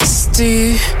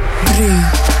Stu Bru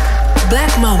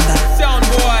Black Mamba Sound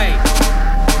boy.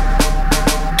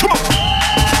 Come on.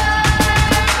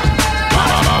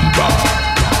 Mamba.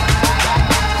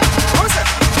 What is that?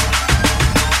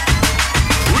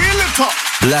 Really top.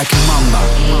 Black Mamba.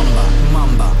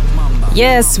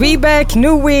 Yes, we back.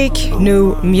 New week,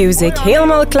 new music.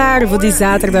 Helemaal klaar voor die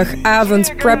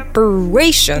zaterdagavond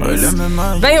preparations.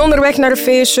 Ben je onderweg naar een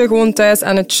feestje, gewoon thuis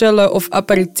aan het chillen of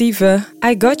aperitieven?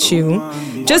 I got you.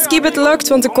 Just keep it locked,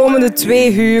 want de komende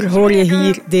 2 uur hoor je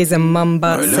hier deze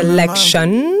Mamba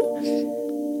Selection.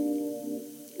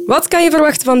 Wat kan je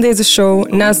verwachten van deze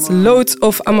show? Naast loads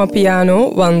of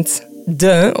amapiano, want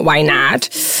why not?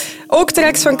 Ook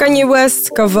tracks van Kanye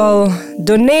West, Kaval,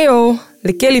 Donae'o,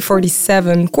 Lekeli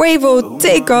 47, Quavo,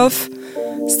 Takeoff.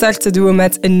 Starten doen we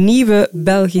met een nieuwe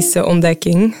Belgische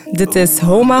ontdekking. Dit is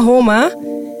Homa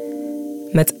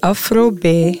met Afro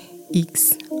BX1.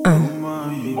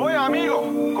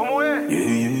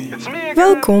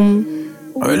 Welkom.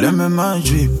 Elle aime ma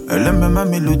jupe, elle aime ma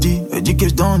mélodie. Elle dit que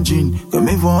je dans jean, comme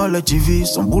ils vont à la TV,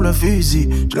 son boule à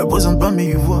fusil. Je la présente pas mais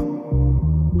il voit.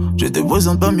 Je te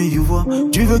présente pas mais il voit.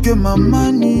 Tu veux que ma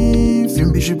manie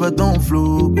fume, je suis pas ton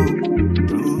flow.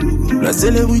 La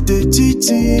célébrité Titch,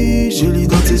 je lis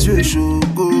dans tes yeux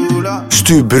chocolat.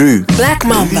 Stu Bru Black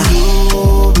Mamba.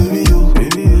 Baby yo,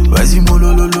 baby yo. Vas-y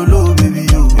mollo lolo, baby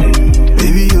yo.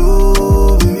 Baby yo,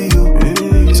 baby yo.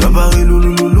 Ça paraît lolo.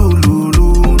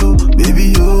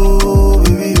 Baby yo,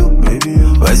 baby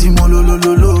yo. Vas-y mollo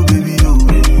lolo, baby yo.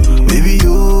 Baby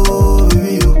yo,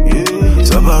 baby yo.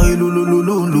 Ça paraît lolo.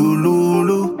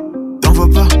 T'en vois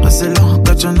pas, assez lent,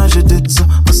 Kachana, j'ai dit ça.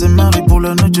 On s'est marié pour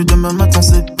la noche, demain matin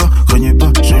c'est pas. Craignez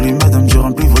pas, jolie madame, j'ai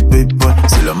rempli votre PayPal.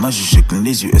 C'est la magie, j'ai cligné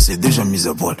les yeux, elle s'est déjà mise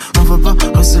à poil. On va pas,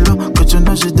 assez lent,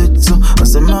 Kachana, j'ai dit ça. On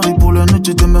s'est marié pour la noche,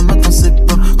 demain matin c'est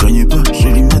pas. Craignez pas,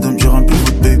 jolie madame, j'ai rempli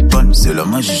votre PayPal. C'est la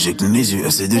magie, j'ai cligné les yeux,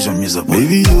 elle s'est déjà mise à poil.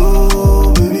 Baby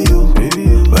yo, baby yo.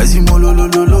 Vas-y mollo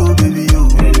lolo, baby yo.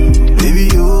 Baby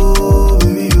yo,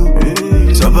 baby yo.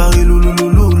 Ça paraît lolo.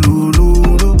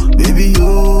 Baby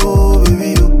yo,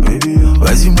 baby yo.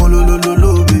 Vas-y mollo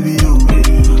lolo, baby yo.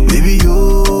 Baby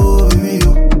yo, baby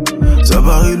yo. Ça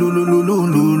paraît lolo.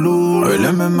 Elle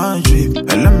aime ma jupe,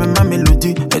 elle aime ma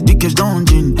mélodie. Elle dit que je dans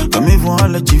jean, comme ils vont à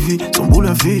la TV. Son boule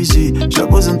un fusil, je la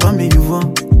présente pas mais il voit.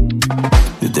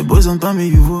 Je te présente pas mais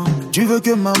il voit. Tu veux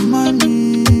que ma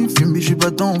manie fume, je suis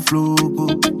pas ton flow.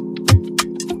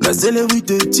 La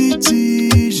célébrité Titch,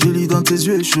 je lis dans tes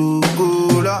yeux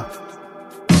chocolat.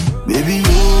 Baby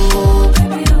yo,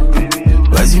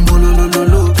 vas-y mollo.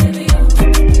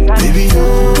 Baby yo,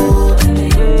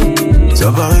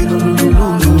 ça paraît lolo.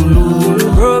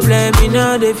 Problem in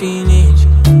all the finish.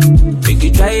 Make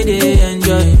you try to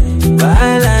enjoy.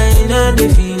 Byline in all the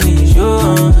finish.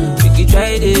 Make you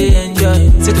try to enjoy.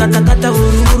 Se kata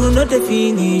uru not the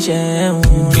finish.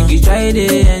 Make you try to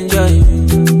enjoy.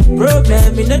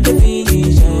 Problem in all the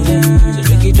finish. So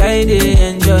make you try to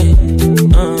enjoy.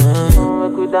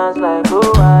 Make you dance like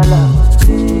Luala.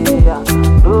 Yeah,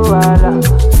 Luala.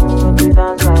 Make you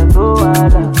dance like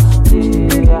Luala.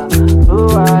 Yeah,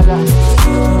 Luala.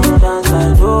 Dance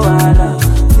like Luala.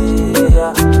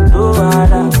 Yeah,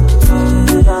 Luala.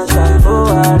 Dance like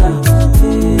Luala.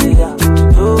 Yeah,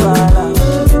 Luala.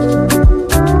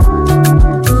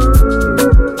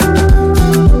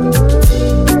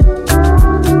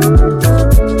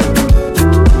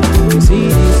 You see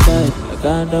this life, I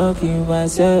cannot keep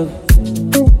myself.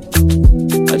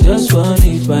 I just want to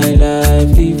live my life,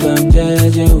 live I'm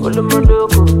judging.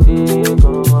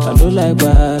 I don't like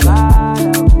bad,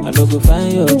 I don't go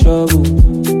find your trouble.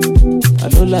 I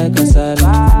don't like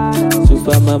asala, so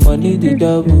far my money the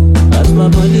double. As my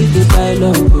money the pile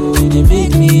up, it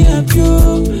make me happy.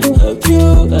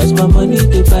 As my money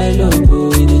the pile up,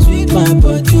 it sweet my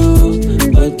butt you.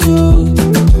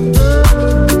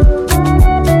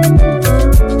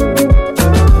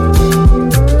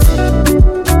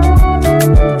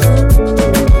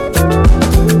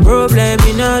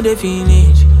 The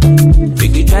finish,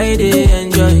 make you try to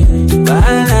enjoy.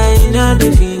 Byline not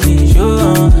the finish,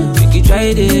 make you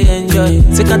try to enjoy.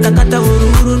 Se kata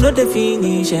uru not the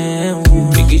finish,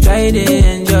 make you try to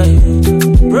enjoy.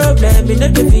 Problem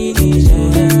not the finish, so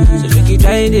make you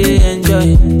try to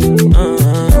enjoy.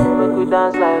 Make you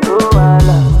dance like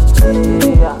Luala,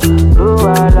 yeah,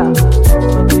 Luala.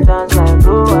 Make you dance like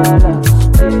Luala,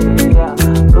 yeah,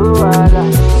 Luala.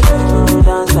 Make you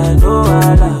dance like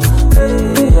Luala.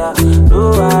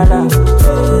 Luala,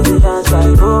 dance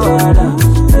like Luala,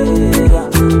 yeah,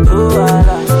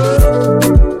 Luala.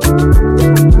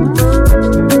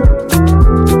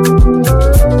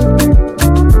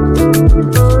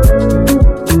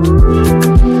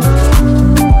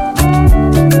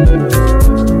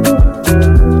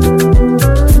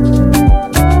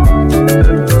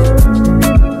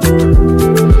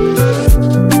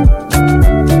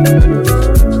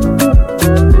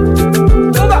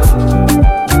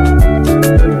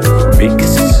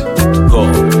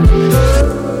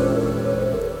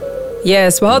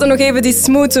 Yes, we hadden nog even die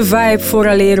smooth vibe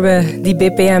vooraleer we die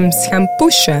BPM's gaan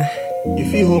pushen. You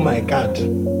feel hold my card.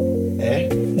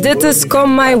 Dit is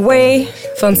Come My Way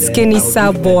van Skinny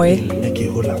Southboy. Okay,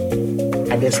 hold on.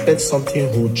 I expect something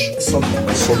huge. Something.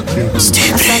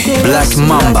 Black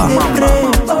Mamba.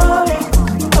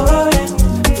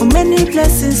 For many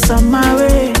blessings on my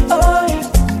way.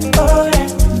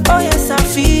 Oh yes, I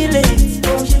feel it.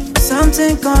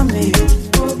 Something coming.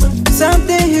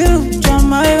 Something huge on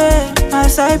my way.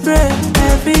 As I pray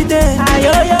every day.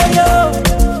 Yo.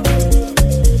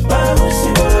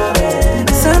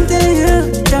 Something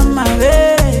huge on my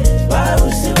way.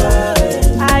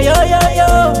 Yo.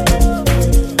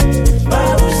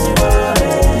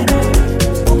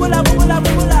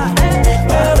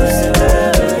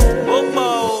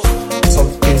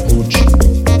 Something huge.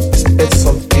 Expect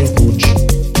something huge.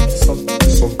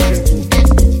 Something huge.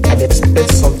 I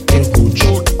expect something huge.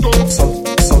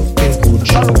 Something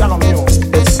huge.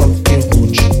 Expect something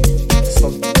huge.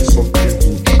 Something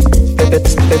huge.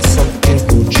 Expect something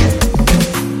huge.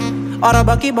 Or a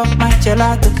bucky buck my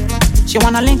gelato. She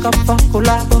wanna link up for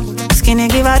collabo. Skinny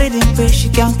give her the way she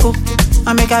can cook.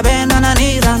 I make her bend on her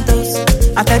knees and toes.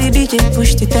 After the DJ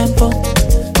push the tempo.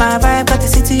 My vibe got the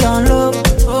city on low.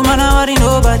 Oh man, I worry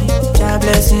nobody. Your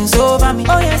blessings over me.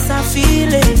 Oh yes, I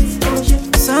feel it.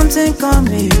 Something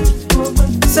coming.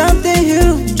 Something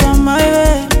huge on my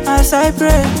way. As I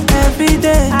pray every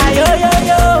day. Yo.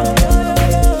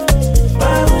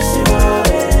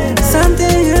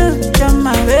 Something huge on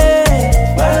my way.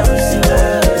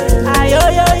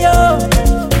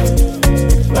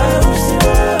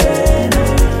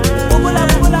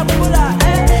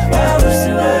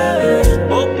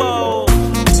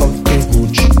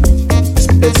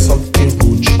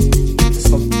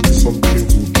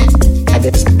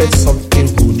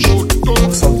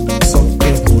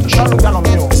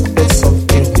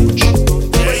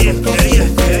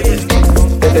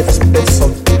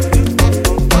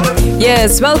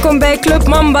 Yes, welkom bij Club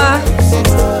Mamba.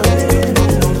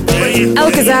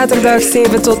 Elke zaterdag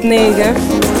 7 tot 9.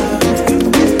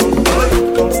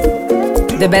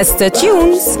 De beste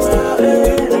tunes.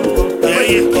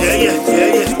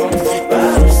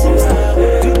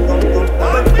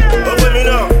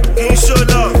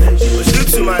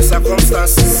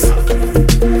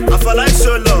 I feel like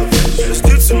show love, it's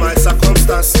due to my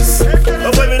circumstances.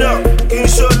 Oh, baby, no, can you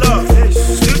show love?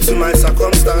 It's due to my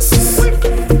circumstances. I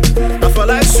feel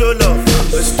like show love,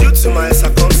 it's due to my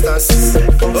circumstances.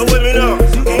 Oh, baby, no,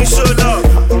 can you show love?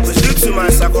 It's due to my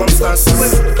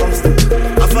circumstances.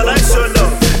 I feel like show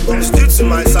love, it's due to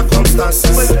my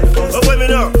circumstances. Oh, baby,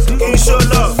 no, can you show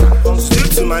love? It's due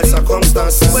to my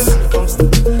circumstances.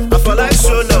 I feel like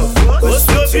show love, it's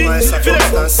due to my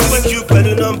circumstances. Thank you,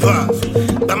 penny number.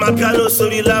 My piano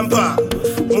sorry lampa.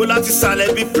 Mulati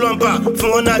sale be plumber. Fun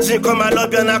ona jin come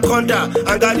lobby anaconda.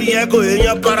 Anga the ego in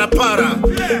your para.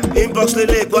 Inbox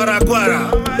lele guara.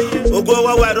 Ogo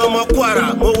wa wa romo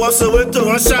kwara. Mo was away to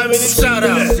one shami ni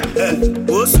chara.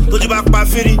 Boss, toji back pa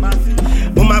firi.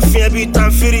 Mo ma fi be tan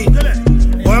firi.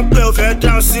 One play over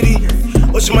down city.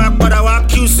 Oshima para wa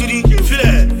Q city.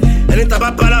 Feel ẹni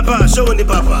tàbá balaba ṣòwò ní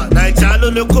bàbá naija ló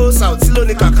ló kó south ló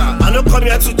ní kàkà I no come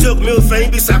here to joke mi ò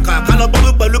fẹ́yìn bí sàkà kálọ̀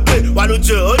bọ́wọ́ pẹ̀lú pé wà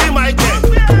lójú orí máa jẹ́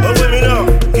owó mi náà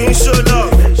kì í show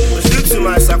love it's due to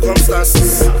my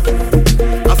circumstances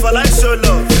I feel like show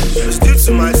love it's due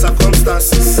to my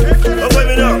circumstances owó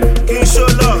mi náà kì í show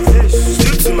love it's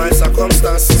due to my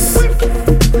circumstances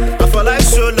I feel like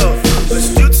show love it's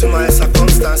due to my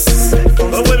circumstances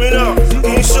owó mi náà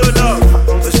kì í show love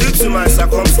it's due to my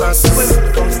circumstances.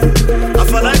 I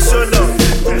feel like show love,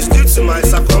 it's due to my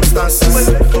circumstances.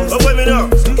 Oh, women up,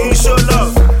 can you show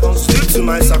love? It's due to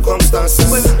my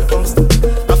circumstances.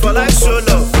 I feel like show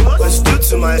love, it's due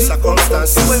to my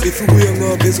circumstances. If we are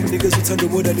not basic niggas who turn the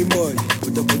more than the money,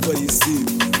 what up what you see?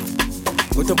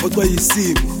 What up what you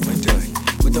see? My joy,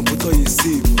 what up what you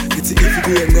see? It's if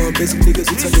we are not basic niggas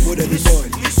who turn the more than the money,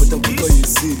 what up what you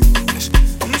see?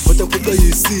 What up what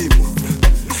you see?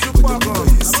 What up what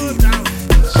you see?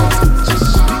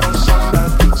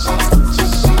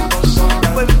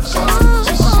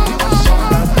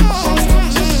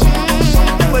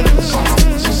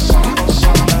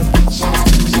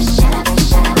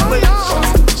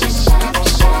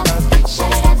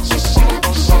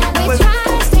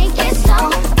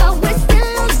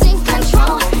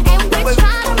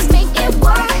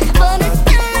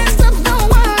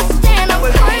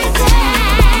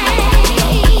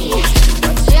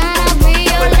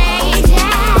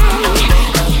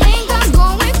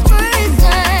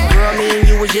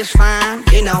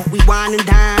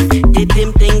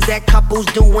 that couples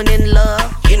doing in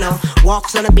love. You know,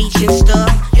 walks on the beach and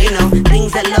stuff. You know,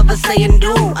 things that lovers say and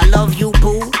do. I love you,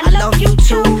 boo. I love you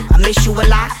too. I miss you a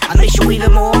lot. I miss you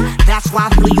even more. That's why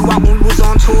I flew you out when we was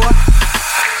on tour.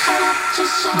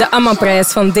 De Amma-prijs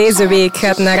van deze week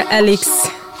gaat naar Alex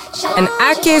en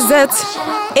AKZ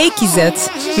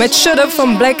met Shut Up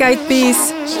van Black Eyed Peas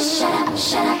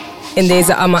in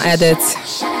deze Amma-edit.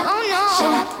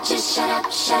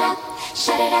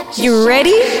 You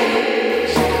ready?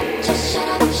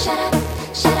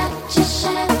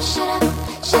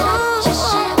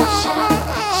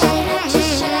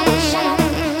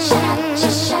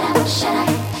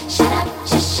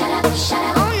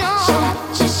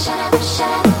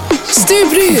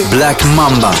 Black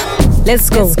Mamba. Let's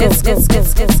go.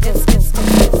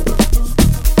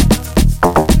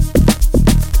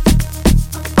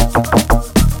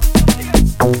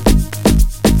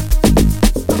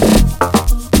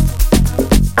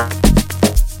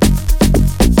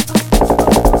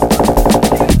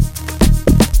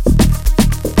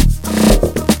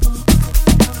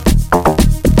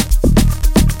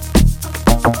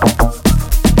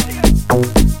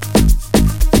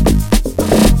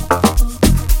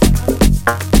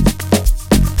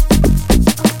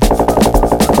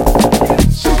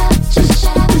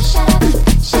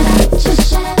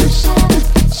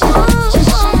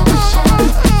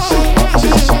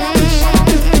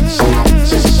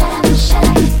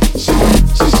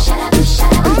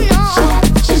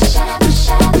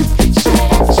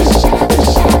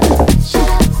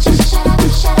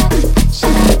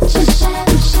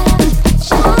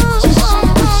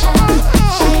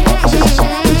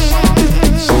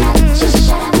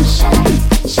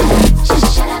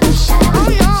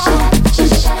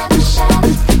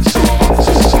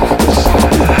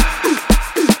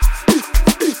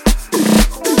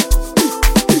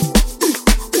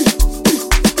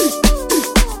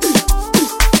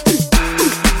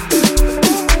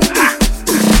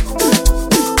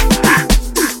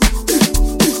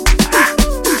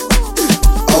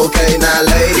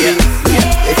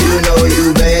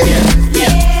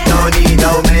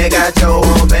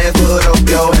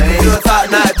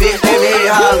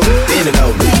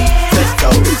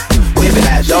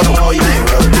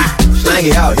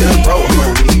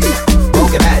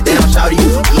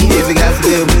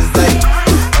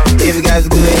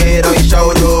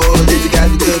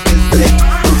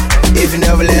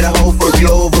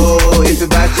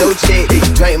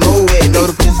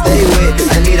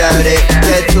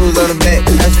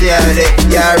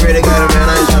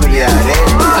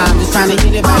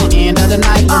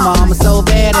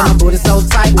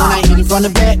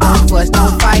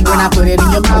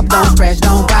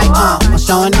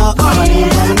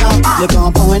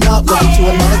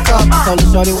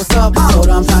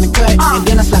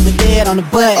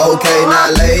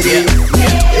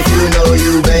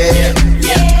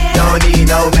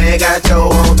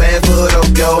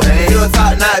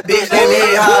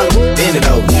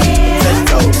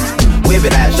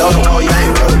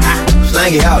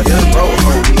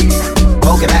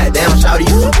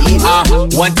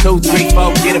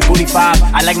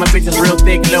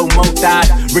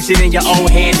 Richer than your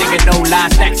own head, nigga, no lie.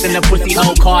 Stacks in the pussy,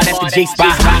 whole car, that's the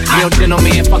G-spot. Real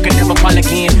gentleman, fucker, never call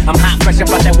again. I'm hot, fresh up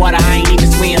out that water, I ain't even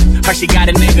swim. Hershey got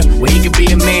a nigga, where he could be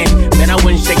a man. Then I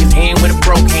wouldn't shake his hand with a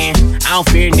broke hand. I don't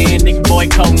fear nan, nigga, boy,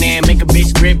 Conan. Make a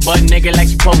bitch grip, butt nigga like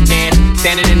she Potan.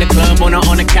 Standing in the club on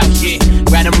the couch, shit.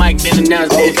 Grab the mic, then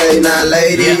announce this. Okay, now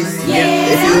ladies,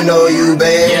 if you know you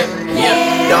bad,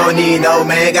 don't need no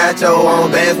man, got your own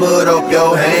bands, put up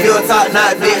your hand. You a top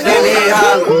notch bitch, let me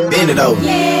holler. Bend it over,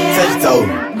 touch your toe,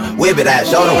 whip it out,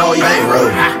 show them how you ain't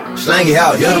roll. Slang it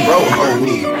out, you're the bro, whole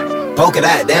weed. Poke it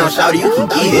out, down, shout you can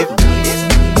get it.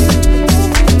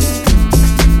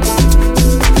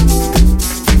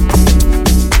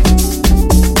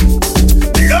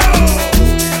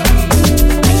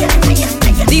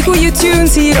 Die goede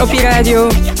tunes hier op je radio.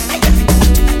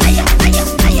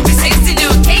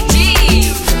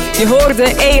 Je hoorde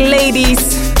A-Ladies,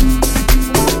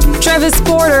 Travis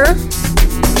Porter.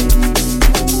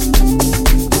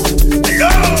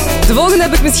 De volgende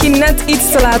heb ik misschien net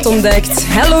iets te laat ontdekt.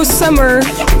 Hello Summer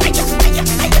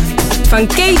van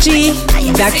KG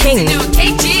Da King.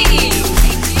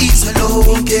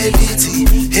 Hello Geliti,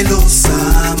 hello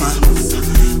Summer,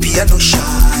 piano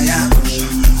shaya,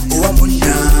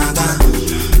 owamunyaga,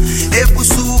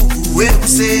 ebusu,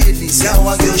 ebuseni,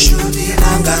 siyawa gyoshuni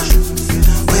nanga.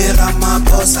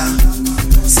 Ramaphosa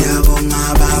siyabonga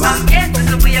baba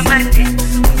kuzobuya mande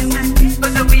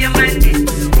kuzobuya mande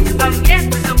bamye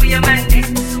kuzobuya mande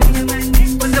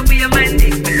kuzobuya mande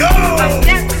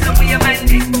bamye kuzobuya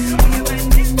mande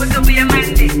kuzobuya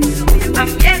mande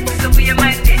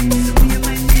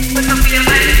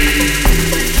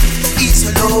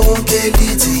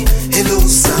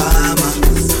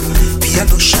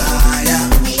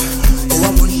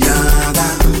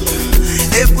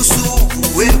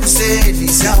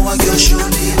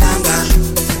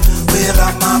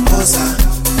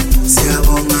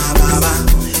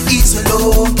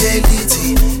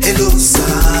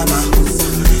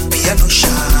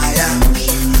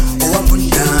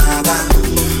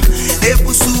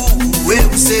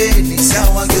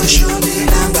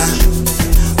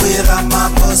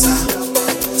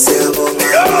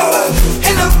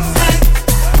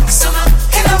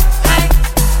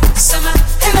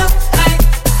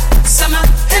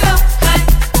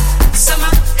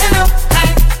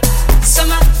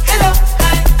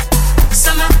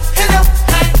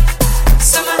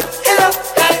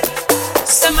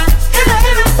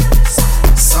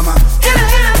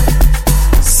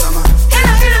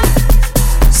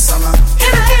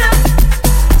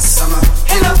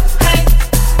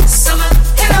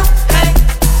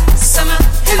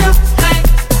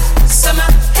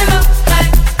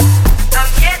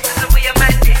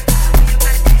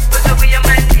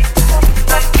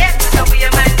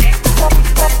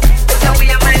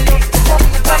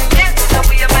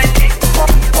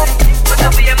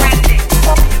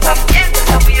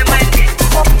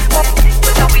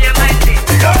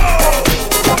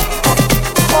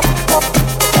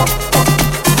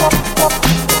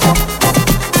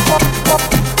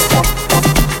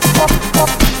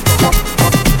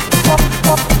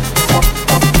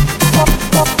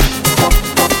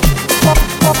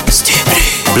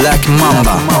Black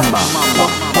Mamba.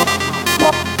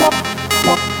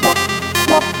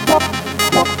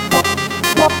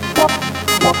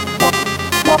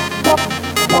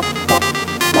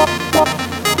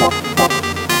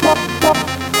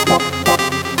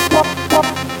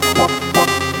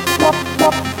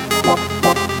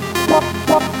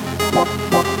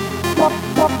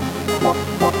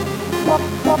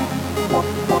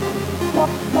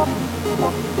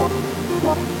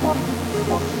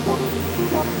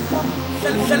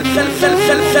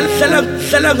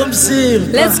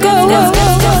 Let's go.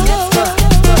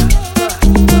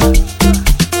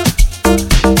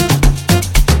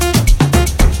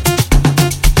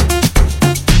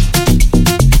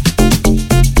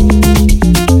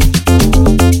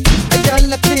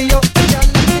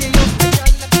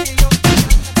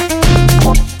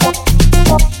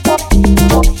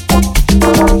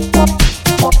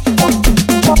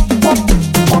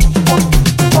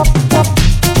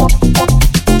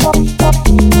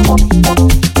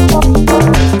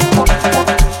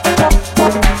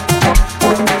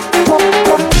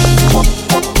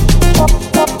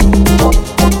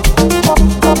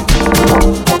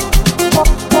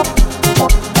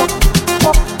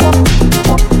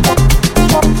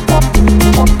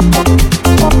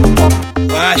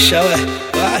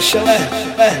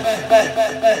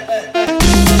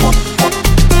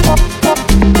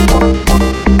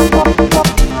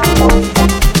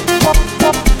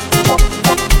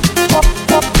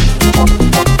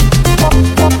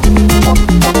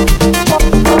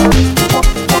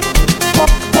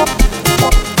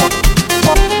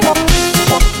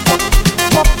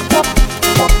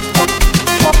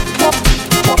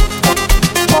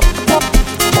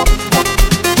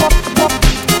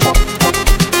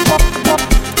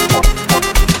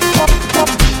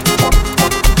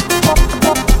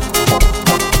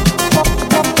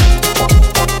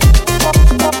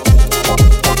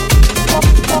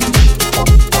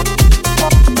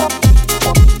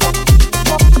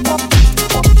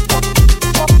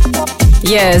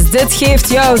 Yes, dit geeft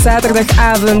jou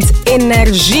zaterdagavond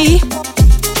energie.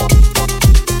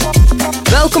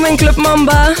 Welkom in Club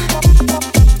Mamba.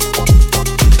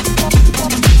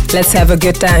 Let's have a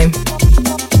good time.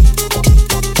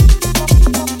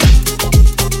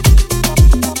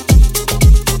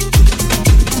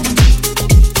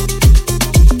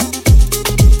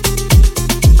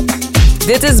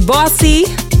 Dit is Bossy.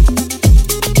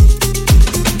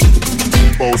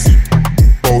 Bossy,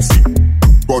 Bossy.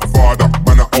 Godfather,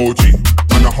 man a OG,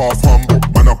 man a half humble,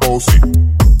 man a bossy.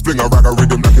 Fling a rag a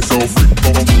rhythm like it's so free.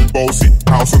 Bossy,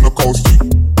 house on the coast G.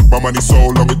 My money so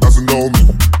long it doesn't know me.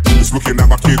 It's looking at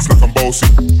my kids like I'm bossy.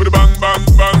 With a bang, bang,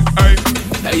 bang, hey.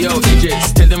 Hey yo,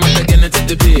 Idris, tell them what they're gonna take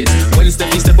the piss. When it's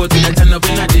step out in a turn up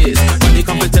in a days. Body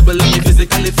comfortable, I'm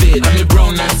physically fit. I'm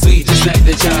brown and sweet, just like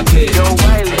the chocolate. Yo,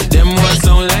 Wiley, them ones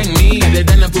sound like me. They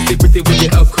done a pussy pretty with the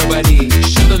upper body.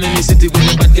 Shut down in the city with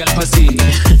the bad girl pussy.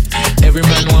 Every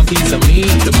man want piece of me.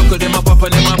 The back of them a pop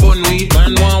and them a bun weed.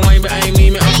 Man want wine behind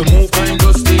me have to move kind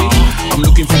dusty. I'm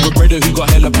looking for a brother who got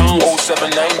hella pounds.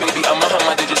 079 baby, I'm a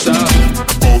hammer, did you stop?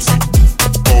 Bossy,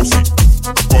 Bossy,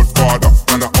 Godfather,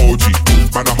 man a OG,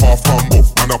 man a half humble,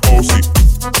 man a bossy.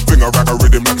 Fling a rag a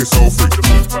rhythm like it's so free.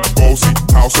 Bossy,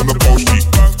 house on the post G.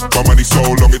 My money so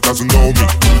long it doesn't know me.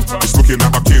 It's looking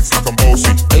at my kids like I'm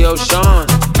bossy. Hey yo, Sean.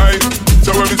 Hey,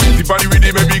 so when we sit on the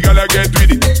rhythm, maybe gala get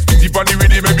with it. Sit on the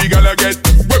rhythm, maybe gala get.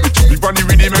 When we chip on the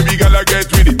rhythm, maybe gala get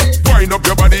with it. Wind up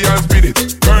your body and spin it.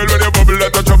 Girl, when you bubble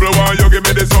out of trouble, why you give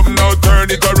me this something now? Turn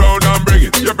it around and bring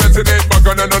it. You're pressing it back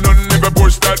on and on, never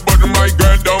push that button, my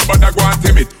girl down, but I go and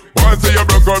tame it. Once you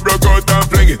broke out and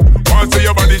fling it. Once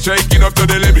your body shaking up to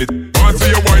the limit. Once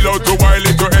you wild out to wild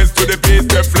it to S to the base,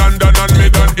 Def London and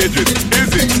mid and Egypt.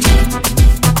 Is it?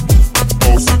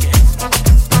 Bossy.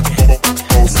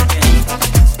 Bossy.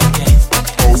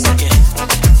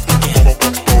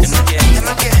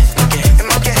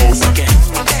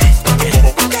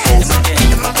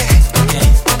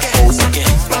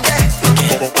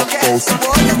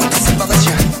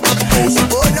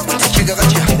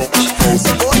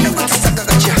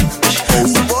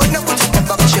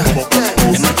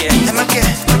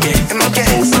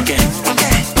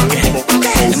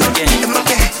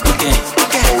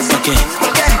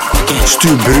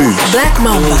 Black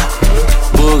Mamba.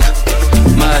 Bug,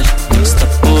 mal, sta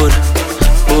por,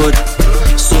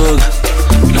 soga,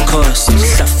 no Coasta,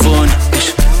 safona,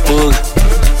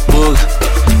 bug,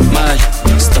 mal,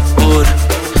 sta por,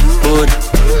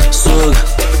 soga,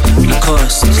 no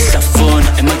Coasta,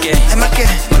 safona,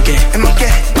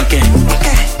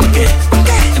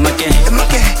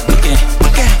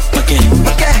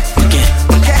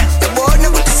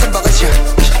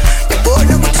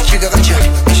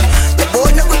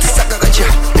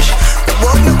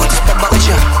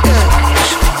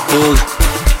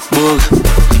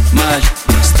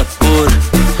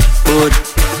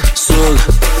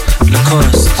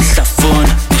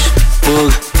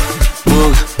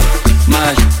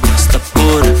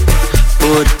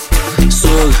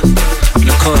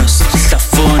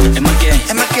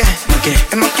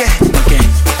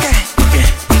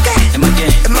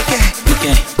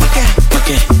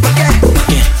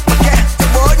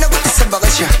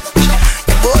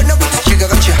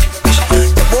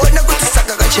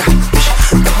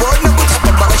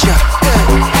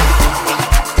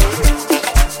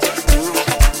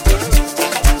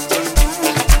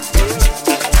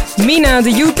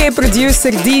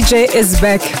 UK-producer DJ is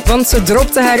back, want ze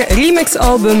dropte haar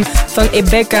remixalbum van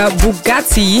Ebeka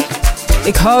Bugatti.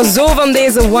 Ik hou zo van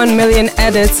deze 1 Million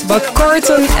edit, but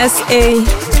Carton S.A.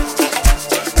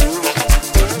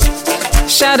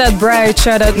 Shout out Bryte,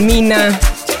 shout out Mina.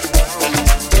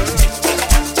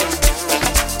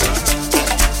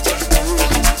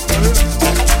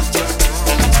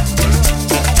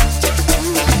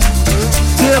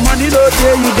 Money don't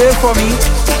pay you there for me.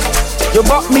 You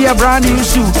bought me a brand new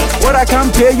shoe. What I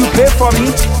can't pay, you pay for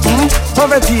me.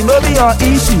 Poverty no be your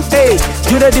issue. Hey,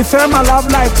 you dey defend my love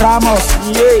like Ramos.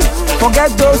 Yeah,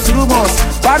 forget those rumors.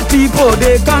 Bad people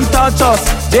they can't touch us.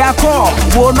 Their call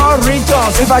will not reach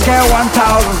us. If I get 1,000,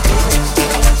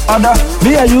 other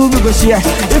me and you we go share.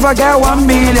 If I get 1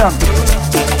 million,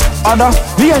 other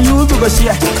me and you we go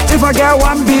share. If I get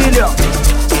 1 billion.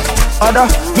 Other,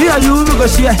 me and you we go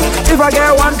share. If I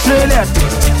get 1 trillion.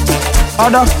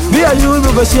 Other, me and you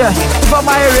we go share. If I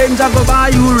buy range, I go buy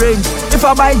you range. If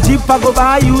I buy Jeep, I go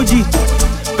buy you Jeep.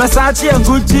 Versace and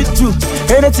Gucci too.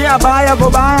 Anything I buy, I go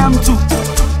buy them too.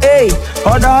 Hey,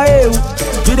 other, hey,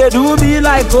 you they do me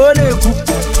like Ole Cook.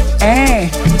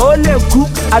 Ole Cook.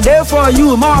 I there for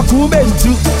you, my Cuban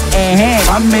too.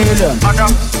 1 million.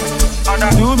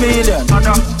 2 million.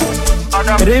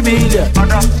 3 million.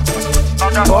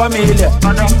 4 million,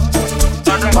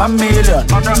 1 million,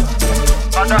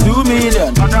 2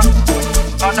 million,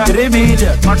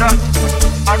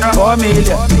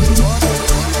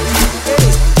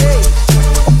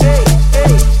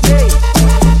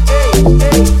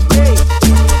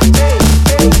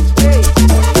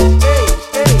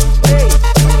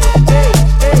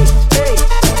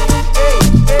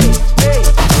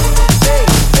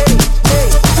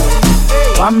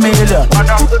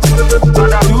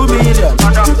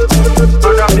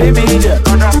 3 million,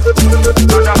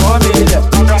 4 million.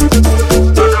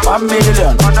 1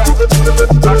 million,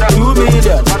 2 million, 3 million, 4 million, 1 million, 2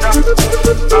 million,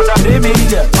 3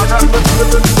 million, 4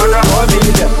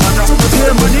 million.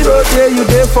 The money don't pay you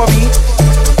there for me.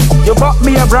 You bought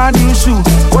me a brand new shoe.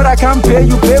 What I can't pay,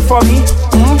 you pay for me.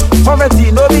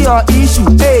 Poverty no be your issue.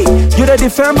 Hey, you dey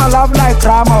defend my love like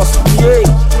Ramos. Yeah,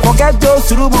 forget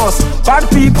those rumors. Bad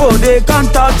people they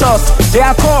can't touch us.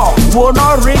 Their call will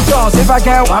not reach us. If I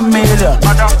get 1 million,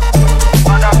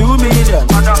 2 million,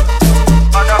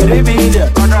 3 million,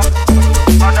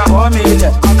 4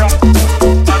 million,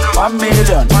 1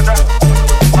 million,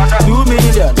 2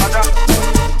 million,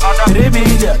 3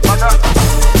 million,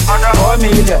 4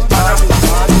 million.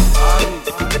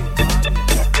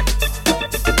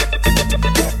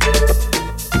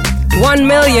 1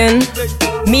 million,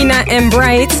 Mina and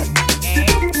Bryte.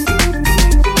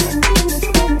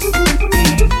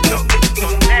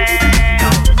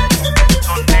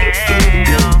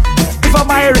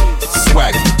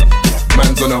 Swaggy,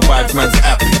 man's on a vibe, man's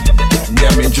happy.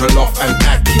 Nyamin jollof and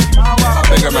aki. I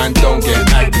beg a man, don't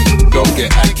get aggy, don't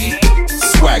get aggy.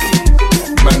 Swaggy,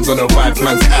 man's on a vibe,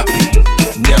 man's happy.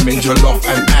 Nyamin jollof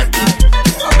and aki.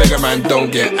 I beg a man,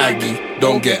 don't get aggy,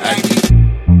 don't get aggy.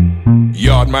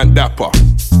 Yard man dapper,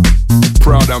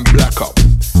 proud and black up.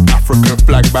 African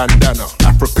flag bandana,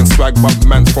 African swag but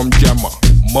man's from Jammer.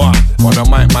 Mad, on a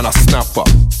mic man a snapper.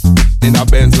 In a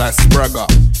Benz like Spragger,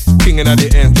 king in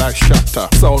the ends like Shatter.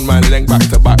 Sound man leng back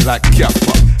to back like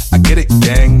Kappa. I get it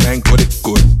gang, man got it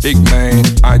good. Big man,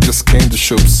 I just came to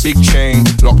shoot. Big chain,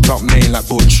 locked up main like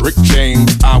Butch. Rick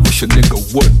James, I wish a nigga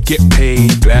would get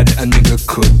paid. Glad that a nigga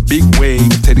could. Big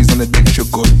wave, Teddy's on the deck, you're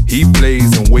good. He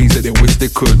plays in ways that they wish they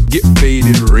could. Get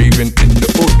faded, raving in the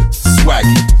hood.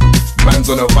 Swaggy, man's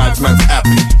on a vibe, man's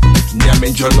happy.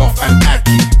 Nyamin jollof and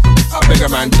aki. I beg a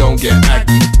man, don't get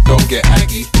aggy, don't get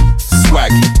aggy.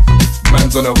 Swaggy,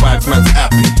 man's on a vibe, man's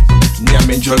happy.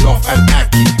 Nyamin jollof and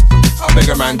aki. I beg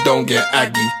a man, don't get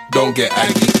aggy, don't get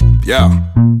aggy. Yeah,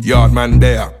 yard man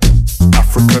there,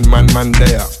 African man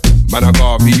there. Man I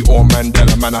gotta be all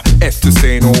Mandela, man I have to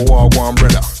say no wagwan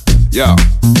brother. Yeah,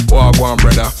 wagwan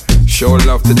brother. Show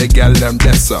love to the gal them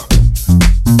dessa.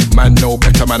 Man know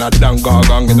better, man I done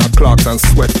gargang in a clocks and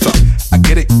sweater. I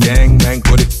get it gang, man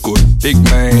got it good. Big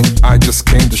man, I just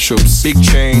came to shoot. Big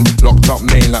chain, locked up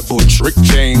main like Butch. Rick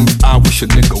James, I wish a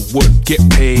nigga would get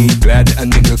paid. Glad that a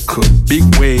nigga could. Big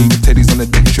wave, Teddy's on the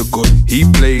deck, you're good. He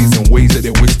plays in ways that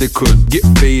they wish they could. Get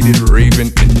faded,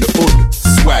 raving in the hood.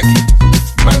 Swaggy,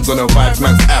 man's on a vibe,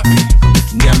 man's happy.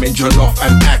 Nyamin jollof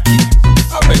and aki.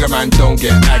 I beg a man, don't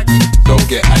get aggy, don't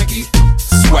get aggy.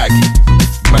 Swaggy,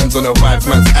 man's on a vibe,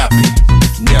 man's happy.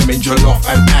 Nyamin jollof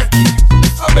and aki.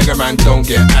 I beg a man, don't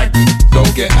get aggy,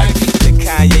 don't get aggy. The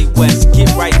Kanye West,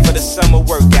 get right for the summer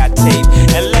workout tape.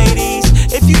 And ladies,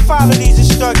 if you follow these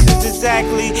instructions, it's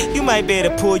exactly. You might be able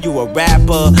to pull you a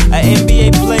rapper, an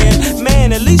NBA player.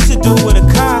 Man, at least you do with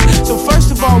a car. So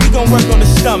first of all, we gon' work on the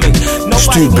stomach.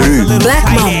 Nobody wants a little Black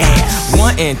tight Mamba. ass.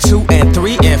 1 and 2 and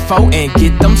 3 and 4 and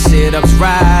get them sit-ups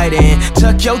right and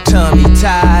tuck your tummy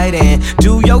tight and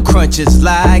do your crunches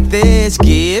like this.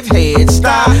 Give head,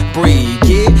 stop, breathe,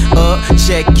 get up,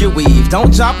 check your weave.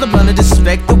 Don't drop the blunt or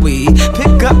disrespect the weed.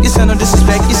 Pick up your son or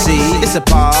disrespect your seed. It's a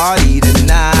party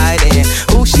tonight and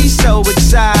ooh, she's so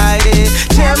excited.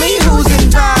 Tell me who's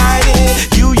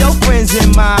invited. You, your friends,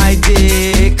 and my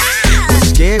dick. What's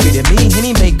scary to me?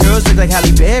 Henny make girls look like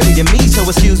Halle Berry to me. So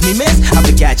excuse me, miss, I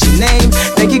forgot your name.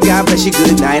 Thank you, God bless you,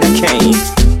 good night.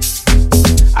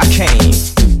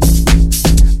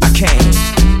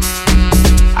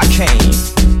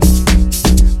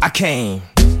 I came.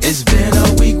 It's been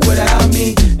a week without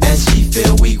me, and she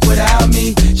feel weak without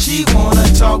me. She wanna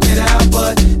talk it out,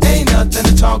 but ain't nothing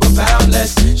to talk about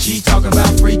unless she talking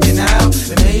about freaking out.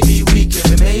 Then maybe we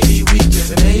can, maybe we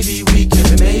can, maybe we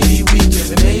can, maybe we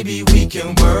can, maybe we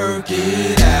can work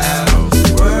it out,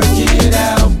 work it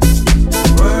out,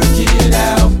 work it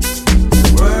out,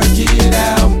 work it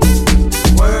out,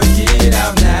 work it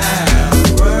out now,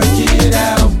 work it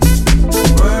out,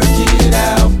 work it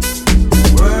out.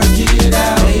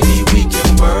 Maybe we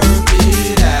can work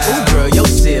it out. Ooh, girl, your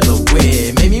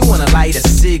silhouette made me wanna light a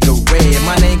cigarette.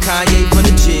 My name Kanye from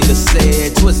the Jigger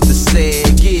said, Twister said,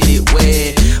 get it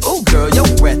wet. Ooh, girl, your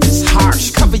breath is harsh.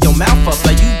 Cover your mouth up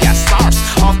like you got stars.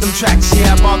 Off them tracks,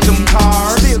 yeah, I bought them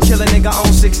cars. Still kill a nigga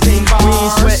on 16 bars. We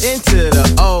ain't sweating to the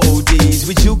oldies.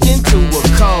 We juke into a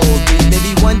cold beat.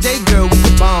 Maybe one day, girl, we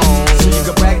can bone. So you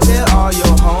can brag to all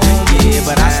your homies. Yeah,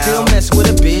 but I still mess with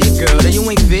a big girl. That you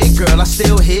ain't fit, girl, I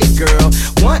still hit, girl.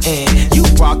 1 and you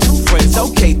brought 2 friends.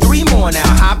 Okay, 3 more now.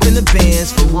 Hop in the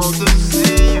Benz.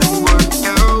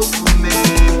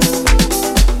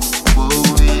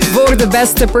 Voor de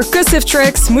beste percussive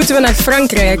tracks moeten we naar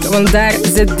Frankrijk, want daar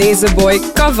zit deze boy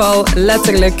Kaval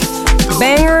letterlijk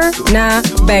banger na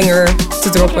banger te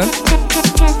droppen.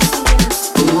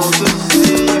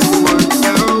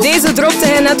 Deze dropte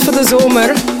hij net voor de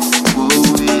zomer.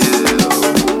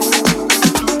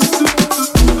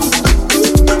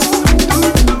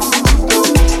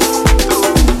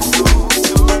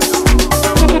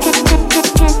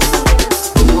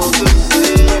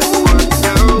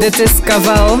 Dit is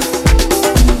Kaval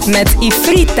met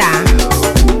Ifrita.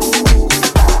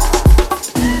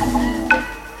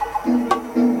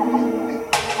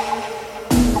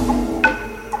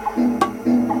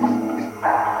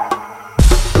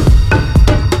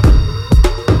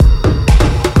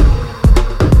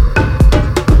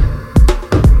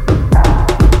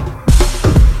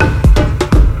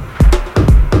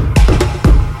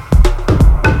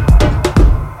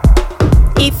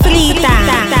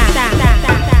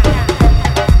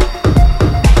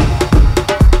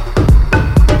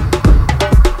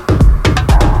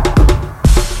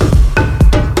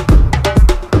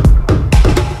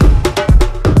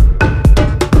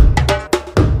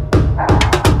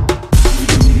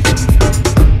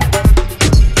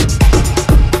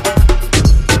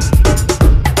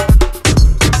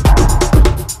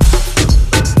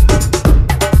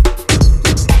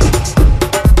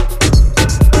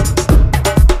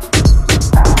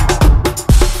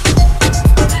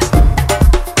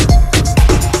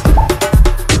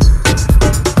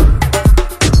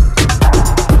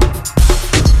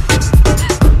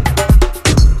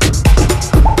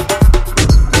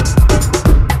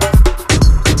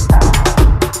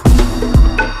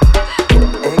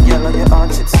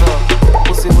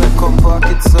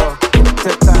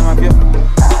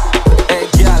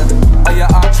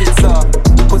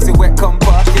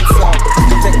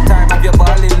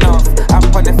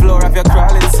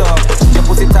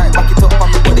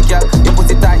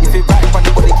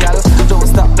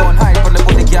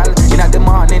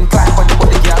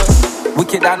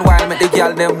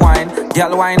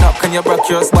 Girl, wine up, can you broke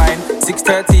your spine?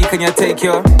 6:30, can you take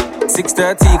your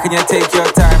 6:30, can you take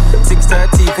your time?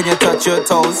 6:30, can you touch your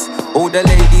toes? All the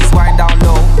ladies wind down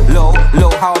low, low,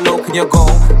 low. How low can you go?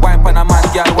 Wine pan a man,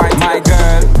 girl, wine my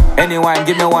girl. Any wine,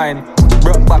 give me wine.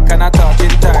 Broke back and I talk in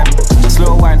time.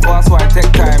 Slow wine, fast wine,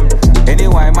 take time. Any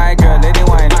wine, my girl, any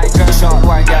wine, my girl. Short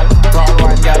wine, girl, tall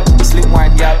wine, girl, slim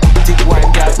wine, girl, thick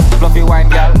wine, girl, fluffy wine,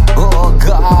 girl. Oh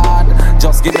God,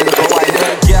 just give me the wine,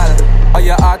 girl. Oh,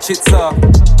 you arch it, sir.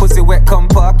 Pussy wet, come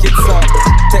park it, sir.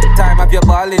 Take time, have your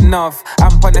ball enough.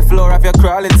 I'm on the floor, have your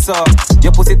crawling, sir.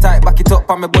 Your pussy tight, back it up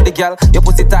on my body, gal. Your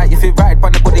pussy tight, if you ride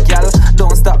on the body, gal.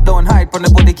 Don't stop, don't hide on the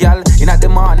body, gal. In the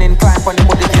morning, climb on the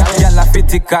body, gal. Gal, I fit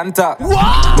tick and tack. Me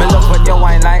love when you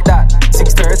whine like that.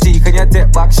 6:30, can you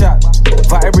take back shot?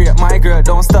 Vibrate, my girl,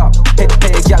 don't stop. Hey,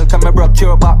 girl, come and broke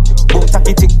your back. Boom,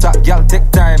 tacky, tick tock, girl,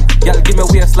 take time. Girl, give me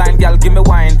waistline, girl, give me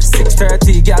wine.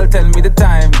 6:30, girl, tell me the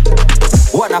time.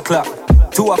 1 o'clock,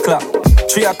 2 o'clock,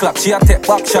 3 o'clock, she a take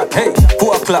back shot. Hey,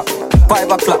 4 o'clock,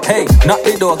 5 o'clock, hey, knock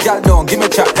the door, girl, don't give me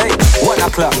chat. Hey, 1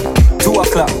 o'clock, 2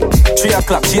 o'clock, 3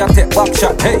 o'clock, she a take back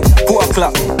shot. Hey, 4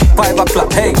 o'clock, 5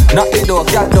 o'clock, hey, knock the door,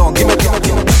 girl, don't give me chat.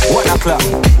 1 o'clock,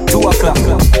 2 o'clock,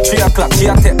 3 o'clock, she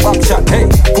a take back shot. Hey,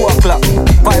 4 o'clock,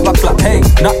 5 o'clock, hey,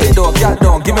 knock the door, girl,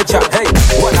 don't give me chat. Hey,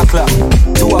 1 o'clock,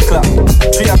 2 o'clock,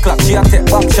 3 o'clock, she a take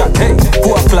back shot. Hey,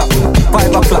 4 o'clock,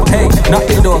 5 o'clock, hey, knock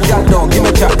the door, girl, don't give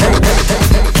me chat. Hey,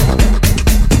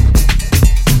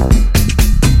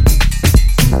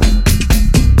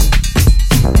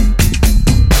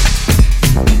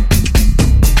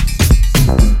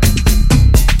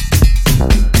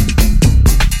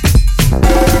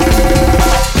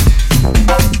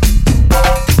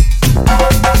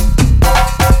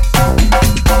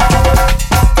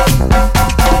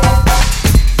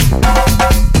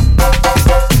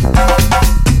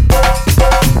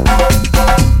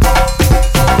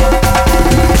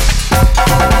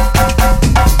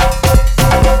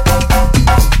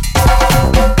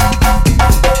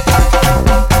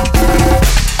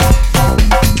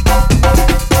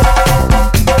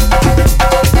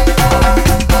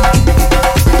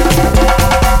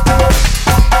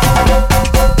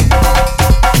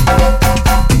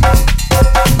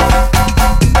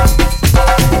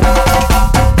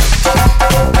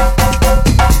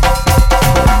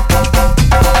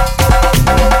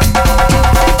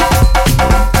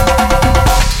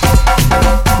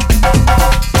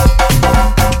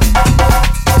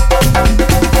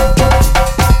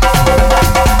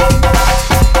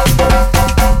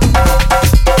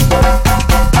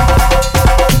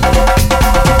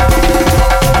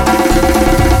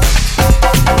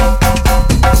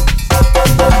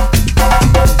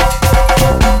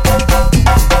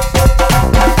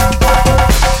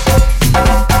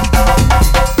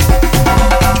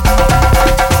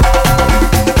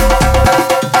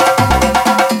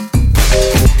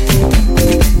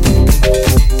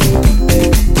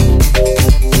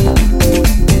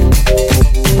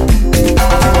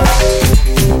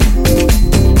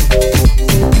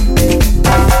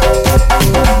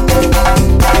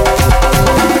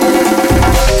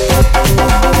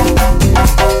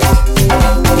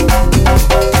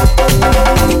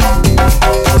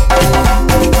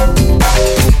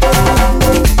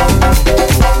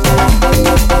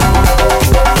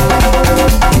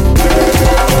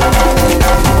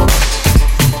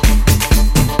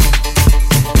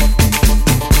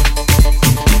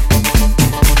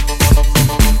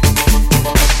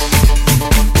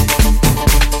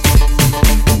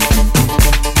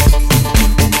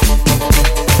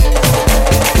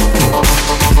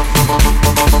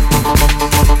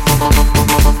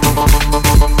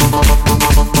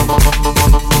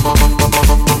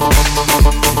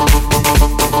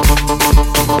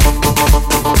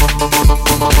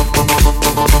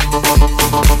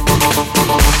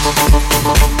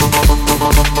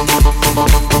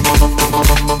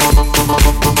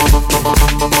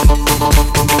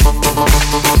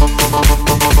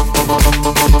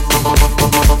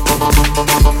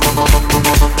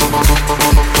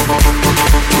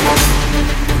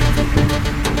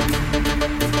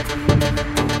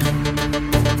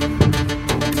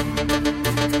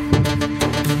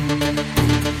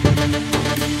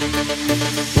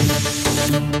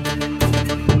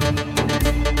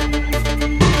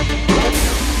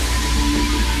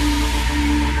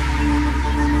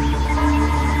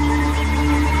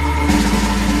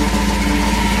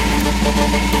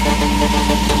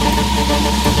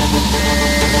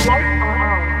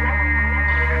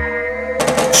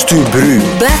 Stu Bru.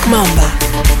 Black Mamba.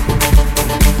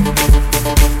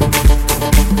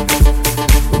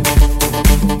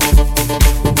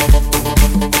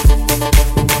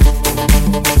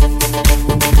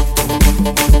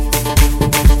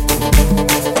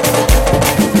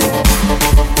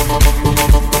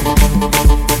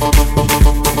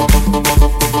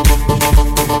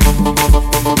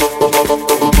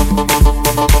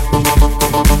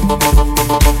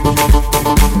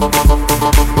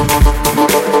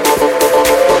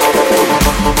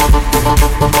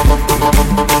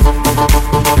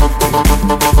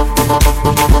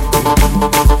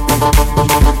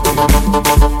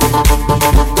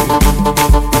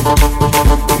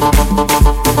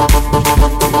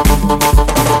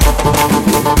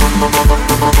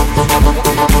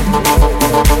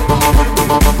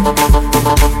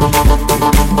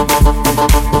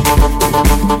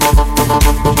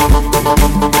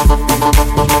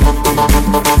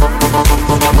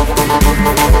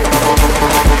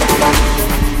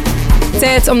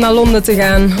 tijd om naar Londen te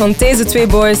gaan, want deze twee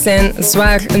boys zijn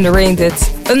zwaar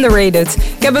underrated.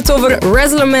 Ik heb het over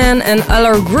Wrestlerman en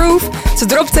LR Groove. Ze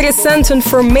dropten recent hun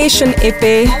Formation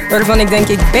EP, waarvan ik denk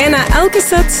ik bijna elke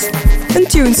set een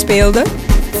tune speelde.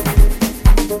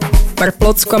 Maar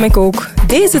plots kwam ik ook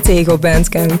deze tegen op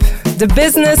Bandcamp. The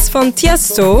Business van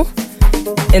Tiesto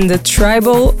in de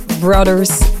Tribal Brothers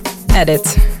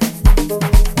edit.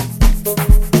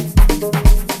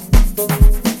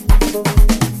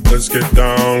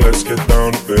 Let's get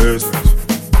down to business.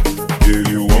 Give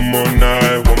you one more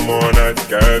night,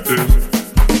 got this.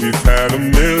 We've had a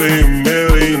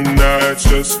million nights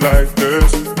just like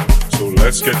this. So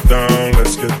let's get down to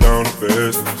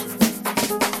business.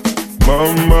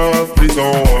 Mama, please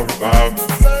don't worry about me.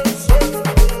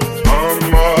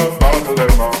 I'm about to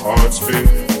let my heart speak.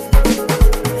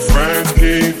 Friends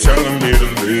keep telling me to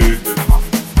leave it.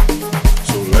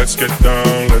 So let's get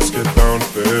down to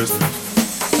business.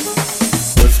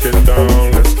 Let's get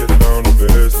down to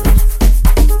business.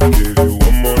 Give you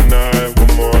one more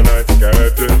night,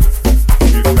 got this.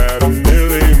 We've had a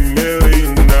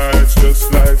million nights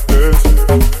just like this.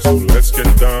 So let's get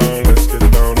down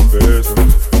to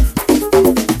business.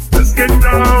 Let's get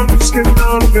down to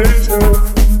business.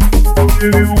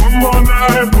 Give you one more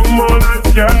night,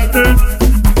 got this.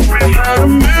 We've had a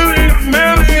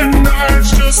million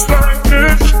nights just like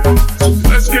this. So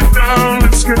let's get down to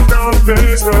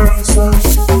business.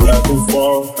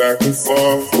 Back and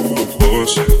forth, with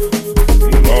bullshit.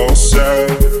 I'm all sad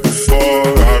before,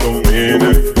 I don't mean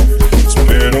it. It's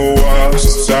been a while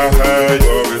since I had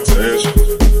your attention.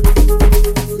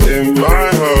 It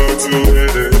might hurt to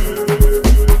hit it.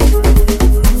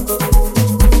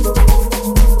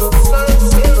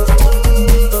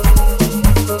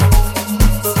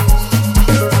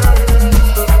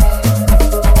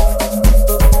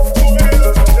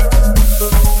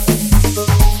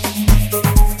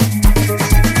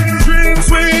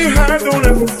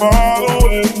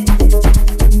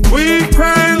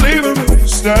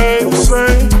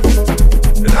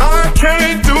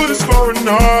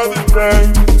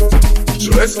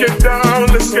 Let's get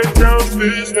down to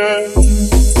business.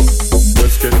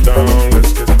 Let's get down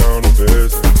to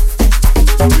business.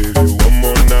 Give you one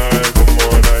more night,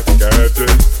 got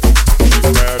this.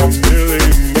 We've had a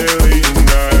million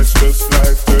nights just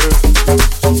like this.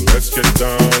 So let's get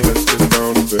down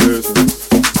to business.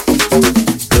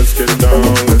 Let's get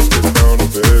down to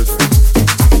business.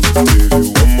 Give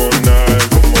you one more night,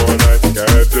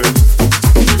 got this.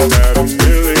 We've had a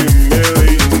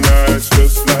million nights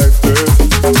just like this.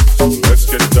 So let's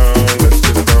get down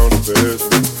to business.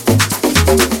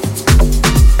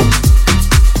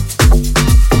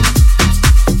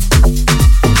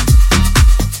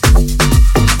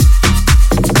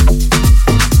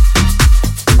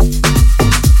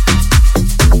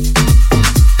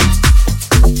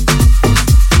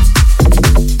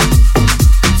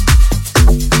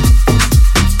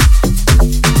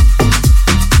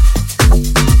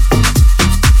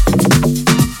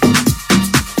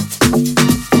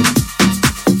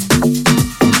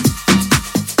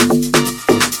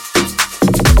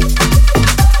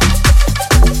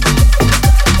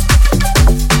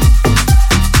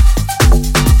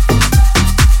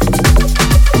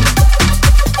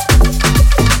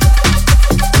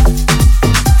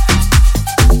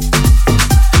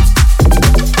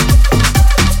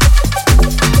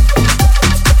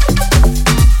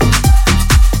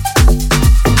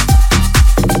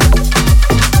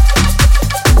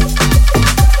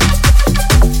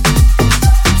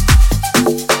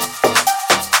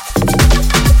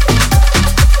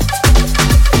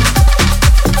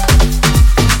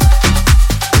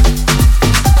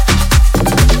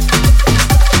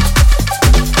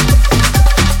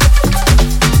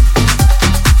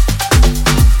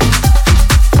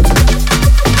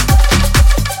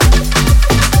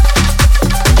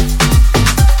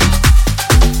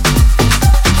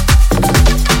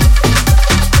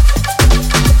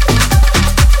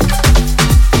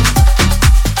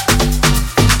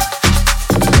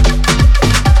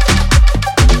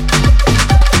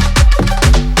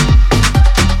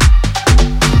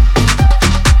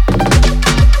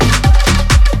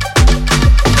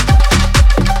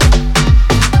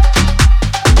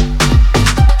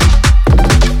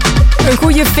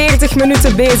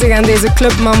 Minuten bezig aan deze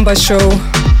Club Mamba show.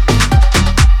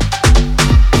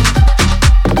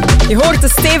 Je hoort de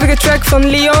stevige track van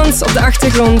Leonce op de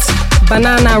achtergrond,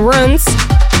 Banana Runs.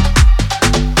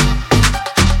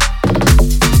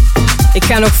 Ik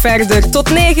ga nog verder tot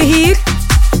 9 hier.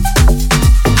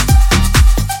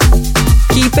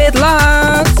 Keep it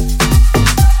locked.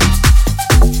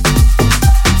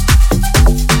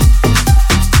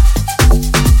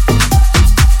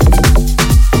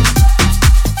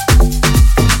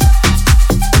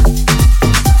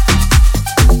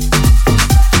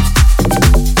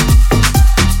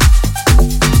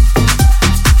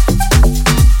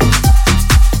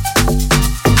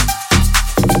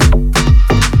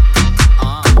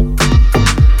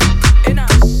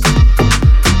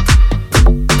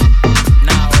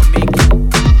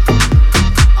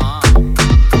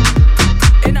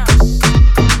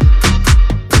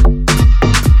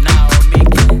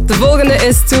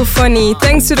 funny.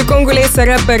 Thanks to de Congolese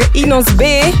rapper Inos B.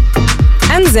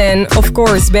 En zijn, of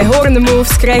course, bij Horende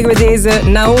Moves krijgen we deze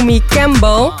Naomi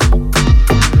Campbell.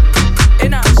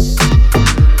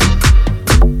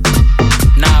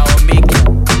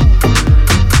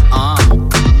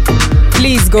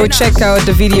 Please go check out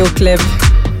the video clip.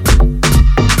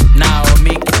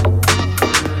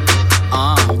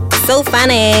 So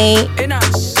funny.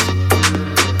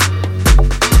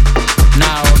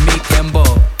 Naomi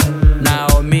Campbell,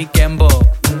 Naomi Campbell,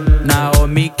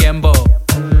 Naomi Campbell,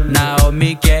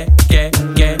 Naomi Campbell,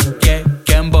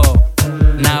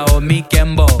 Naomi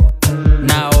Campbell,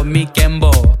 Naomi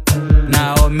Campbell,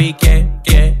 Naomi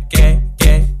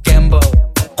Campbell.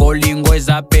 Kolingo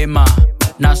ezapema,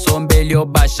 na sombelio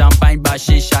ba champagne ba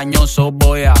shisha nyonso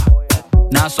boya,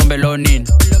 na sombelo nin,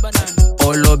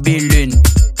 olobilun,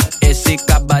 esi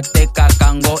kabate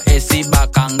kakango esi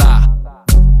bakanga.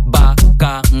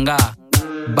 Bakanga,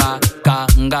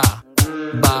 bakanga,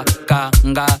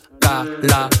 bakanga,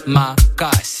 kala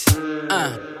makas.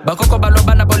 Bakoko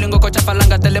baloba na bolingo kocha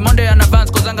falanga telemonde en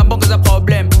avance kozanga mbongo za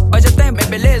problem. Baje time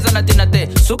ebeleza na tinate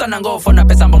suka na ngofo na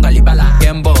pesa mbonga libala.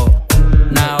 Kembo,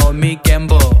 Naomi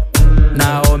Campbell,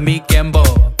 Naomi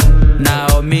Campbell,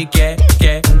 Naomi Campbell,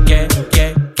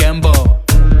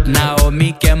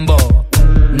 Naomi Campbell,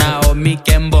 Naomi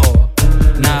Campbell,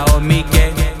 Naomi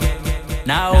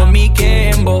Naomi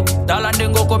Campbell,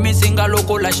 talandengo komisinga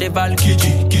loko la cheval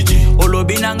kiji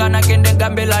olobinanga na kende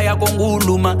gambela ya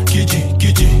konguluma kiji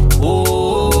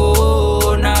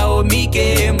oh Naomi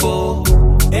Campbell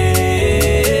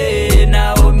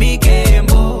Naomi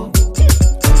Campbell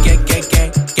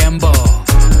Campbell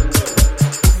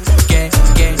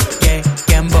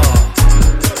Campbell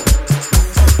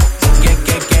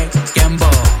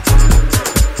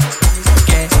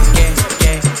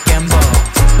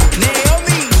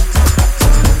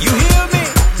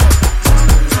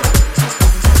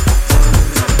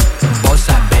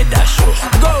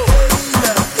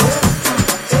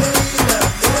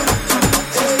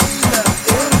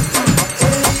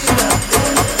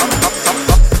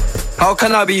How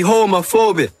can I be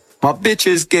homophobic? My bitch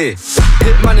is gay.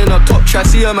 Hitman in a top try,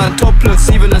 see a man topless,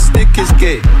 even a stick is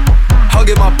gay.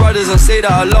 Hugging my brothers and say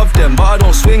that I love them, but I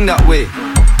don't swing that way.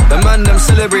 The man them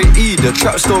celebrate Eid, the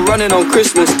trap still running on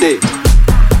Christmas Day.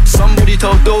 Somebody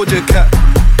tell Doja Cat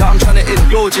that I'm trying to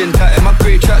indulge in that. In my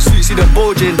grey tracksuit, see the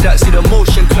bulge in that. See the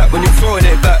motion clap when you're throwing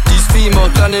it back. These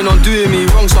females planning on doing me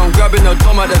wrong, so I'm grabbing a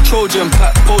dom at the Trojan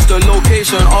pack. Post the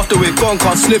location after we're gone,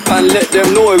 can't slip and let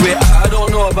them know where we're at. I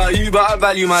don't know about you, but I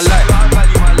value my life.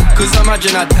 Cause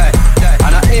imagine I die,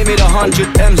 and I ain't made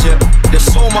 100 M's yet. There's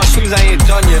so much things I ain't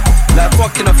done yet. Like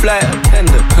fucking a flight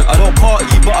attendant. I don't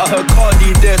party, but I heard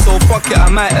Cardi there, so fuck it, I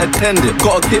might attend it.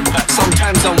 Got a kick back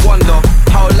sometimes and wonder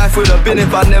how life would have been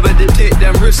if I never did take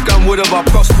them risks and would have I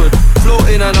prospered.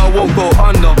 Floating and I won't go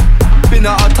under. Been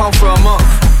out of town for a month.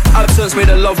 Absence made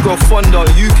the love grow fonder.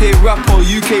 UK rapper,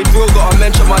 UK drill, gotta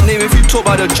mention my name if you talk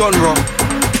about the genre.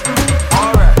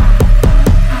 Alright.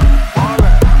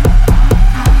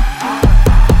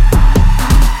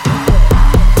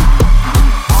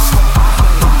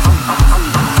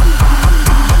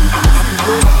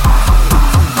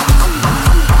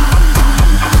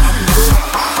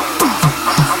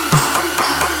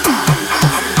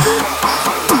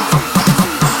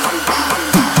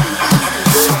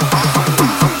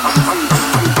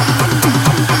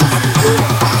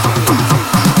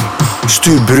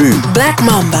 Stu Bru. Black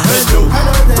Mamba. Hello,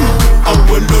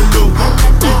 awololo.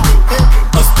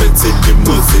 Aspetse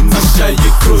limousine,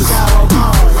 ashaye cruise.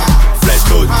 Flight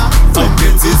mode,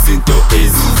 awugenzi izinto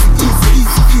ezi.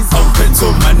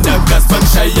 Awuphetho managas,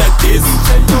 bangishaya gezi.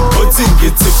 Othi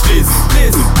ngithi please,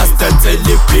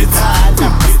 asidansele beat.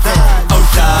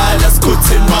 Awudlala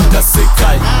sikhotheni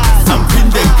wangasekhaya.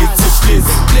 Angiphinde ngithi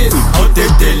please,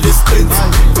 awudedele isiqinti.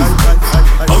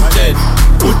 Awutshela,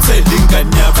 uthela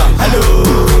inganyaba. Hello,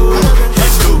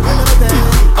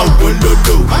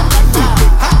 awololo.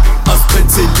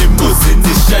 Aspetse limousine,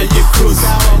 ishaye cruise.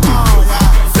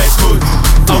 Flight mode,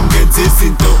 awungenzi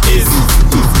izinto ezi.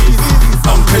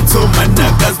 Awuphetho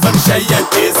managas, bangishaya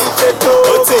gezi.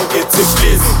 Othi ngithi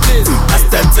please,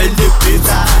 asidansele beat.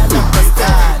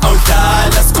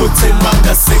 Awudlala sikhotheni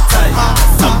wangasekhaya.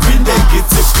 Angiphinde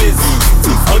ngithi please,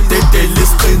 awudedele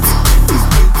isiqinti.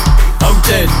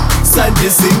 Awutshela,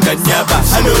 sandisa inganyaba.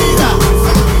 Hello.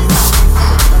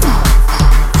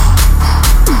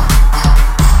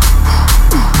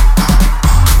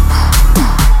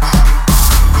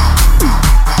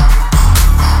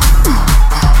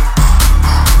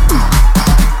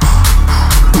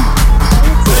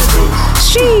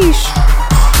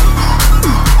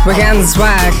 We gaan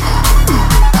zwaar.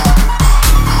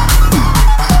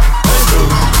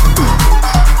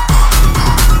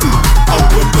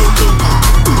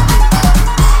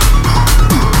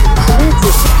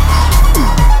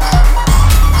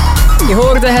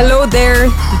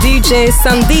 DJ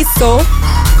Sandiso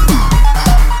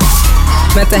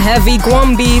met de heavy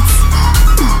Guam beat.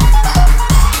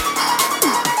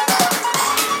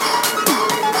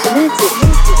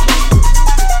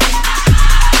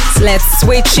 Let's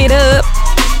switch it up.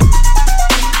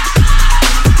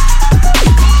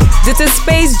 Dit is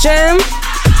Space Jam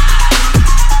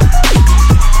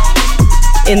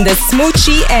in the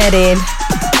Smoochie edit.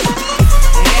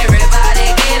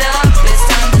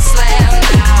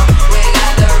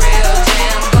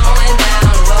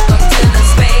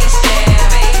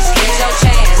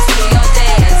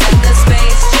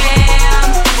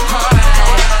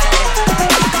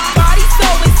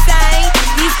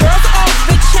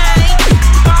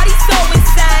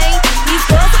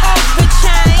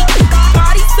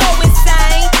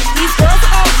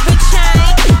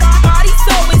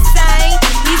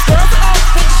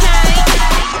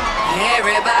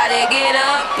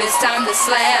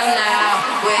 Slam now,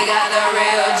 we got the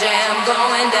real jam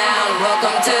going down.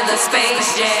 Welcome to the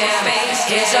Space Jam.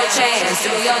 Here's your chance,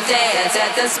 do your dance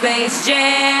at the Space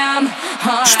Jam.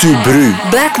 Stu Bru.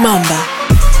 Black Mamba.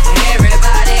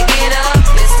 Everybody get up,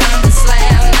 it's time to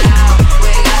slam now.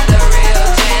 We got the real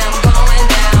jam going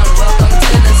down. Welcome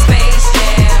to the Space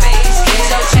Jam. Here's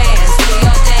your chance, do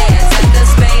your dance at the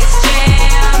Space Jam.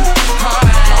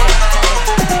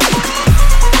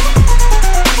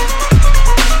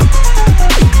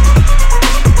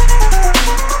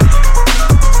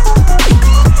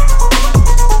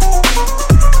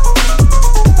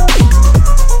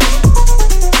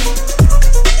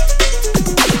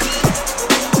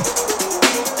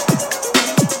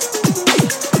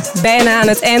 Bijna aan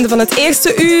het einde van het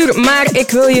eerste uur, maar ik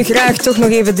wil je graag toch nog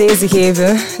even deze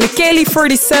geven. Leonce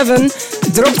 47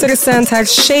 dropte recent haar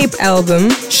Shape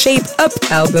Up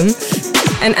album.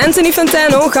 En Anthony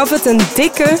Fantano gaf het een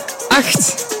dikke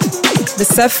 8.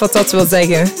 Besef wat dat wil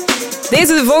zeggen.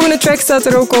 De volgende track staat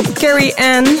er ook op, Carrie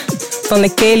Ann van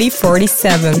Leonce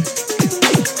 47.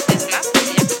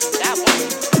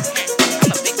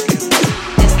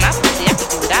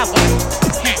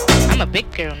 I'm a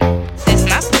big girl now. This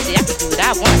my pussy, I can do what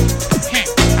I want.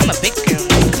 I'm a big girl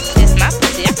now. This my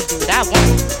pussy, I can do what I want.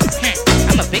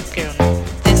 I'm a big girl now.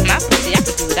 This my pussy, I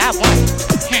can do what I want.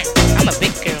 I'm a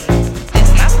big girl now. This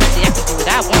my pussy, I can do what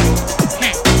I want.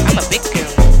 I'm a big girl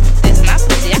now. This my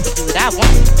pussy, I can do what I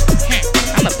want.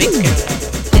 I'm a big girl now.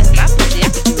 This my pussy, I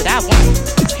can do what I want.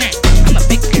 I'm a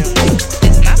big girl now.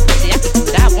 This my pussy, I can do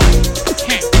what I want.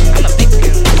 I'm a big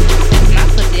girl now. This my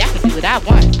pussy, I can do what I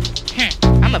want.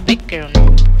 I'm a big girl now.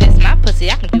 This my pussy,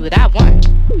 I can do what I want.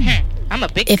 I'm a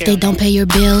big girl. If they don't pay your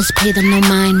bills, pay them no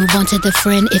mind. Move on to the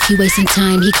friend. If you wasting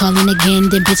time, he calling again,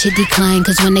 then bitch it decline.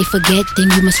 Cause when they forget,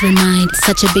 then you must remind.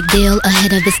 Such a big deal,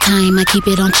 ahead of his time. I keep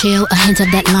it on chill, a hint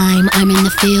of that lime. I'm in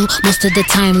the field, most of the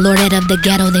time. Lord head of the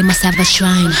ghetto, they must have a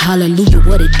shrine. Hallelujah,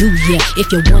 what it do, yeah.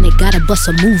 If you want it, gotta bust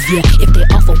a move, yeah. If they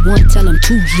offer one, tell them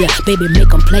two, yeah. Baby,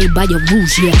 make them play by your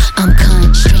rules, yeah. I'm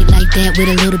con, straight like that with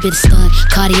a little bit of stunt.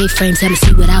 Cartier frames, have me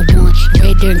see what I want.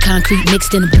 Red dirt and concrete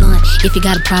mixed in a blunt. If you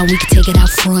got a problem, we can take it out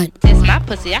front. This my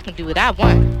pussy, I can do what I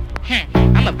want.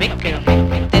 I'm a big girl.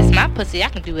 This my pussy, I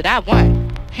can do what I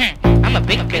want. I'm a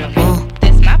big girl.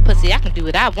 This my pussy, I can do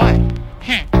what I want.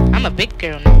 I'm a big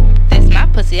girl. This my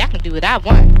pussy, I can do what I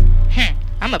want.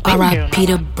 I'm a big girl.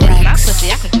 Peter This my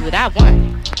pussy, I can do what I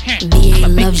want. VA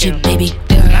loves you, baby girl.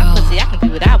 This my pussy, I can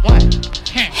do what I want.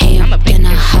 I'm a big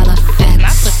girl. This my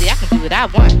pussy, I can do what I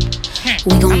want.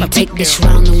 We gon' take this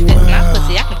round the world. This my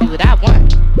pussy, I can do what I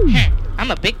want. I'm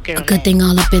a big girl. A good thing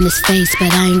all up in his face,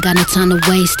 but I ain't got no time to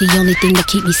waste. The only thing that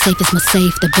keep me safe is my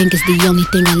safe. The bank is the only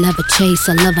thing I'll ever chase.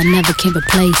 A love I never can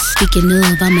replace. Speaking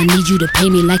of, I'ma need you to pay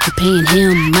me like you're paying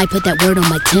him. Might put that word on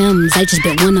my Timbs. I just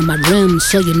bet one of my rims,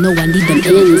 so you know I need them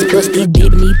ends. Plus these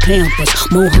baby need Pampers,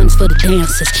 more hunts for the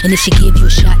dancers. And if she give you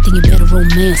a shot, then you better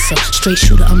romance her. Straight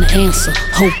shooter, I'm the answer.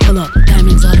 Ho, pull up,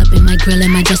 diamonds all up in my grill and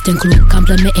my Justin Crew.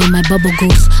 Complimenting my bubble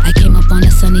goose. I came up on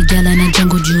a sunny Dell and a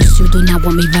jungle juice. You do not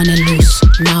want me running loose.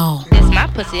 No. This my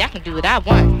pussy, I can do what I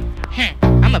want.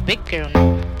 I'm a big girl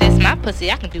now. This my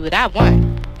pussy, I can do what I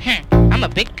want. I'm a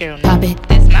big girl now.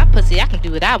 This my pussy, I can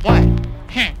do what I want.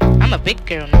 I'm a big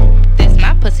girl now. This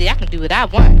my pussy, I can do what I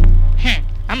want.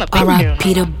 I'm a big girl now.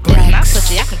 Peter This my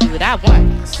pussy, I can do what I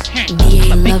want.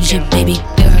 VA loves you, baby girl.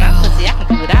 This my pussy, I can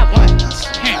do what I want.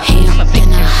 I'm a big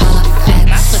girl now. This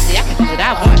my pussy, I can do what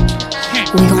I want.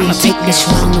 We gon' take this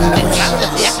round the world. This my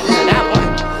pussy, I can do what I want.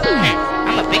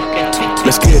 I'm a big girl.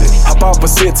 Let's get it. Hop off a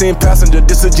 16 passenger.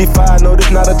 This a G5, no,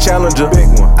 this not a Challenger. Big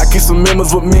one. I Keep some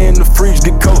members with me in the fridge,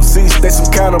 get coat seats, they some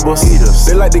cannibals.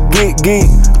 They like to geek,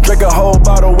 drink a whole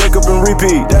bottle, wake up and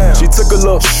repeat. Damn. She took a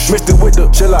look, mixed it with the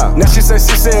chill out. Now she say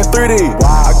she saying 3D.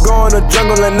 Wow. I go in the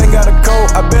jungle and they got a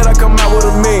coat, I bet I come out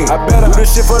with a mean. I bet I do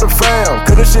this shit for the fam,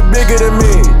 cause this shit bigger than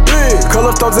me.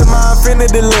 Color stones in my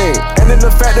infinity lane, and in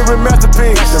the factory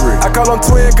masterpiece. I call him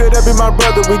twin, could that be my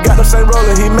brother? We got the same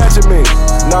roller, he matching me.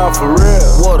 Nah, for real.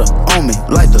 Water on me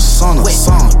like the sun,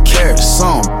 sun carrots,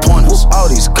 some pointers.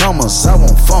 All these comers, I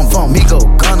want fun. Me go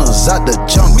gunners out the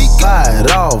junk. Buy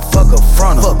it all, fuck a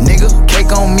fronter. Fuck nigga,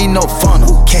 cake on me, no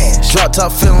funnel. Cash, drop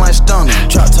top feeling like stunner.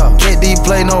 Drop top, KD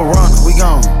play no runner. We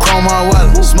gon' chrome my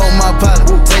wallet, smoke my pilot.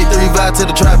 Take the revive to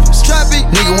the trappers. Trappy,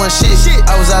 nigga one shit.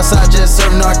 I was outside just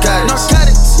serving narcotics.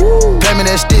 Pay me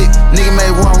that stick, nigga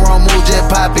made one wrong move, jet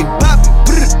poppy.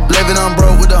 Living on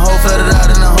broke with the whole flooded out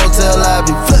in the hotel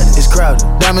lobby. It's crowded.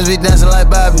 Diamonds be dancing like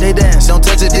Bobby. They dance. Don't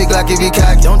touch a dick like if you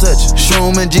cocky. Don't touch it.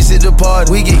 Shroom and GC the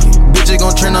party. We geeky. Bitches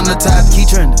gon' trend on the top.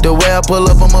 Keep trending. The way I pull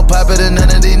up, I'ma pop it and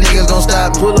none of these niggas gon'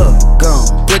 stop me. Pull up, gone.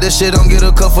 Put that shit on, get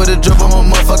a cup for the drip. I'm a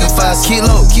motherfucking 5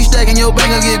 kilo. Keep stacking your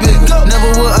bank, I'll get bigger.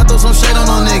 Never would, I throw some shade on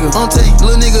no nigga. On tape,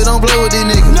 little nigga, don't play with these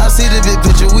niggas. I see the big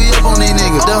picture, we up on these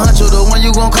niggas. The huncho, the one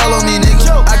you gon' call on me,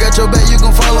 nigga. I got your back, you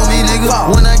gon' follow me, nigga.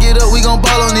 When I get up, we gon'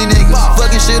 ball on these niggas.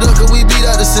 Fucking shit up, cause we beat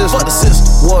out the system. Fuck the system.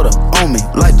 Water on me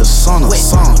like the sun,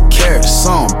 some carrots,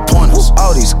 some pointers.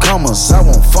 All these comers, I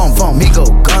want fun. Me go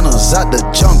gunners out the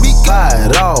junk. Buy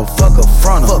it all, fuck a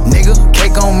fronter. Fuck nigga,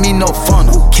 cake on me, no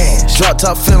funnel. Cash, drop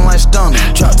top feeling like stunner.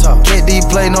 Drop top, KD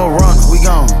play no runner. We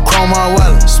gon' chrome my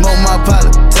wallet, smoke my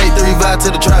pilot. Take the revive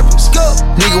to the trappers. Go,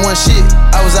 nigga one shit.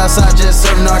 I was outside just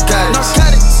serving narcotics.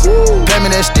 Pay me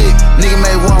that stick, nigga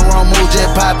made one wrong move,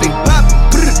 jet poppy.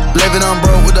 Living on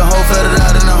broke with the whole flooded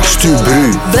out in the hotel.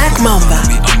 Black Mamba.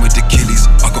 I'm with the killies.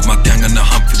 I got my gang on the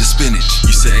hunt for the spinach.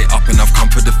 You set it up and I've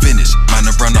come for the finish. Man,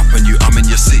 I run up on you, I'm in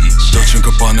your city. Dolce &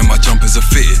 Gabbana, my jumpers are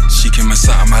fitted. She came and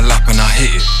sat on my lap and I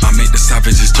hit it. I make the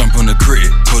savages jump on the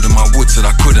critic. Told them I would, said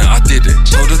I couldn't, I did it.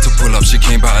 Told her to pull up, she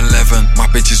came about 11.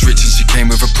 My bitch is rich and she came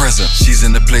with a present. She's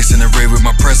in the place in the raid with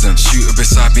my present. Shoot her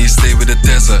beside me and stay with the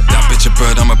desert. That bitch a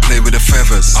bird, I'ma play with the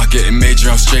feathers. I get it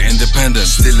major, I'm straight independent.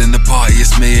 Still in the party,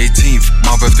 it's May 18th.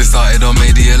 My birthday started on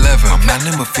May the 11th. Man,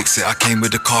 let me fix it, I came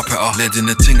with the carpenter. Lead in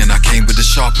the ting and I came with the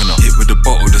sharpener. Hit with the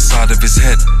bottle, the side of his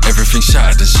head. Everything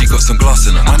shattered and she got some glass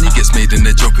in her. Money gets made and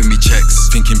they're dropping me checks.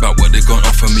 Thinking about what they're gonna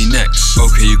offer me next.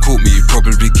 Okay, you caught me, you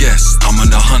probably guessed. I'm on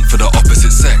the hunt for the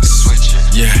opposite sex.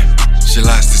 Yeah, she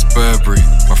likes this Burberry,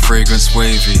 my fragrance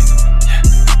wavy.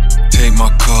 Take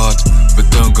my card, but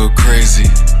don't go crazy.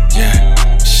 Yeah,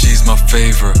 she's my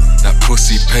favorite, that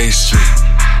pussy pastry.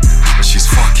 But she's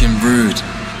fucking rude.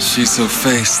 She's so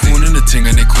faced. Born in the ting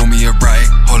and they call me a Bryte.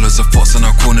 Hollers a fox and I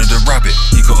cornered a rabbit.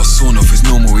 He got a sawn off, it's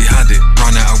normal, he had it.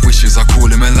 Ran out of wishes, I call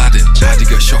him Aladdin. How'd he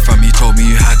get shot, fam? He told me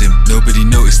you had him. Nobody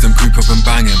noticed them creep up and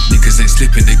bang him. Niggas ain't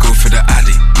slipping, they go for the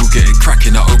addy. We'll get it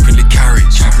cracking, I openly carry.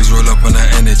 Trappers roll up on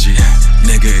that energy.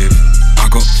 Negative,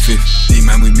 I got 50.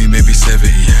 Man with me, maybe 70.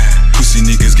 Pussy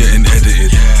niggas getting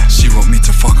edited. She want me to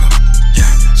fuck her.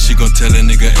 She gon' tell a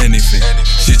nigga anything.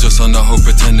 She just on the whole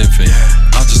pretending thing.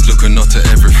 I just look and not to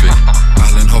everything.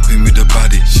 Island hopping with the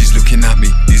baddie. She's looking at me.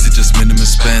 These are just minimum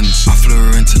spends. I flew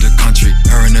her into the country,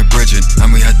 her and her brethren, and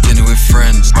we had dinner with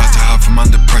friends. About to have them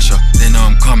under pressure. They know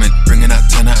I'm coming. Bringing that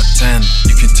 10 out of 10.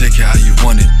 You can take it how you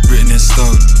want it. Written in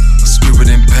stone, or scribbled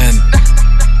in pen.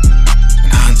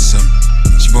 And handsome.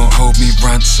 She won't hold me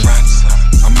ransom.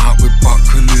 I'm out with Buck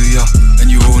Kaluuya, and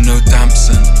you all know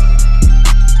Damson.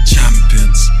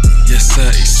 Champions, yes sir,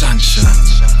 he's sanctioned.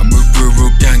 I'm with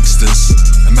rural gangsters,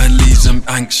 a man leaves them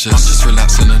anxious. I'm just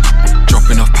relaxing and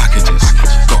dropping off packages.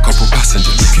 Got a couple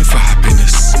passengers, looking for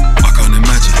happiness. I can't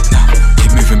imagine,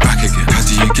 keep moving back again. How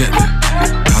do you get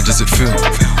there? How does it feel?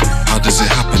 How does it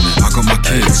happen? I got my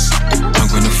kids, I'm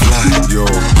gonna fly. Yo,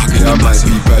 yeah, I might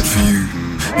be bad for you.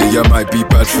 Yeah, might be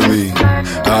bad for me.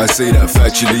 I say that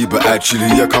factually, but actually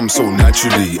I come so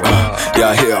naturally.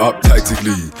 Yeah, I hit it up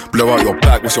tactically. Blow out your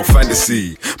back, what's your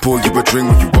fantasy? Pour you a drink,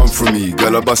 what you want from me?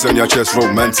 Girl, I bust on your chest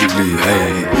romantically.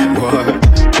 Hey, what?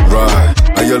 Right,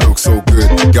 and you look so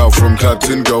good. Girl from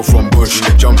Clapton, girl from Bush.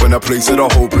 Jump on a place and the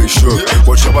whole place shook.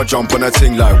 Watch how I jump on a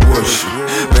thing like whoosh.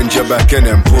 Bend your back and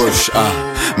then push.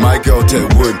 My girl take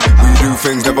wood. We do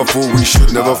things never thought we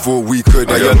should, never thought we could.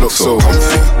 And you look so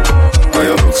comfy. How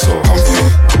you look so humpy?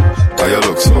 How you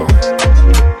look so?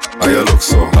 How you look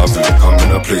so lovely? Come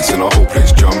in a place and the whole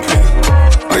place jumpy.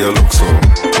 How you look so?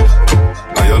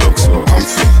 How you look so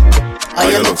humpy? How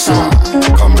you look so?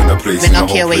 Come in a place and the whole place. We don't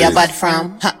care where you're bad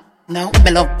from. No,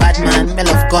 me love bad man, me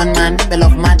love gunman, me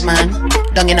love madman.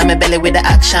 Dung in on my belly with the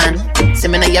action. See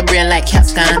me in your brain like cat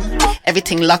scan.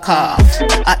 Everything lock off.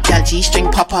 Hot gal G-string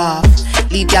pop off.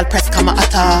 Leave gal press come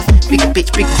out off. Big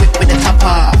bitch, big whip with the top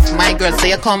off. My girl say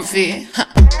you're comfy.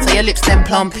 Say your lips them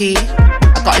plumpy.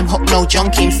 I got him hooked, no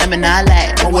junkie. Him say me nah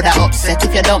like. What would I upset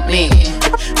if you dump me?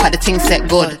 Had the thing set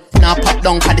good. Now pop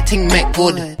down, had the thing make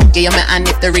good. Give you my hand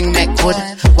if the ring make good.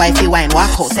 Wifey wine,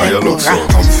 walk out, say good. Look so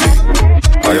comfy.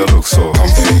 How you look so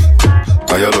comfy?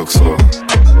 How you look so?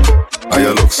 How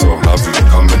you look so lovely?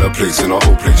 Come in a place and a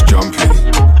whole place jumpy.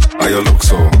 How you look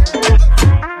so?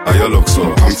 How you look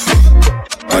so comfy?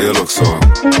 How you look so?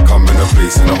 Come in a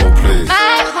place and a whole place.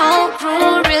 My whole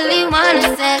crew really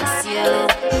wanna sex you.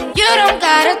 You don't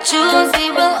gotta choose, we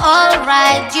will all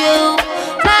ride you.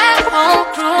 My whole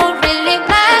crew really,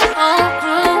 my whole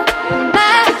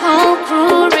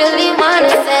crew really wanna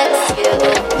sex you.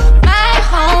 My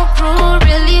whole crew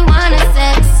really wanna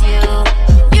sex you.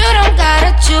 You don't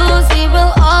gotta choose, we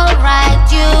will all ride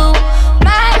you.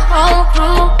 My whole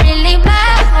crew really,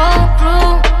 my whole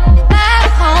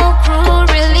crew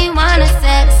really wanna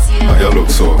sex you. How you look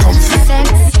so comfy?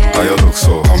 How you look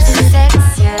so comfy?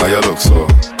 How you look so?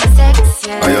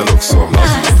 How you look so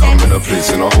lovely? Come in a place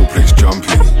and a whole place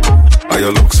jumpy. How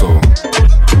you look so?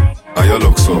 How you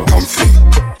look so comfy?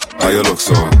 How you look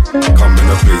so? Come in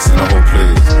a place and a whole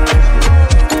place.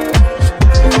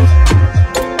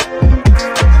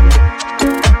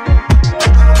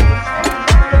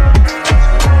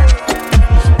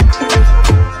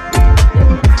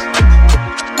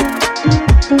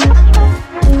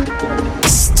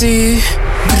 Stu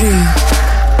Bru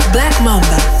Black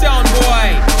Mamba Sound boy.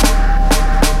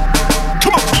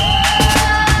 Come on.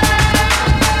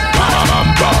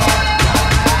 Mamba.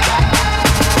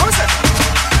 What is that?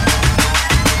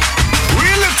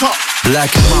 Really top.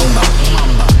 Black Mamba.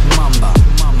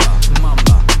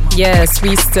 Yes,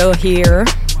 we still here.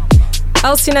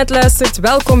 Als je net luistert,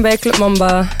 welkom bij Club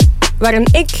Mamba, waarin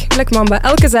ik, Black Mamba,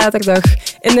 elke zaterdag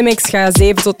in de mix ga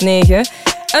 7 tot 9.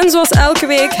 En zoals elke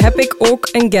week heb ik ook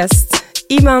een guest.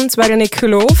 Iemand waarin ik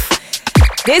geloof.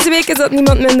 Deze week is dat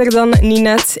niemand minder dan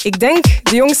Ninette. Ik denk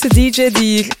de jongste DJ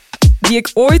die ik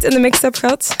ooit in de mix heb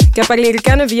gehad. Ik heb haar leren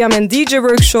kennen via mijn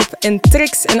DJ-workshop in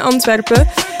Trix in Antwerpen.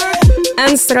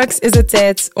 En straks is het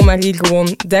tijd om haar hier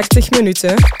gewoon 30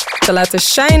 minuten te laten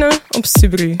shinen op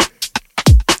Stubru.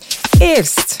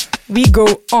 Eerst, we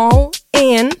go all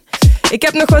in. Ik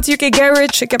heb nog wat UK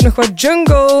Garage, ik heb nog wat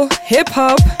jungle,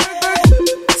 hip-hop.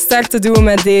 Starten doen we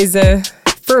met deze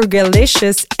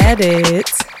Fergalicious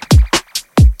edit.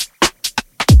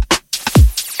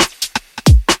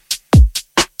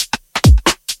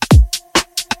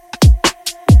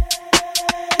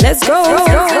 Let's go.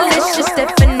 Fergalicious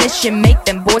definition, make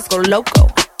them boys go loco.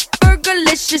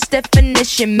 Fergalicious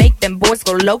definition, make them boys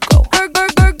go loco.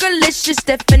 Fergalicious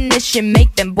definition, make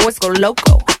them boys go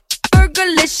loco.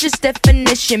 Fergalicious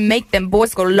definition, make them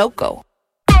boys go loco.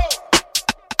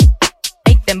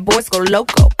 Make them boys go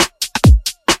loco.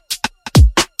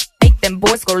 Make them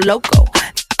boys go loco.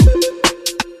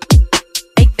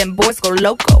 Make them boys go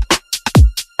loco.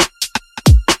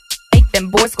 Make them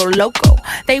boys go loco.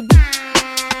 They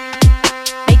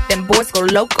make them boys go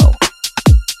loco.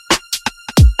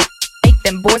 Make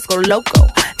them boys go loco.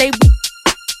 They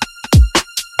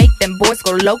make them boys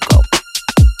go loco.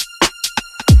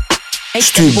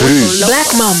 Make them boys go loco.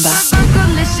 Black Mamba.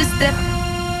 Fergalicious step.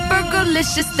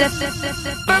 Fergalicious step.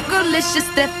 Fergalicious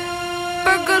step.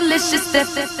 Fergalicious step.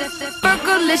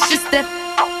 Fergalicious step.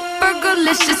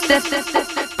 Fergalicious step.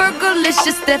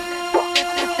 Fergalicious step.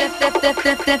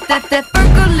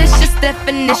 Fergalicious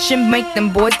definition make them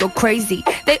boys go crazy.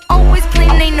 They always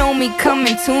claim they know me,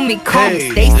 coming to me, call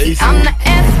me Stacy. I'm the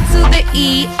F to the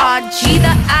E, R, G,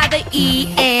 the I, the E,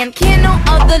 and can no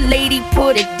other lady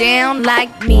put it down like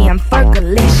me. I'm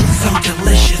Fergalicious, so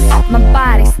delicious. My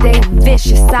body stay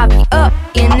vicious. I be up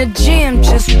in the gym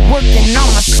just working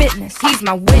on my fitness. He's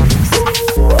my witness.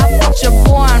 I put your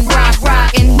boy on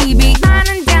rock, and he be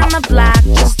lining down the block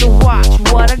just to watch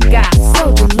what I got.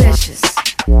 So delicious.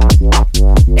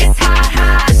 It's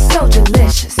hot, it's so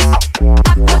delicious.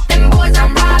 I put them boys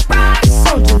on rock,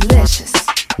 so delicious.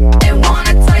 They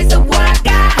wanna taste of what I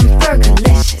got. I'm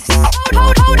Fergalicious.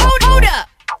 Hold up.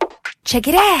 Check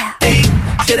it out. E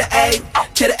to the A,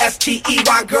 to the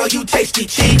S-T-E-Y, girl, you tasty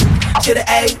cheap. To the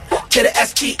A, to the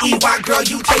S-T-E-Y, girl,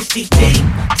 you tasty G.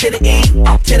 To the E,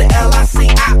 to the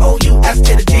L-I-C-I-O-U-S,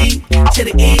 to the G, to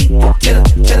the E, to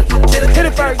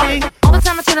the Fergie. All the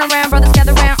time I turn around, brothers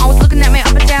gather around, always looking at me,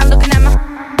 up and down, looking at me.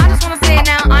 I just wanna say it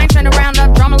now, I ain't trying to round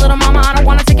up drama, little mama, I don't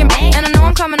wanna take it back. And I know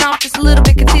I'm coming off just a little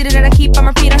bit conceited, and I keep on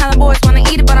repeating how the boys wanna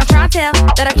eat it, but I'm trying to tell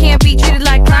that I can't be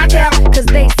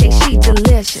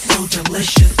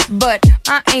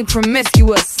ain't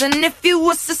promiscuous. And if you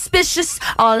was suspicious,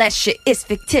 all that shit is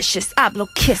fictitious. I blow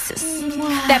kisses.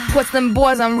 That puts them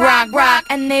boys on rock.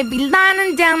 And they be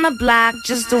lining down the block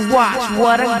just to watch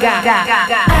what I got.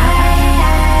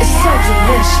 It's so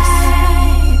delicious.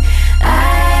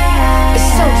 It's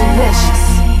so delicious.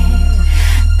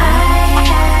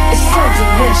 It's so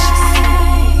delicious.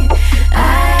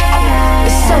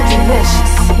 It's so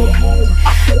delicious.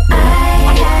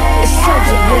 It's so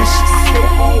delicious.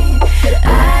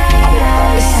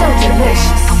 It's so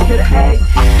delicious. It's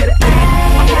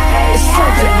so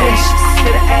delicious.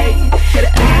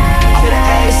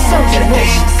 It's so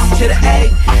delicious. To the A,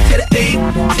 to the E,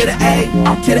 to the A,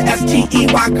 to the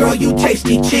S-T-E-Y, girl, you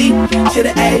tasty cheap. To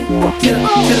the A, to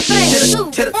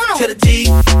the D,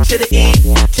 to the E,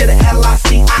 to the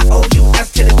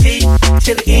L-I-C-I-O-U-S, to the D,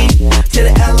 to the E, to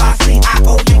the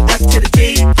L-I-C-I-O-U-S, to the D,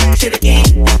 to the E,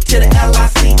 to the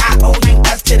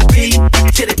L-I-C-I-O-U-S, to the D,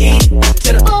 to the E,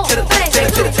 to the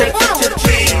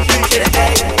G, to the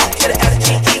A, to the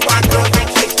S-T-E-Y, girl, you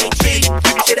tasty cheap.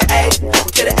 To the A,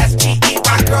 to the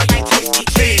S-T-E-Y, girl, you tasty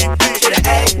cheap. To the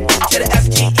A, to the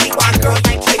S-T-E-Y, girl,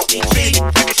 you tasty cheap.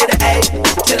 To the A,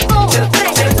 to the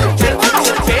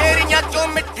Perinya chon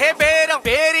mithe bera,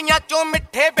 perinya chon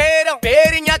mithe bera,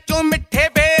 perinya chon mithe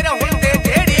bera, hunde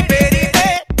jedi beri de,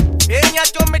 perinya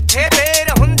chon mithe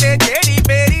bera, hunde jedi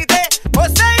beri de, o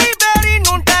sahi beri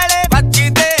nuntale vachi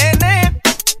dene,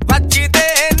 vachi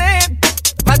dene,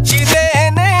 vachi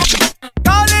dene.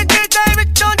 College de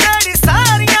vichon jedi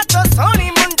sariyan to soni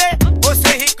munde, o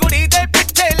sahi kudi de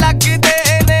piche lag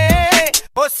dene,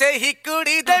 o sahi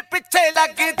kudi de piche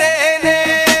lag dene.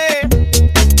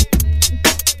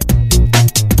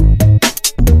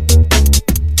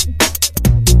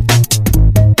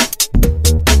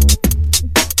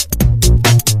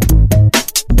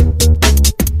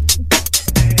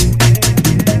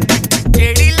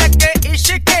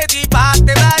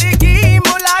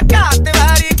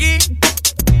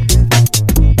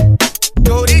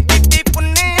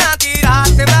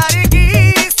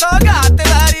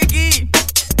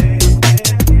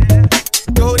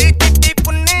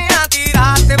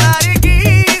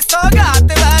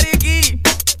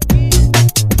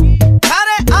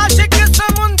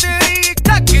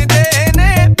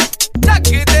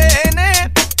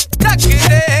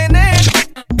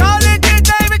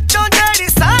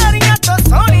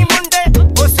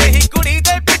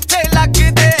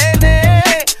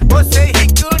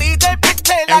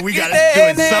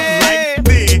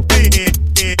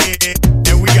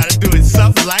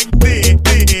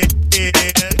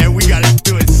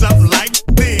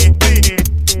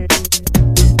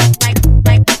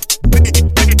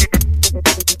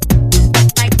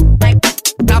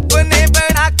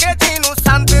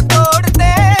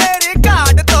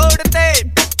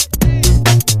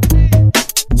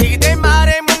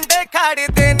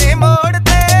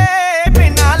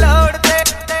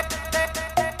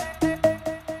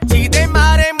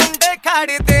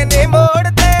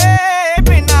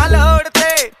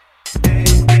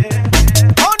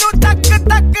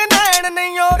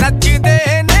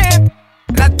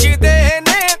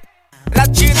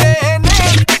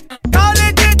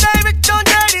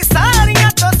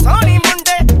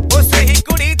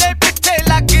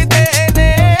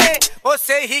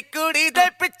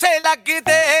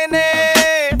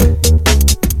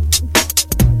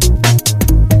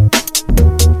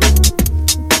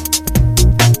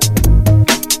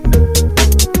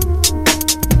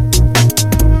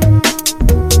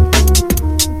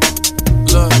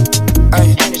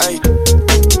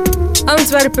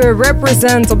 Antwerpen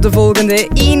represent op de volgende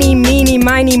Eenie, Meenie,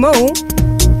 Miny, Mo.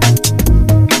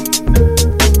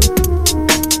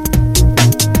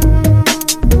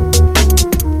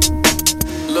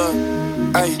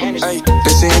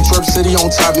 They saying Trip City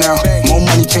on top now. More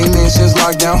money came in since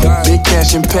lockdown. Big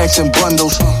cash in packs and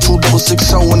bundles. 266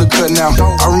 in the cut now.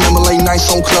 I remember late nights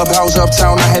on Clubhouse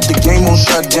Uptown. I had the game on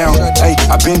shutdown. Hey,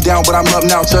 I been down, but I'm up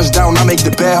now. Touchdown, I make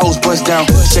the bad hoes bust down.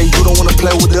 Say you don't wanna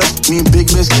play with us. Me and Big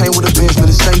Miss came with a bench, but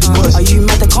it's ain't the bus. Are you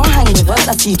mad they can't hang with us?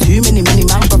 I see too many man,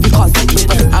 but we can't sit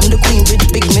with us. I'm the queen with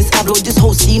Big Miss. I blow this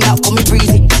whole scene out, call me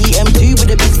breezy. TM2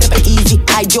 with a big step of easy.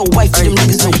 Hide your wife, them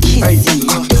niggas no kids.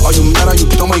 Are you mad? Are you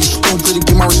dumb? Are you stupid?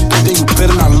 Give my respect, then you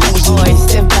better not lose it. Boy,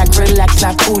 step back, relax,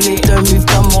 not cool it. Don't move,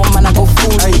 come on, man, I go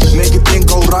fool it. Hey, make it then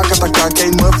go rock. I thought I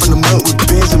came up from the mud with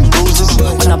bends and bruises.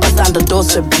 When I bust down the door,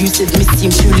 so abusive. Miss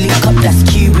team 2 link up, that's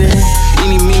Cuban.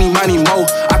 Eenie, Meenie, Miny, Mo.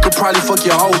 I could probably fuck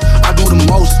your hoe. I do the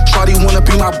most. Shawty wanna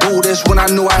be my boo, that's when I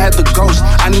knew I had the ghost.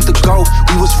 I need to go,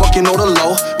 we was fucking on the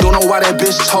low. Don't know why that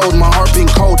bitch told, my heart been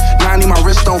cold. Now I need my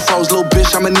wrist on froze, little bitch,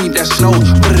 I'ma need that snow.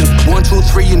 1, 2,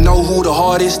 3, you know who the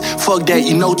hardest. Fuck that,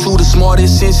 you know two the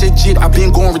smartest. Since that shit, I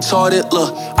been going retarded,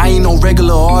 look. I ain't no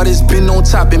regular artist, been on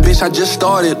top and bitch, I just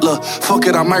started, look. Fuck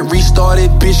it, I might restart it,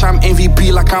 bitch, I'm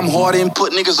MVP like I'm Harden.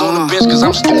 Put niggas on the bench cause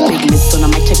I'm stupid. Big list on I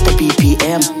might check the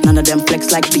BPM. None of them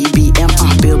flex like BBM.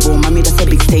 Billboard, mommy, that's a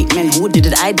big statement. Who did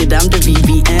it? I did, I'm the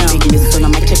VVM. Big list on I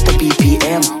might check the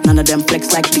BPM. None of them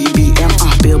flex like BBM.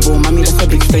 Billboard, mommy, that's a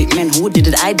big statement. Who did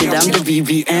it? I did, I'm the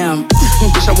VVM.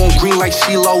 Bitch, I want green like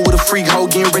CeeLo with a freak hoe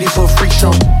getting ready for a freak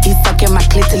show. He's sucking my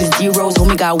clit till his zeros.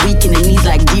 Homie got weak in the knees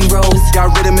like D-Rose.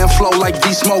 Got rhythm and flow like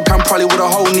D-Smoke. I'm probably what a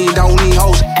hoe need, I don't need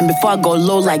hoes. And before I go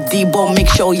low like Debo, make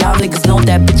sure y'all niggas know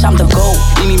that bitch, I'm the GOAT.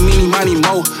 Eeny, meeny, miny,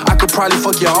 mo. I could probably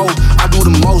fuck your hoe. I do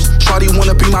the most. Shawty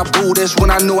wanna be my boo, that's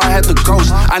when I knew I had the ghost.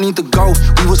 I need to go,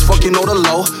 we was fucking on the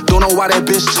low. Don't know why that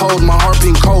bitch told, my heart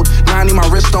been cold. Now I need my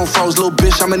wrist on froze, little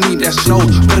bitch, I'ma need that snow.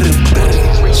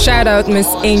 Shout out Miss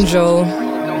Angel.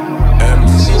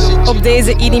 Op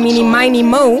deze Eeny Meeny Miny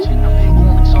Mo.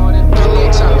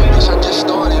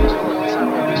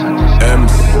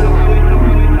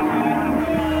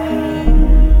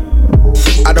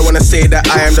 I don't wanna say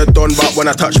that I am the don, but when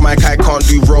I touch mic I can't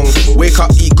do wrong. Wake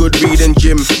up, eat good, read and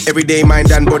gym. Everyday mind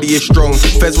and body is strong.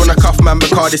 Feds wanna cuff man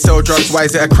because they sell drugs. Why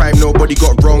is it a crime? Nobody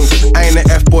got wrong. I ain't an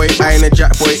F-boy, I ain't a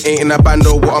jack boy. Ain't in a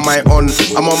bando, what am I on?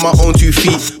 I'm on my own 2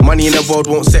 feet. Money in the world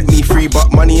won't set me free,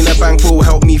 but money in the bank will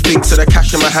help me think. So the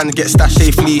cash in my hand gets stashed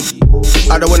safely.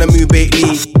 I don't wanna move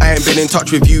lately. I ain't been in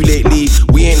touch with you lately.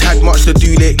 We ain't had much to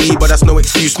do lately, but that's no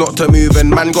excuse not to move. And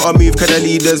man gotta move cause the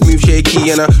leaders move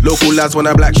shaky. And the local lads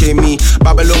wanna black shame me.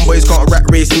 Babylon boys can't rat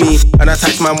race me. And a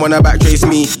tax man wanna back trace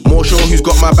me. More sure who's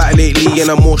got my back lately. And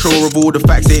I'm more sure of all the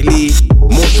facts lately.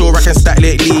 More sure I can stack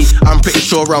lately. I'm pretty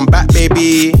sure I'm back,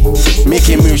 baby.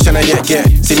 Making moves tryna get.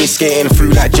 See me skating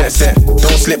through like jet set.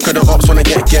 Don't slip cause the ops wanna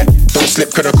get. Don't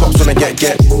slip cause the cops wanna get.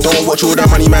 Don't watch all the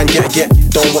money man get.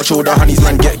 Don't watch all the honeys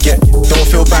man get. Don't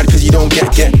feel bad cause you don't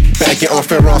get. Better get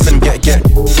off your ass and get.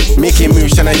 Making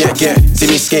moves tryna get. See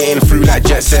me skating through like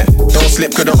jet set. Don't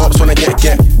slip cause the ops wanna get.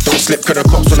 Don't slip cause the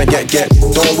cops wanna get.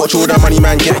 Don't watch all the money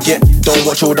man get. Don't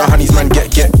watch all the honeys man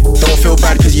get. Don't feel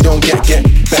bad cause you don't get.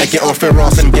 Better get off your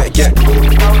ass and get.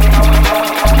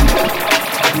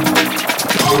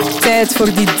 Tijd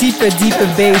voor die diepe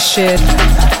bass shit.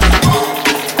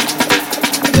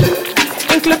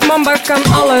 In Club Mamba kan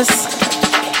alles.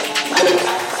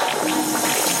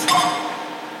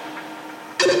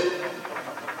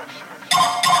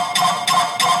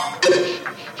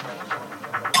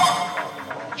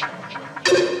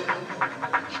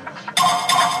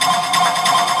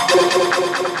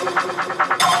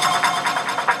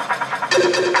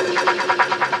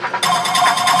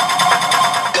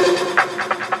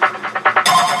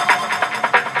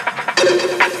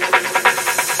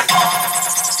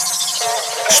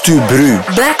 Stu Bru.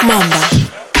 Black Mamba.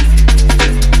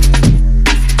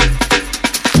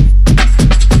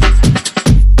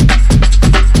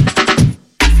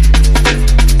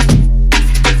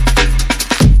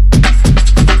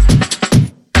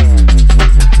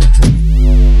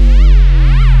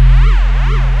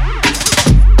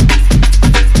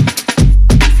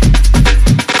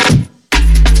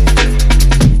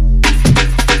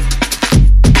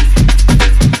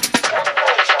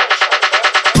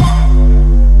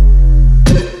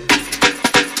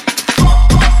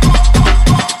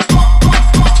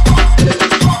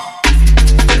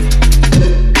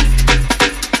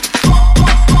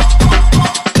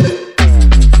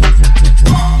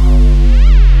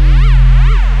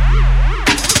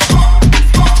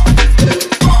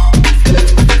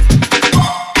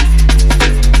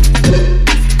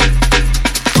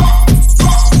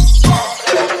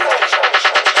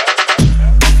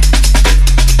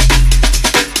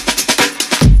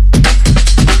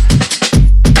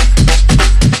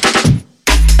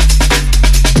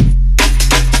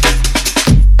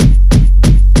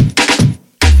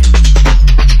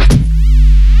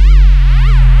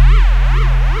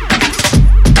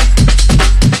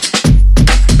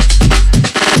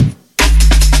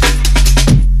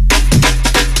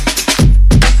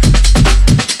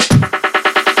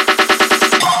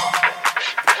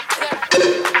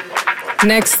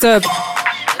 Next up,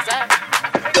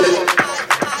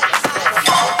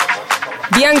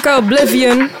 Bianca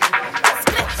Oblivion.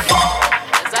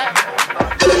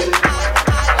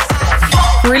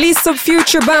 Released op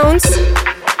Future Bounce.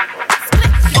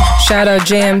 Shout out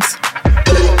James.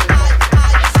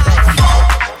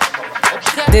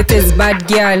 Dit is Bad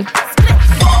Girl.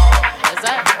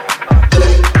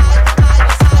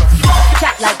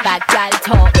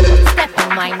 Step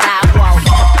on mine now,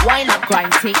 whoa. Wine up,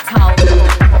 grind, tick-toe.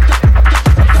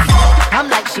 I'm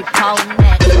like she pole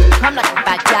neck. I'm like a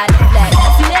bad guy flex.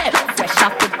 Slip, fresh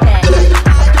off the deck.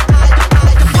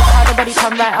 How the body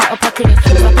come right out of pocket.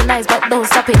 Slap a nice but don't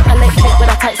stop it. Electric with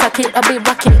a tight socket, a big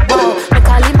rocket. Whoa, the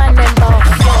Kali man them bow.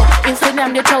 Yo,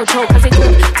 Instagram the cho-cho, cause it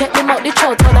good. Take them out the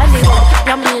cho-cho, that new.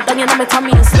 Yummy, done you know me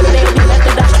tummy. Slip baby, let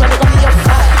the dash when they got me up.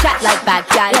 Chat like bad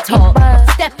guy talk.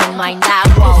 Step on mine now,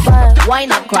 whoa.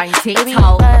 Wine up, grind,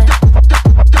 tick-toe.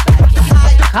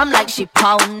 Come like she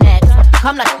pole neck.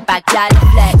 Come like a bad guy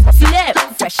flex. Slip,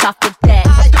 fresh off the deck.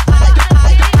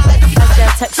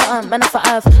 Text something, man, I for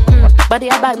earth. Body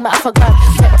a bag, man, I for grab.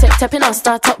 Tapping on,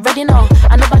 start up, ready now.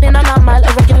 And the body no normal,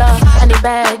 irregular. And it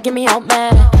bad, give me out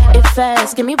man. It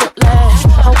fast, give me whiplash.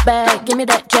 Hold back, give me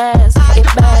that jazz. It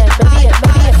bad, baby,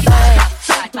 it bad.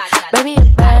 Baby,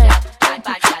 it bad.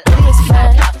 Baby, it's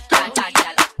bad.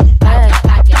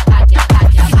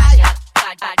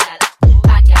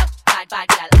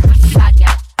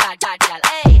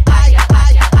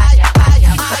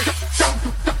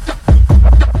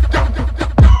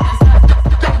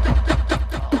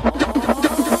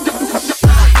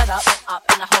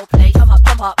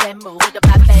 Up, then move with the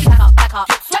bad face. Back up,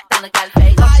 sweat down the gal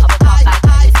face. Up, back,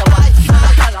 it's the one.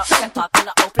 Turn up, step up in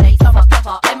the old place.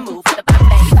 Up, then move with the bad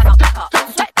face. Back up,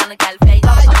 sweat down the gal face.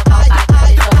 Up, back,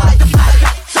 it's the one.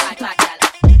 Bad gal,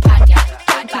 bad gal,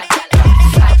 bad gal, bad gal,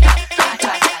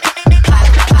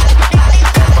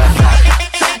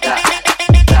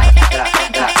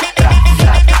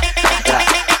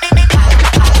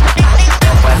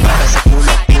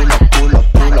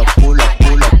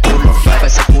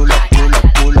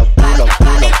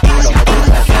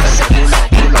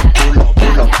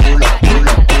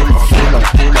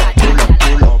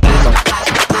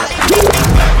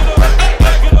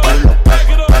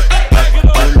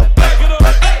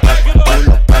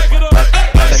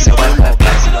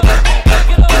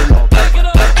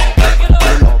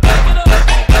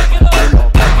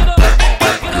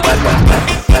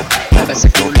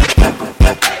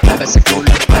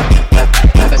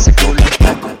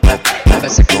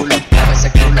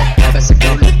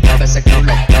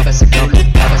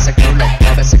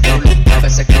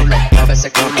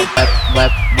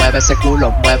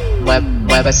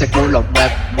 mueve ese culo,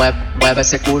 mueve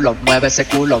ese culo, mueve ese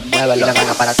culo, muévelo. La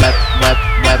mano para atrás,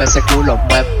 mueve ese culo,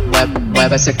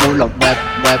 mueve ese culo,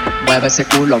 mueve ese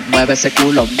culo, mueve ese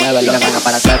culo, muévelo. La mano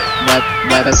para atrás,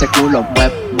 mueve ese culo,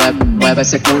 mueve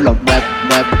ese culo,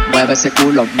 mueve ese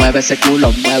culo, mueve ese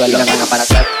culo, muévelo. La mano para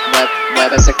atrás,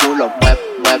 mueve ese culo,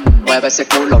 mueve ese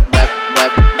culo,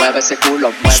 mueve ese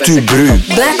culo, mueve ese culo.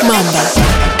 Black Mamba.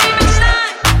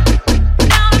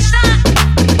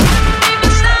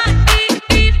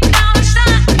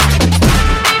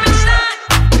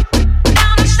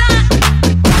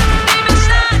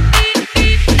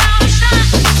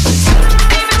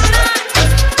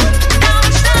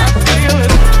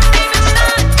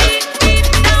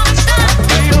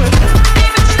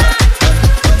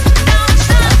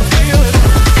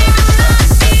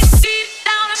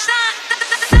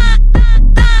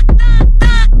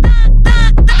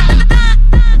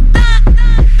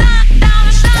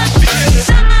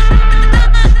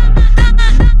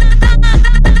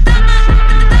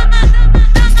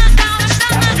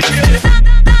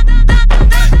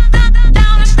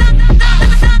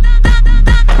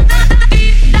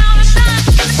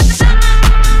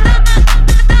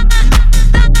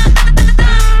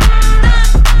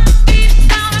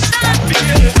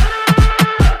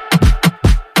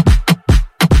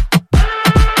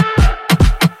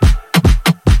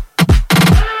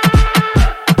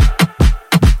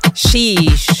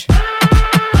 Sheesh.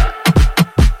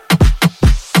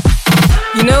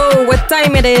 You know what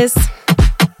time it is?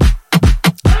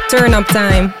 Turn up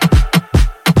time.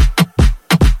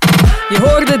 Je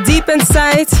hoorde Deep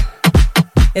Inside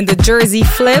in de Jersey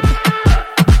Flip.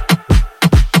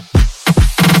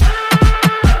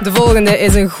 De volgende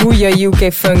is een goede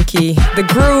UK funky. De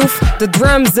groove, de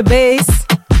drums, de bass.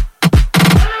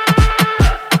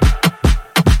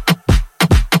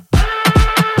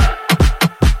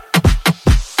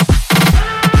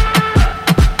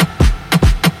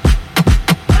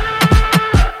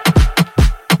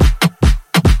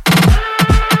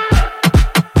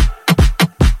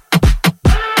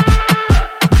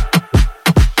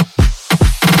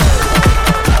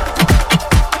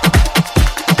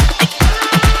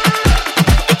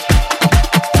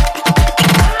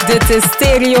 Dit is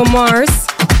Stereo Mars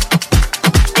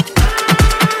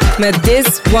met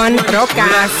This One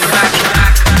Rockass.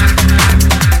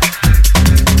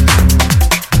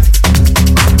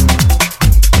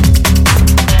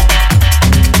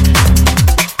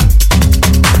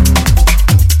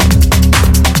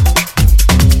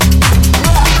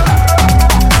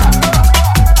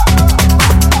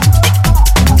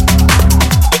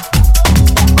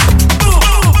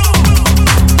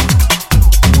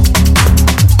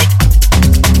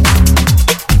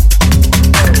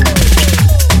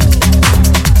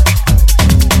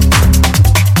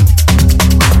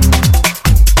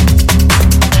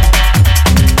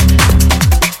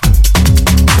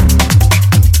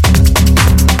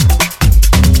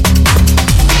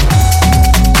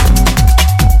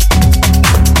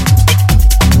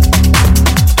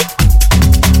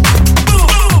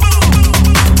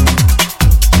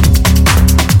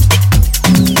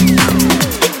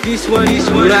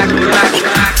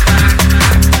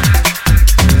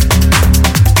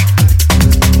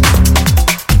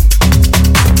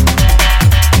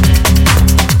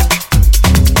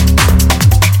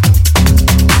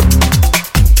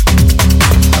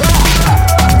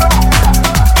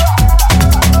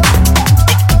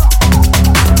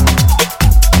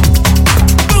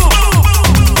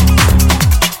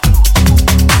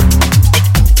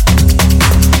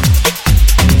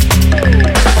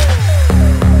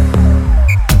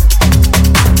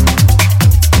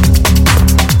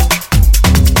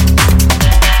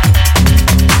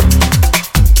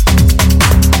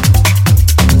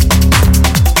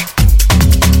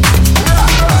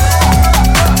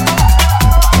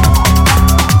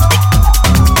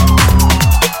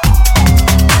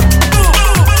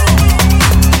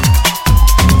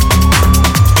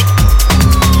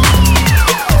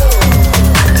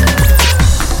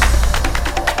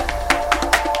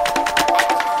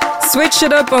 Switch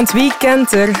it up, want wie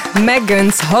kent er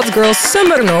Megan's Hot Girl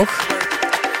Summer nog?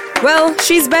 Well,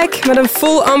 she's back met een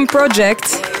full-on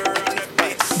project.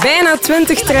 Bijna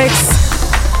 20 tracks.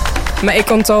 Maar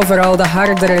ik onthoud vooral de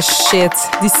hardere shit.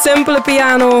 Die simpele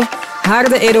piano,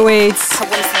 harde 808's.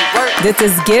 Dit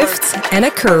is Gift and a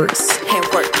Curse.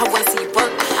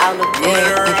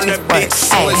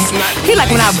 He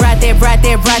like when I ride that,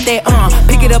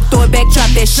 pick it up, throw it back, drop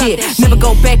that shit. Never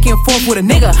go back and forth with a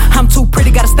nigga. I'm too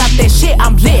pretty, gotta stop that shit.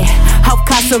 I'm lit, how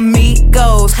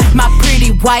Casamigos. My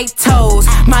pretty white toes,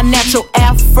 my natural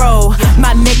afro,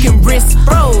 my neck and wrist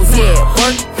froze. Yeah,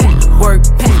 work,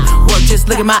 just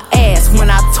look at my ass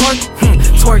when I twerk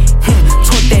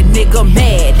that nigga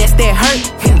mad. That's that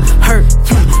hurt.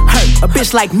 A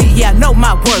bitch like me, yeah, I know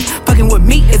my worth. Fucking with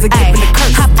me is a gift and a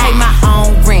curse. I pay my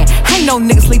own rent. Ain't no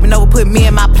nigga sleeping over, put me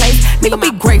in my place. Nigga, be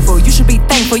grateful, you should be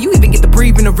thankful. You even get to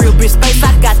breathe in a real bitch space.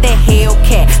 I got that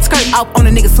Hellcat. Skirt off on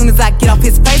a nigga soon as I get off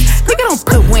his face. Nigga, don't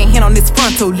put one hand on this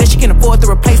frontal unless you can afford to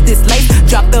replace this lace.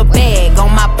 Drop the bag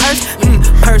on my purse.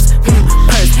 Purse.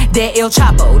 That El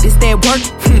Chapo, this that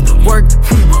work.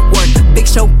 Big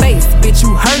show face, bitch,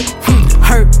 you hurt.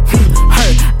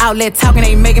 All that talking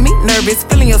ain't making me nervous.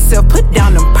 Feeling yourself, put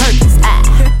down them perks.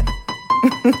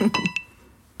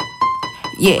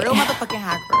 Yeah. Real motherfucking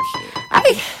high girl shit.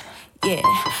 Yeah.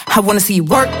 I wanna see you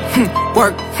work. I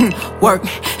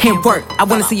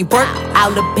wanna see you work.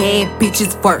 All the bad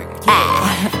bitches work.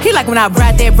 He like when I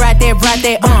ride that,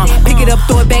 pick it up,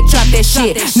 throw it back, drop that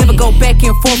shit. Never go back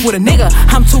and forth with a nigga.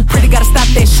 I'm too pretty, gotta stop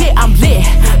that shit. I'm lit,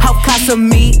 how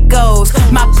Casamigos.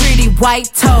 My pretty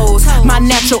white toes, my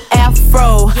natural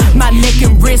afro, my neck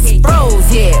and wrist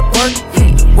froze. Yeah,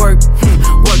 work.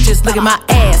 Just look at my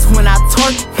ass when I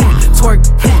twerk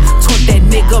that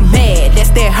nigga mad. That's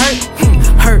that hurt.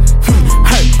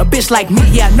 A bitch like me,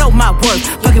 yeah, I know my worth.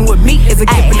 Fucking with me is a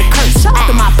gift and a curse. Shout out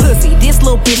to my pussy, this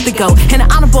little bitch to go. And an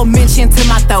honorable mention to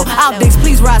my throat. All dicks,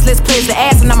 please rise, let's play the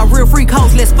ass. And I'm a real freak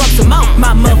hoes, let's fuck some more.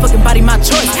 My motherfucking body, my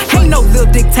choice. Ain't no little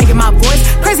dick taking my voice.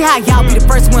 Crazy how y'all be the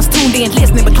first ones tuned in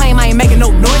listening, but claim I ain't making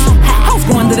no noise. House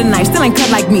going to the night, still ain't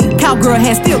cut like me. Cowgirl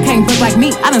hair still can't look like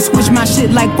me. I done switched my shit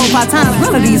like 4-5 times.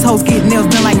 None of these hoes get nails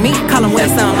done like me. Call him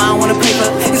with something I don't wanna pay for.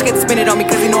 He's scared to spend it on me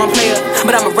cause he know I'm player.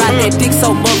 But I'ma ride that dick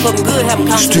so motherfucking good. Have him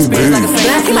constant experience like a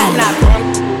sailor.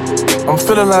 I'm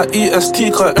feeling like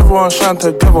EST cause everyone's shine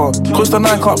together. Coasta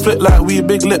 9 can't flip like we,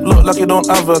 big lip look like you don't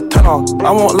have a tenor.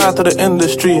 I won't lie to the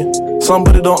industry,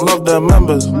 somebody don't love their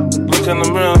members. Look in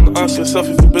the mirror and ask yourself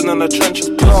if you've been in the trenches.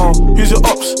 Who's your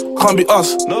ops? Can't be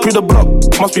us. Pre the block,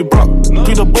 must be Brock.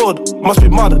 Pre the board, must be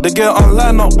mud. They get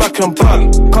online, not back and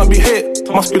blood. Can't be hate,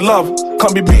 must be love.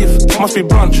 Can't be beef, must be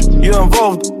brunch. You're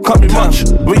involved, can't be much.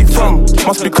 Where you from?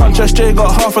 Must be crunch. SJ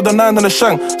got half of the 9 and the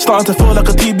shank. Starting to feel like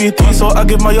a TBT, so I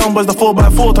give my young boys the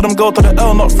 4x4. Tell them go to the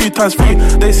L, not 3 times 3.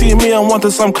 They see me and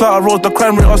wanted some clout. I rose the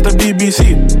crime rate, us the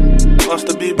BBC.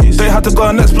 They had to go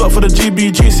on next block for the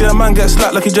GBG. See a man get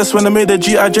slapped like he just when they made the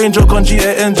G.I. Jane joke on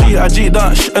G-A-N-G. I G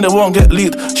that sh and it won't get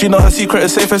leaked. She know her secret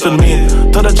is safest with me.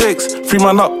 Tell the Jakes, free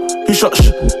man up. Who shot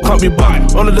sh? Can't be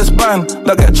bucked. All of this bang,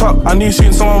 that get chopped. I knew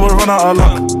soon someone would run out of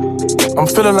luck. I'm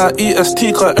feeling like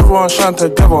EST cause everyone's shine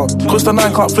together. Coasta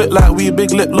 9 can't flip like we,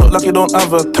 big lip look like you don't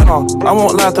have a tenor. I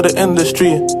won't lie to the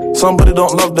industry, somebody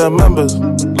don't love their members.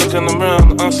 Look in the mirror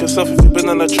and ask yourself if you've been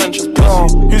in the trenches.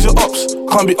 Who's your ops?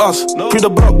 Can't be us. Pre the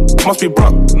block, must be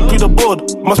Brock. Pre the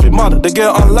board, must be mud. They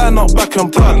get online, not back and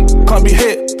blood. Can't be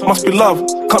hate, must be love.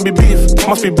 Can't be beef,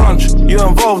 must be brunch. You're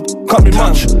involved, can't be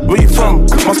much. Where you from?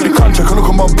 Must be country. Can look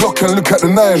at my block and look at the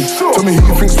 9. Tell me who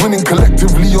you think's winning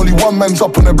collectively. Only one man's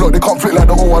up on the block, they can't flick like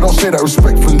the I don't say that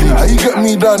respectfully. How you get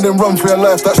me down, then run for your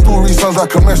life? That story sounds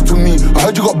like a mess to me. I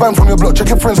heard you got banned from your block, check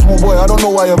your friends, small boy. I don't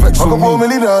know why you're vexed. I got 4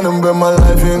 million down and bet my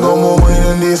life ain't got more money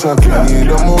than this. I can't hear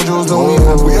the mojos, don't we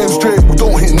have. We aim straight, we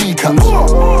don't hit kneecaps.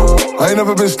 I ain't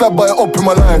never been stabbed by an op in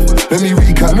my life. Let me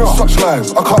recap, such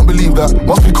lies, I can't believe that.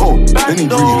 Must be cold, they need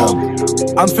rehab.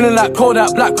 I'm feeling like cold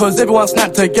out black cause everyone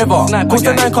snapped together. Cause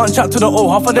the 9 can't chat to the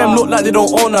O, half of them look like they don't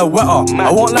own a wetter.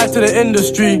 I won't lie to the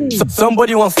industry,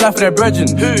 somebody wants life for their brethren.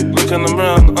 Who? Look in the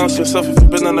mirror and ask yourself if you've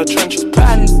been in the trenches.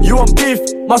 Bands, you want beef,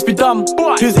 must be dumb.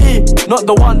 Choose E, not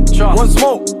the one. One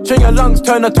smoke, chain your lungs,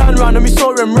 turn round and we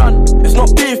saw him run. It's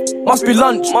not beef, must be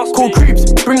lunch. Call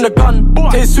creeps, bring the gun.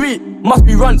 Taste sweet, must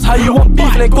be runts. How you want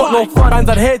beef and they got no fun? Fans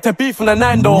I'd hate to beef from the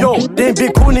 9 though. Yo, they ain't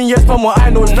big cooning yet from what I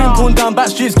know. Stream cooled down back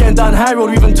streets, getting down high road.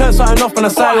 We even turned something off on the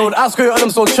side road. I square on them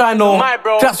so try no.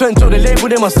 Claps went until they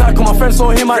labelled him a psycho. My friend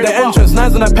saw him at the entrance.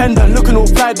 9's on a pendant, looking all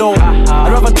fly though.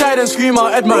 I'd rather die than scream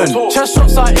out Edmonton. Chest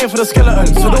shots out in for the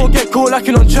skeleton. So don't get cool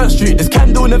lacking on Church Street. This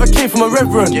candle never came from a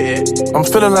reverend. I'm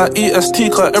feeling like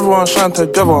EST cause everyone shine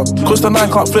together. Cause the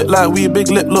 9 can't flip like we, big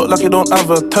lip look like it don't have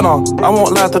a tenor. I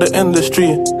won't lie to the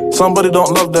industry, somebody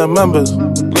don't love their members.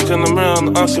 Look in the mirror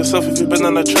and ask yourself if you've been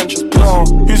in the trenches. No,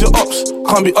 who's your ops?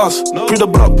 Can't be us. Pre the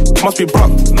block, must be Brock.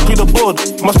 Pre the board,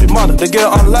 must be mud. They get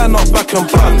online, not back and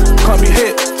back. Can't be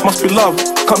hate, must be love.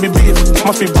 Can't be beef,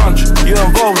 must be bunch. You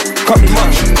involved, can't be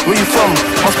much. Where you from?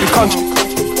 Must be country.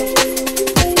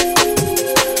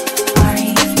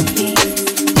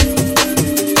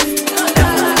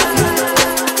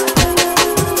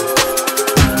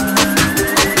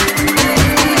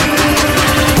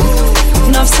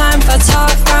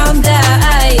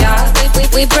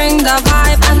 We bring the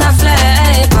vibe and the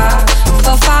flavor.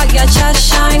 Puff out your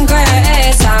chest, shine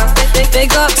greater.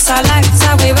 Big up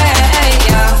selector, we rate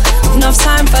ya. Enough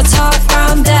time for talk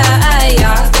round there,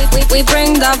 yeah. We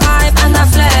bring the vibe and the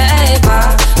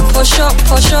flavor. Push up,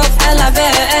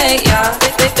 elevate ya.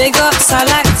 Big up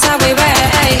selector, we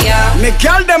rate ya. Me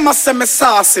girl them a say me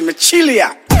saucy, me chilly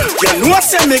ya. You know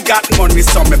say me got money,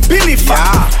 so me billy for.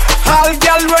 All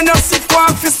girl when you sit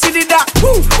one fi see the that.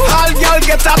 All girl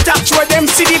get attached when them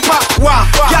see the pop. Wow,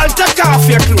 girl take off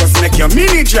your clothes, make your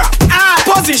mini drop.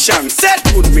 Position set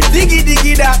good, me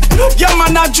diggy that. Your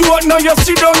man a joke, now you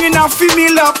sit down in a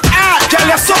female up. Girl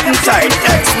you something tight,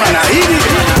 X-Man a hit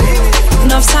it.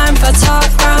 Enough time for talk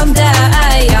round there,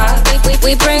 yeah.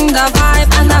 We bring the vibe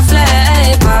and the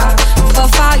flavor.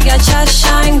 Puff out your chest,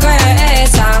 shine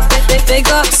greater. Big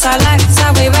up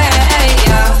selector, we rate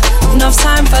ya. Enough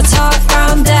time for talk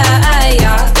round there,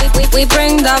 yeah. We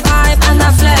bring the vibe and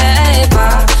the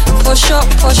flavor. Push up,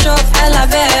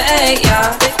 elevate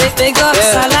ya. Big up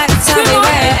selector, we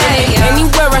rate ya.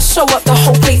 Anywhere I show up, the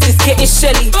whole place is getting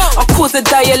shelly. I cause a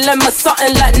dilemma,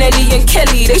 something like Nelly and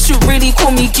Kelly. They should really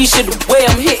call me Keisha the way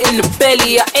I'm hitting the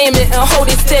belly. I aim it and hold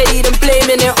it steady, then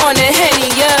blaming it on the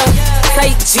Henny, yeah.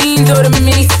 Tight jeans or the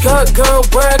mini skirt, girl,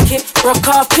 work it. Rock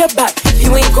off your back,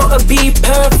 you ain't gotta be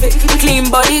perfect. Clean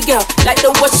body, girl, like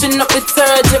the washing up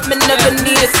detergent. Me never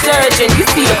need a surgeon, you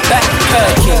see the back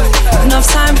perking. Enough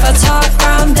time for talk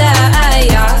round there,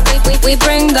 yeah. We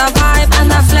bring the vibe and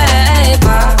the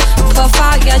flavor. Puff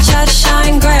out your chest,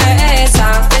 shine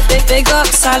greater. Big up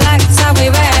selector, we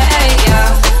rate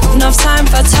ya. Enough time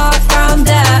for talk round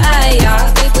there, yeah.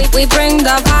 We bring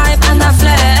the vibe and the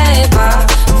flavor.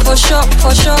 Push up,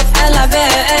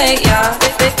 elevate ya.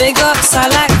 Big up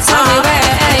selector, we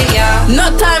rate ya.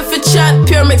 No time for chat,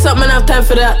 pure mix up, man, have time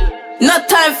for that. No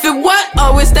time for what?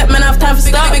 Always step, man, have time for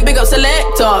start. Big up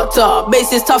selector, talk.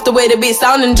 Bass is tough the way the beat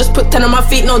sounding. Just put 10 on my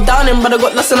feet, no downing. But I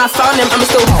got lost and I found him, I'm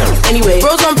still anyway.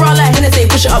 Rose on bra like Hennessy,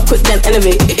 push it up quick then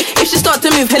elevate. If she start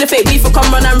to move, hella fake, beef will come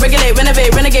run and regulate.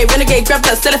 Renovate, renegade, grab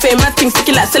that cellophane. Mad thing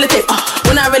sticky like sellotape.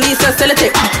 When I release that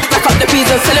sellotape, back up the peas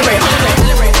and celebrate.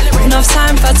 Enough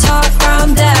time for talk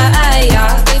round there,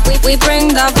 yeah. We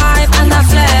bring the vibe and the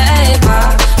flavor.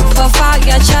 Puff out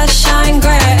your chest, shine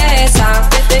greater.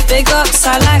 Big up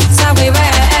selector, we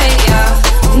rate ya.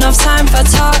 Enough time for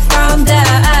talk round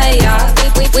there, yeah.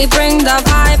 We bring the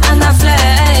vibe and the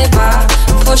flavor.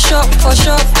 Push up,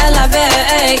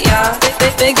 elevate ya.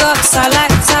 Big up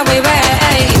selector, we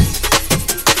rate.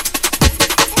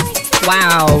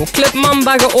 Wauw, Club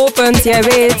Mamba geopend, jij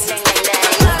weet.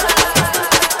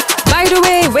 By the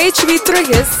way, weet je wie terug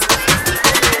is?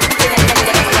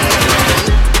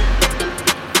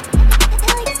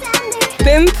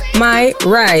 Pimp My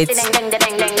Ride.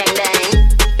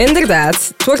 Inderdaad,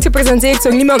 het wordt gepresenteerd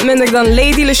door niemand minder dan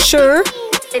Lady LeSure.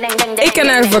 Ik ken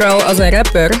haar vooral als een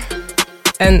rapper.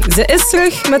 En ze is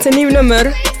terug met een nieuw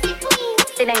nummer.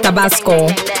 Tabasco.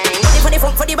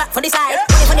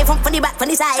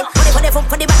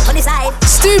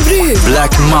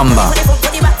 Black Mamba.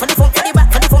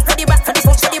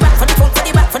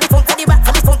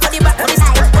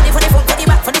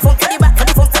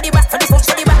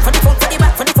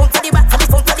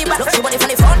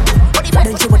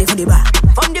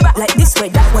 Like this way,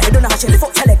 that way, I don't know how she lift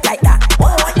up her leg like that.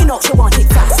 Oh, you know she want it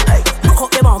fast. Look up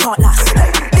them on can't last.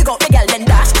 Big up the girl then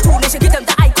dash. Soon as she get them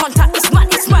the eye contact, it's mad,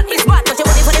 it's mad, it's mad. But she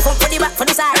want it for the front, for the back, for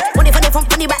the side. Want it for the front,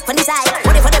 for the back, for the side.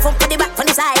 Want it for the front, for the back, for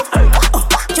the side.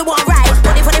 She want right.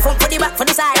 Want it for the front, for the back, for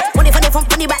the side. Want it for the front,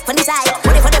 for the back, for the side.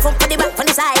 Want it for the front, for the back, for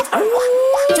the side.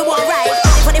 She want right.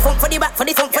 Want it for the front, for the back, for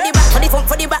the front, for the back, for the front,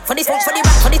 for the back, for the front, for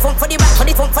the back, for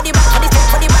the front, for the back, for the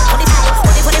front,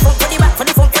 for the back, for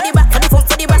the front, for the back, for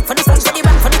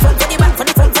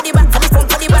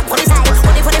the side.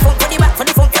 Want it for the front, for the back, for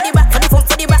the front, for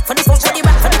the back, for the front,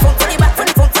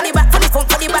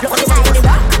 for the back, for the front, for the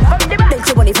back.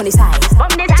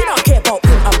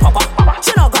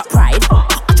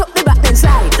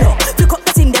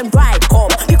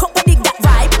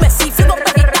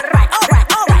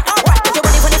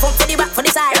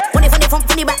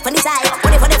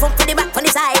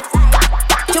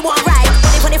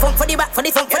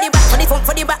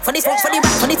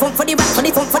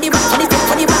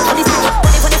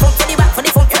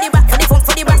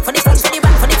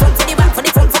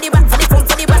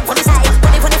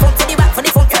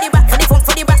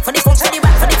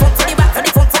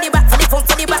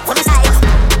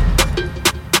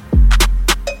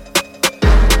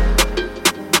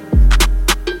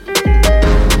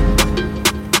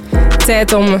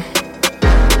 Tijd om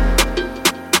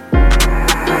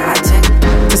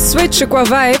te switchen qua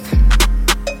vibe.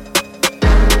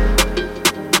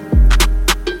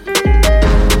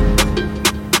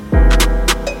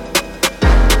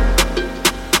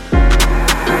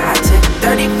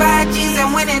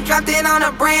 Dropped it on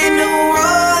a brand new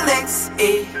Rolex,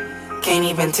 eh. Can't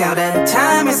even tell the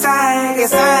time inside.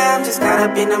 Guess I'm just caught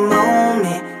up in the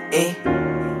moment, eh.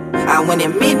 I went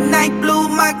in midnight blue,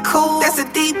 my cool, that's a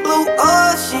deep blue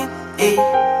ocean, eh.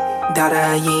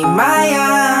 Daughter, ye my,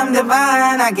 I'm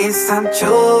divine, I guess I'm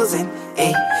chosen,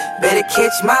 eh. Better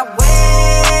catch my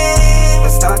wave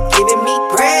and start giving me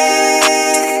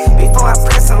bread before I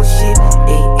press on shit,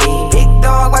 eh, eh. Big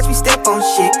dog, watch me step on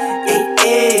shit, eh,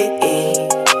 eh, eh.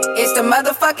 It's the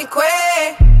motherfucking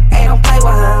queen. Hey, don't play with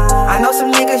her. I know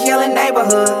some niggas yelling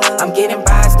neighborhood. I'm getting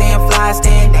by, staying fly,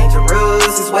 staying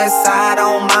dangerous. It's west side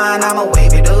on mine, I'ma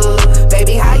wave it up.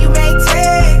 Baby, how you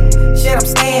maintain? Shit, I'm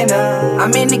staying up.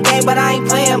 I'm in the game, but I ain't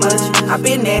playing much. I've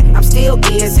been there, I'm still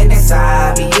is in that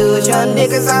side. Young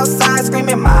niggas outside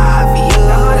screaming mafia.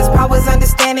 The hardest part was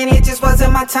understanding it just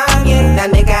wasn't my time yet.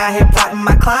 That nigga out here plotting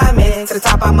my climate. To the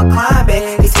top, I'ma climb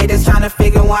it. These haters trying to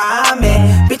figure where I'm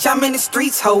at. Bitch, I'm in the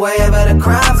streets, ho, wherever the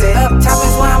crime's at. Up top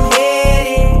is where I'm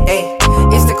headed. Ay,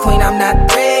 it's the queen, I'm not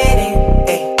ready.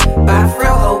 Ay, buy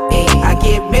frill, ho, ay, I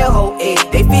get meal, ho, ay.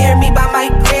 They fear me by my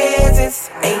presence.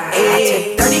 Ay, ay. I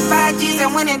took 35 G's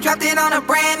and went and dropped it on a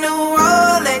brand new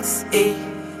Rolex. Ay.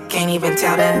 Can't even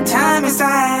tell the time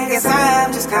inside. Guess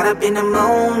I'm just caught up in the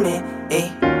moment, eh.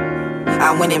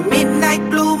 I went in midnight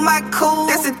blue, my cool,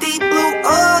 that's a deep blue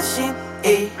ocean,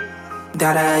 eh.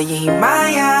 Daughter, ye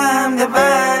my, I'm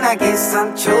divine, I guess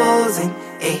I'm chosen,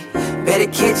 eh. Better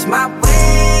catch my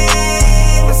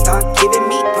wave and start giving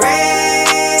me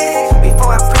bread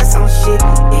before I press on shit,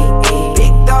 eh, eh.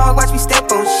 Big dog, watch me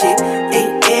step on shit, eh,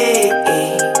 eh,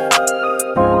 eh.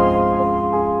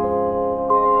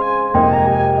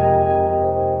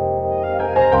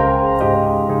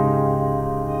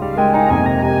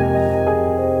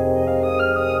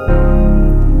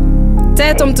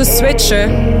 Tijd om te switchen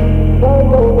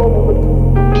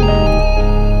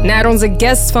naar onze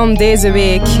guest van deze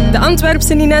week. De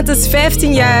Antwerpse Ninette is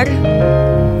 15 jaar.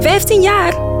 15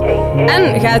 jaar!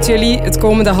 En gaat jullie het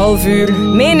komende half uur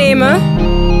meenemen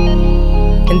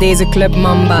in deze club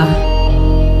Mamba.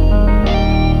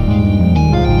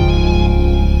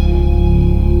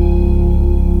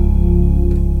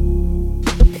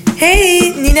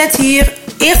 Hey, Ninette hier.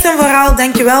 Eerst en vooral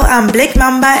dankjewel aan Black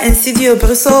Mamba en Studio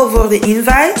Brussel voor de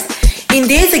invite. In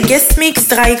deze guestmix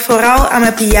draai ik vooral aan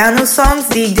mijn pianosongs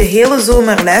die ik de hele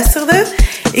zomer luisterde.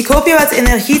 Ik hoop je wat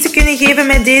energie te kunnen geven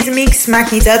met deze mix.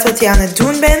 Maakt niet uit wat je aan het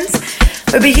doen bent.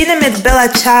 We beginnen met Bella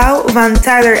Ciao van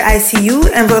Tyler ICU.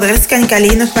 En voor de rest kan ik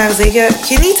alleen nog maar zeggen,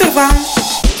 geniet ervan.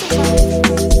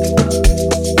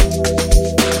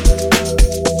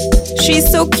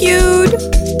 She's so cute.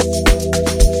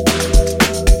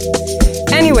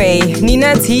 Anyway,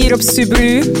 Ninette hier op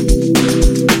Stubru.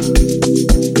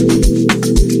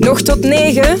 Nog tot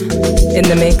 9 in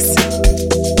de mix.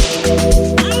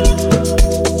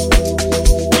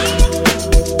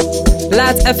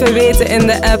 Laat even weten in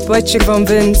de app wat je ervan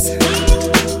vindt.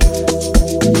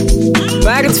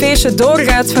 Waar het feestje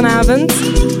doorgaat vanavond.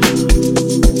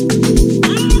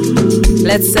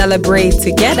 Let's celebrate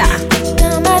together.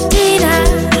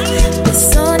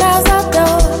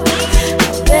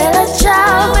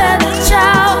 Ciao, bella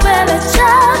ciao, bella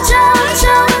ciao, ciao,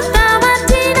 ciao.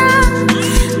 Stamattina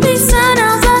mi sono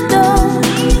alzato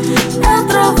e ho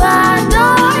trovato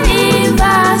il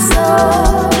vaso.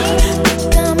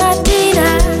 Stamattina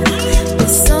mi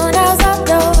sono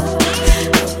alzato,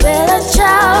 bella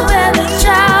ciao, bella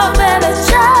ciao, bella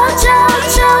ciao, ciao,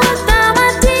 ciao.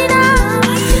 Stamattina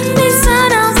mi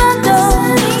sono alzato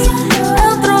e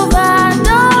ho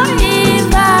trovato il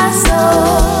vaso.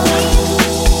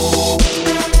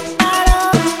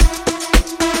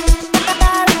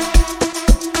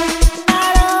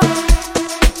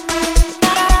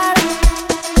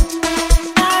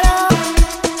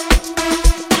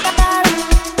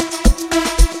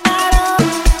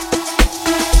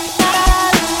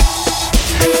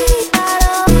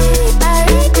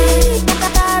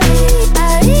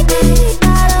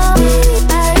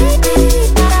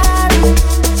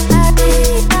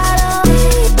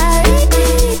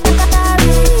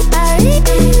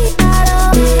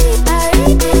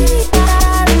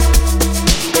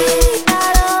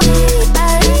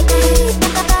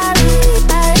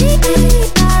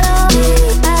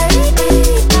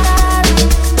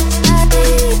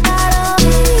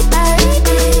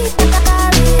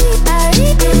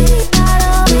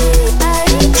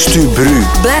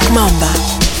 Black Mamba.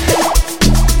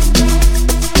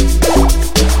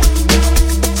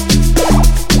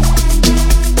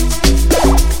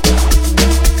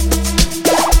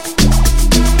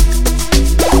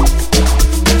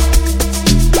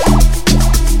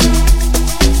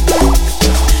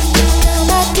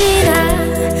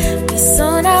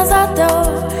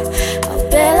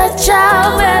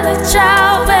 Ciao, bella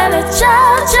ciao, bella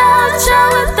ciao, ciao, ciao.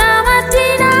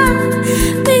 Stamattina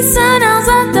mi sono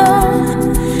alzato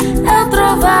e ho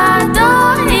trovato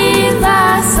il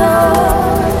vaso.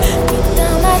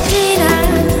 Stamattina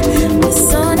mi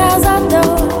sono alzato,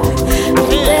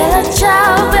 bella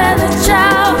ciao, bella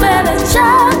ciao, bella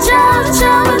ciao, ciao,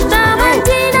 ciao.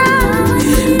 Stamattina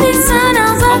mi sono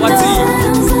alzato e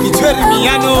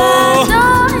ho trovato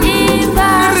il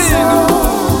vaso.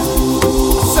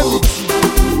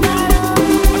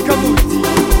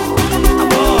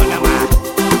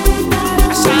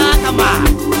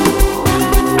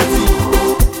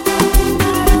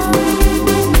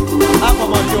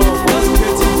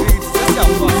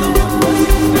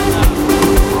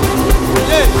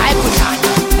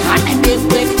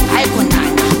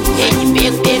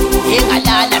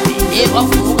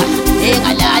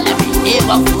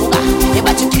 Wafuga,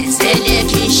 ebathukenzele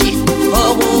kishi,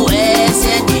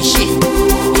 okuwesendishi,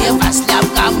 evaslap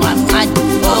kamamncane,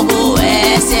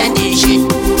 okuwesendishi,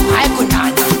 hayi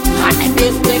khonana, hana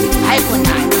bek, hayi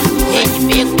khonana,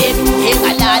 bek,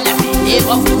 engalala mina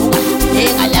wafuga,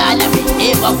 engalala mina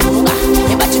wafuga,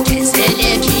 ebathukenzele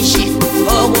kishi,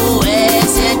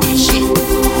 okuwesendishi,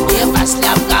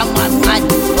 evaslap kamamncane,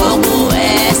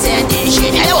 okuwesendishi.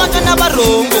 Elabantwana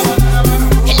barongo,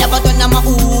 elabantwana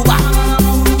mauba,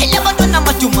 elabantwana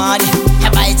matumani,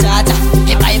 ebayithatha,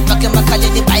 ebayifaka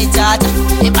emakhaleni bayithatha,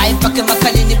 ebayifaka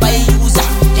emakhaleni bayiyuza,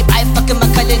 ebayifaka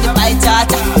emakhaleni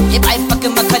bayithatha, ebayifaka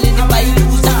emakhaleni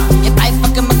bayiyuza,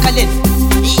 ebayifaka emakhaleni.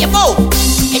 Yebo,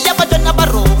 elabantwana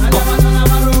barongo,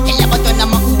 elabantwana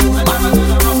mauba,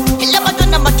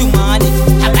 elabantwana matumani,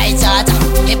 ebayithatha,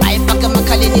 ebayifaka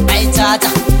emakhaleni bayithatha,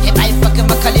 ebayifaka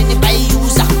emakhaleni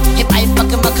bayiyuza,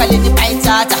 ebayifaka emakhaleni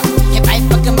bayithatha,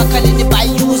 ebayifaka emakhaleni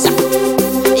bayiyuza.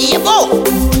 Yebo,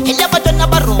 elabantwana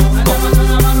barongo,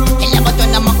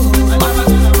 elabantwana mauba,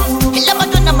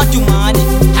 elabantwana matumani,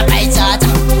 abayithatha,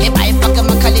 ebayifaka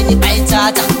emakhaleni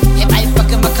bayithatha,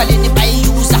 ebayifaka emakhaleni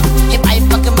bayiyuza,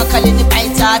 ebayifaka emakhaleni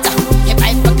bayithatha,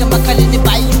 ebayifaka emakhaleni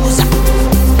bayiyuza.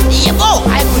 Yebo,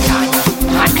 hayi khonana,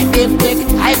 hana bek,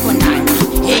 hayi khonana,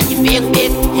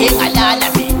 bek, engalala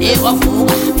mina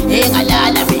wavuka,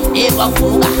 engalala mina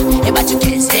wavuka,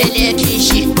 ebathukenzele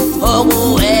kishi,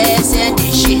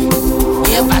 okuwesendishi,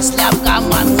 evaslap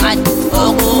kamamncane,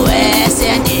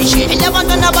 okuwesendishi.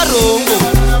 Elabantwana barongo,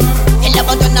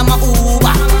 elabantwana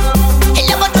mauba,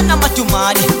 elabantwana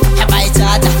matumani,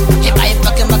 ebayithatha,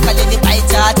 ebayifaka emakhaleni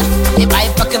bayithatha,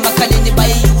 ebayifaka emakhaleni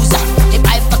bayiyuza,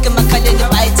 ebayifaka emakhaleni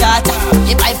bayithatha,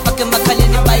 ebayifaka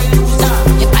emakhaleni bayiyuza,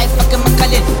 ebayifaka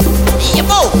emakhaleni.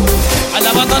 Yebo,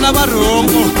 alabantwana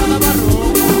barongo,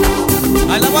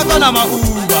 alabantwana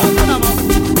mauba,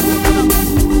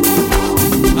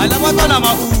 Abantwana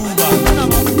ma-Uber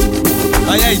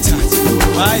bayayithatha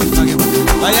bayayifake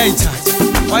bayayithatha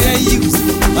bayayiyuza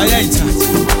bayayithatha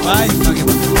bayayifake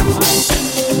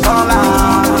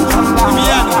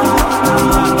imiyano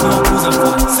uza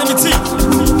mfana semithi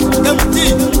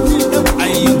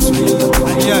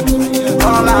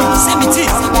semithi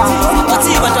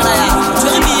wathi bantwana yami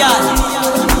tshwere imiyano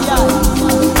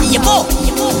yebo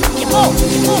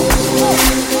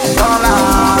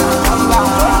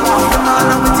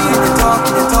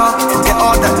get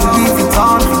all that Louis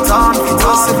Vuitton,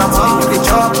 sit down on the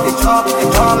chop,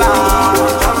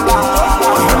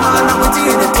 I'm with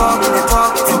you, they talk,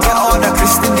 get all that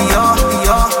Christian Dior,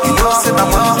 sit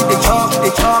down on the chop,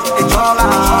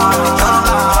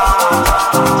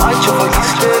 march for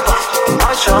East Lagos,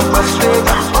 march on West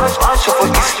Lagos, march for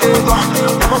East Lagos,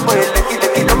 I'm a boy,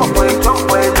 I'm a boy,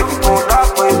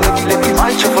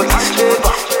 march for East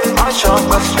Lagos, march on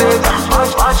West Lagos,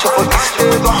 march for East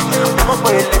Lagos, I'm a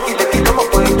boy,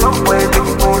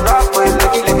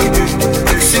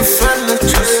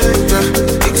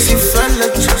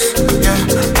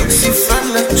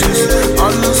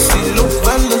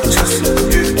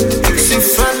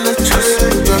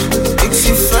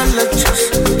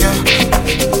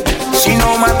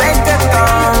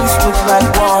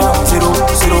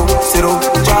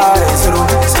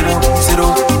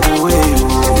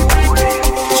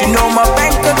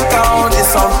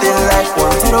 something like 1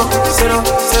 0 0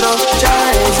 0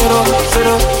 giant 0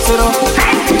 0 0.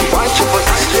 Watch your for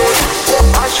this day,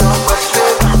 watch your West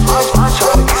Day, watch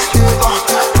your East Day.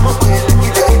 I'm a boy,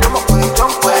 I'm a boy,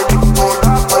 don't boy,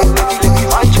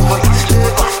 watch your for East Day,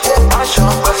 watch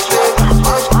your West Day,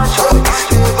 watch your East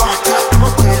Day. I'm a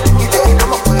boy,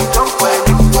 I'm a boy, don't boy,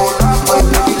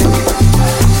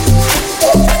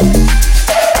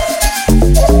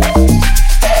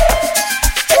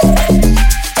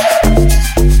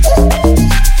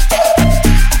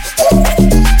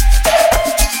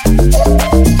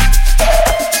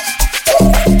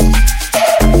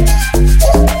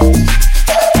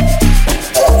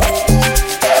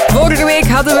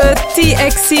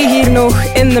 TXC hier nog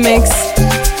in de mix.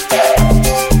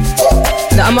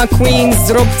 De Ama Queens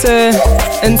dropte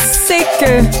een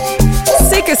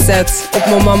sikke set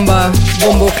op Mamba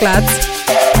Bombo Klaat.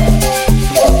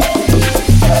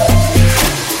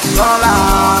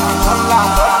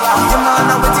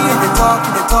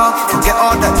 Get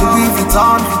all that Louis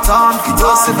Vuitton,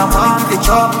 sit down on the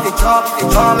chop,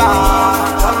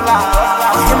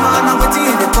 I'm with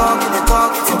you, they talk,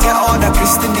 get all that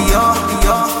Christian Dior,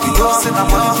 sit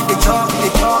down on the chop,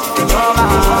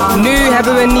 Nu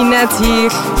hebben we Ninette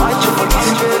hier.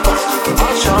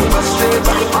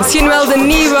 Misschien wel de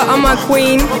nieuwe Ama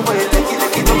Queen.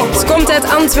 Ze komt uit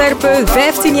Antwerpen,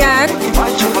 15 jaar.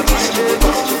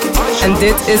 En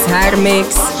dit is haar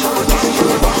mix.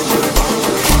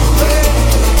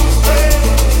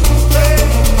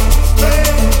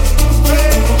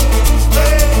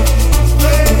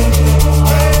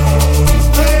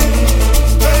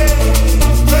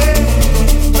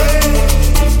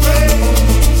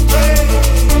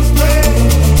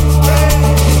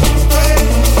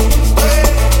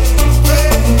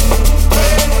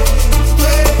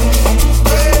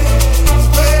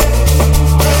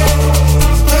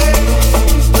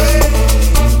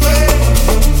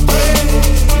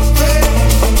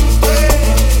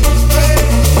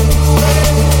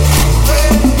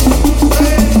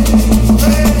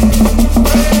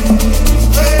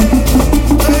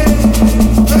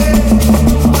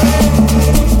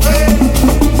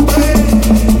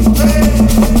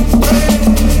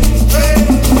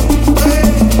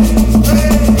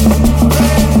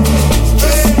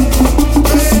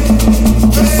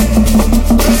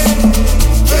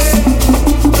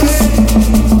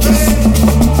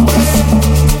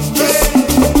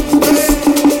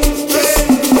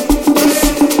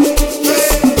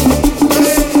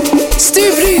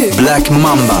 Black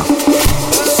Mamba.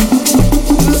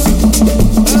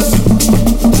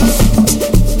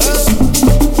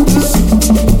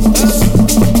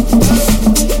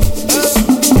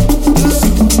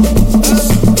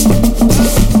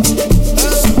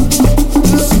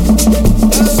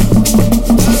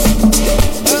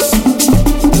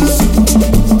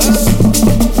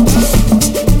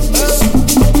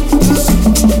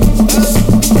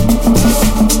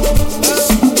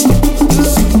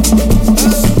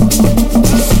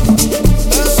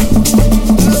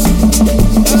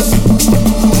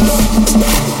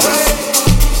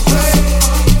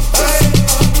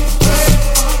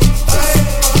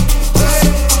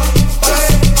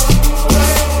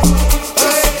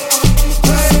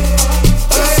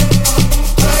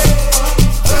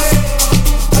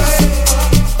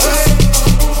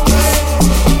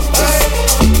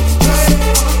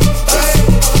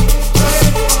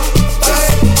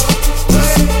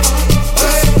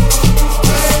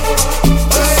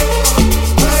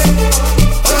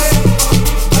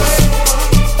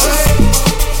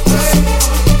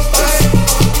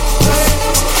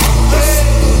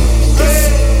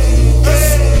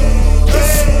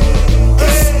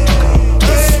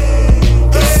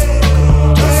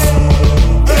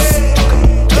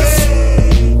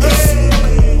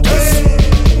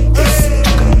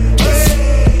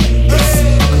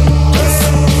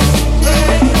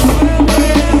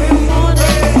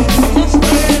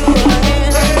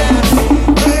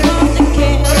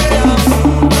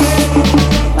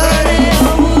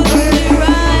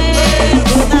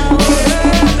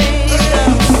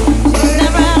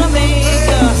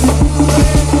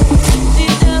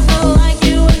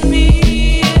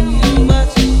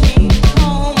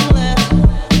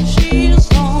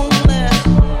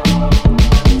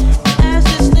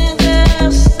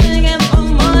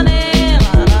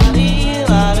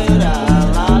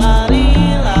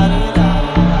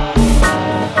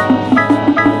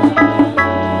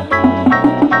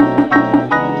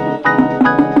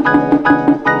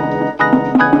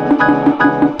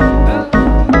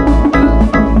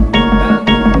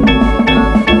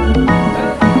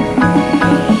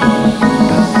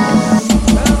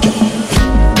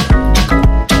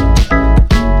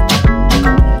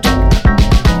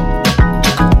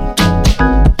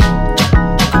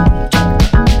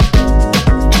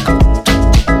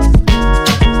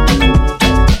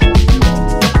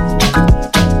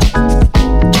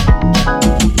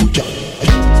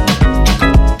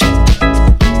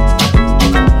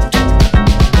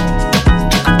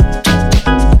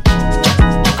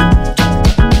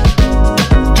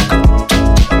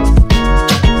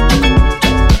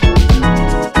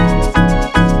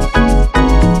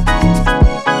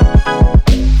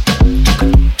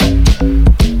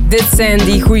 zijn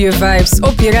die goede vibes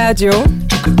op je radio.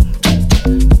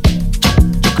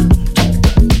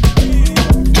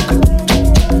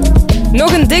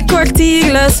 Nog een dik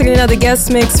kwartier luister je naar de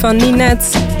guestmix van Ninette.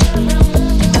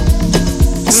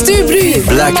 Stubru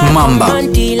Black Mamba.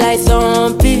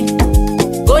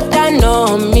 Go down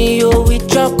on me, oh,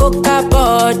 with your coca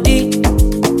body.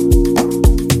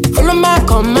 Follow my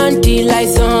command like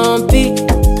zombie.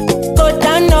 Go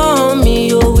down on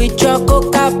me, oh, with your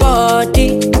coca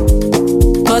body.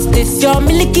 Cause this your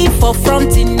milky for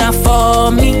front enough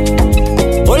for me.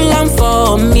 Hold on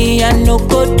for me, I no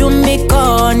go do me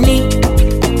corny.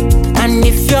 And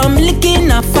if you're milky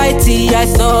na fighty, I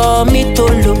saw me to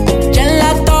look.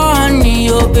 Gelato honey,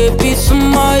 oh baby,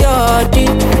 smile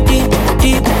deep, deep,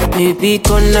 deep. Baby,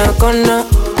 gonna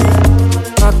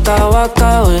waka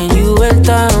waka when you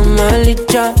enter my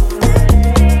licha.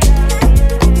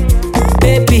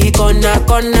 Baby, gonna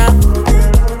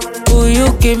will you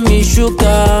give me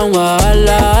sugar,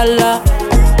 wala.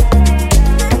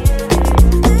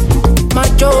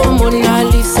 Macho Mona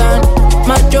Lisa,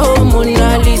 Macho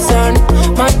Mona Lisa,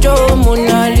 Macho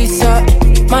Mona Lisa,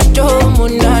 Macho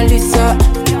Mona Lisa,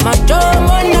 Macho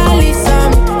Mona Lisa,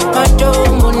 Macho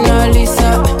Mona Lisa,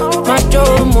 Macho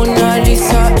Mona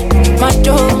Lisa,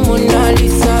 Macho Mona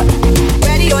Lisa.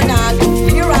 Ready or not,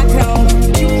 here I come.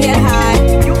 You can't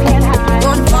hide, you can't hide.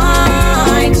 Gonna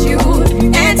find you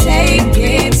and take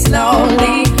it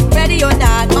slowly. Ready or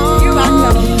not, here I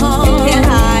come. You can't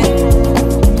hide.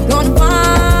 Gonna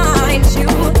find you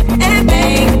and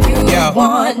make you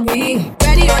want me.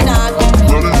 Ready or not,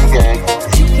 you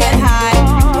can't hide.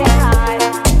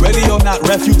 Ready or not,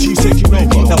 refugees taking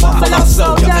over. The Buffalo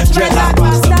Soldier and Dreadlock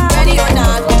Rasta. Ready or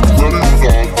not,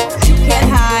 you can't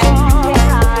hide.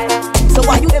 So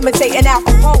why you imitating Al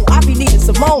Capone? I be needing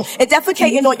Simone and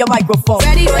defecating on your microphone.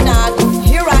 Ready or not,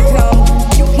 here I come.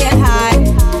 You can't hide.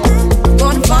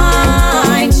 Gonna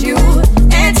find you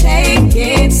and take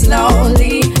it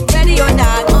slowly. Ready or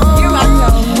not, here I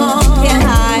come. You can't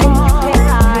hide.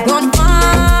 Gonna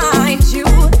find you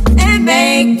and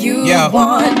make you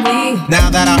want me. Now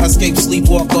that I escape, sleep,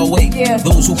 walk away.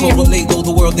 Those who correlate know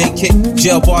the world they kick.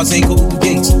 Jail bars ain't golden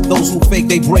gates. Those who fake,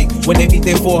 they break. When they meet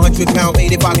their 400-pound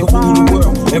mate, if I could rule the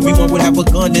world, everyone would have a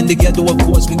gun in the ghetto, of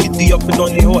course. We get the up and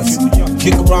on their horse.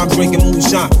 Kick around drinking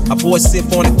moonshine. I pour a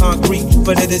sip on the concrete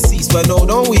for the deceased, but no,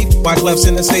 don't weep. White left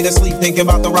in a state of sleep, thinking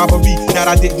about the robbery that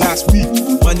I did last week.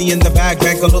 Money in the bag,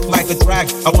 banker look like a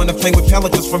drag. I wanna play with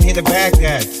pelicans from here to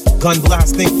Baghdad. Gun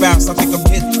blast, think fast, I think I'm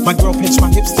hit. My girl pinched my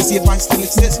hips to see if I still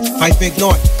exist. I think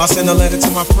not. I'll send a letter to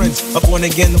my friends. A born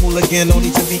again hooligan,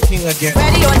 only to be king again.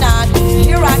 Ready or not,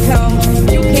 here I come.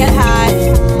 You can't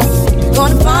hide.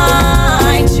 Gonna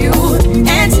find you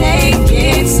and take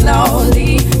it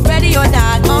slowly. Ready or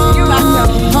not, here I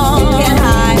come. You can't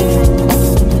hide.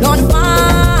 Gonna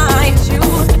find you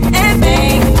and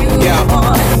make you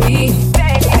want me.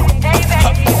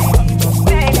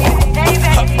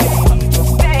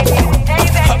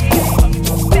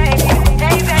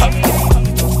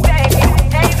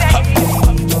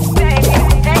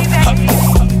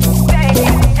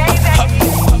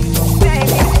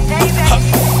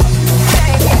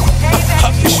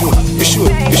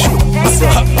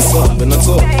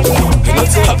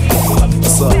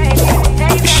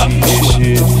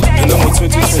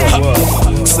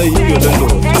 Say you the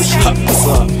Lord,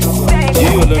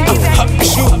 you the Lord,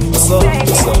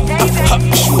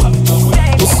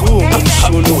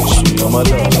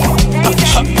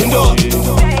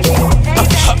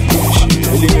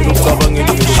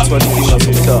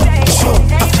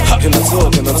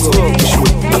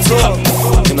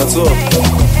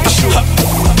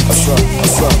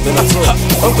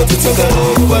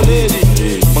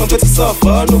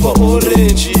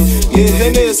 orange,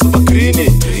 Hennes of a greeny,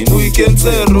 weekend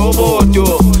say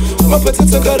roboto. My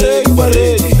petits are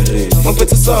ready, my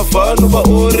petits are fan of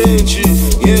orange,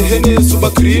 Hennes of a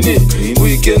greeny,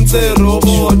 weekend say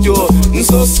roboto.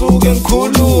 So sugan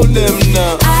kulu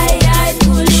lemna,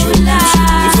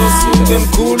 so sugan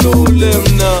kulu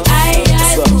lemna,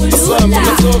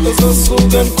 so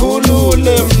sugan kulu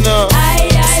lemna,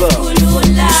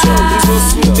 so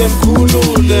sugan kulu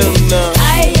lemna.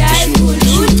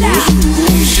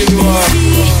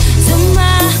 Zuma,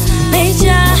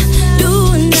 Meja,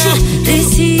 Luna,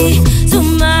 Lisi,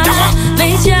 Zuma,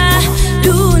 Meja,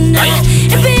 Luna,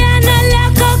 Epiana la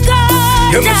cocoda,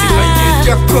 Epiana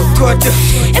la cocoda,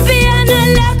 Epiana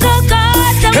la cocoda,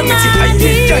 Costa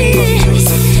Mani,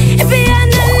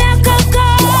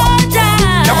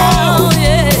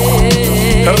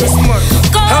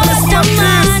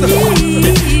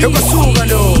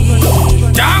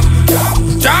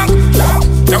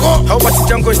 How much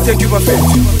Django is taking you a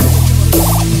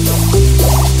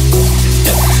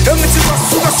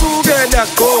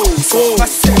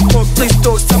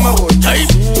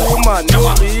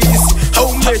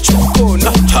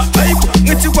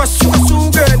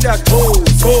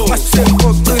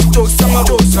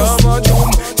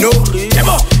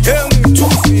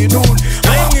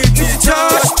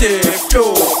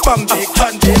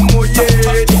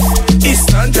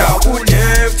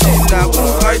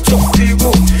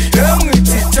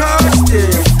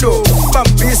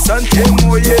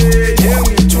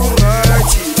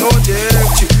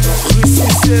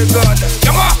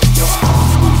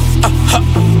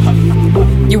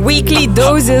Je weekly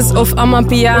doses of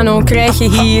Amapiano krijg je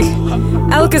hier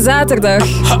elke zaterdag.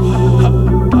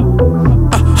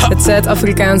 Het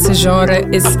Zuid-Afrikaanse genre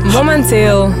is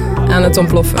momenteel aan het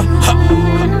ontploffen.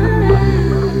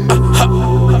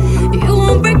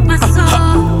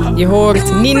 Je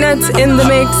hoort Ninette in de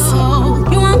mix.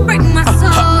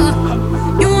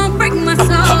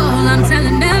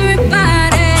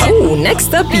 Oh,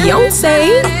 next up Leonce.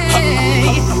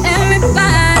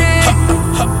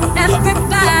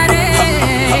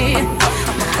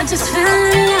 I just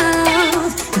fell in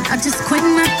love, I just quit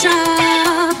my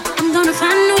job. I'm gonna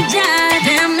find no job.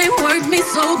 Damn, they work me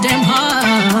so damn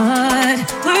hard.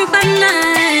 Work by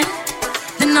 9,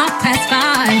 then off past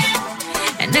 5.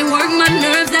 And they work my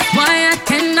nerves, that's why I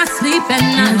cannot sleep at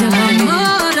night.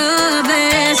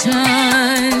 Motivation,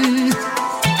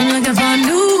 I'm looking for a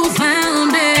new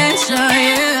foundation,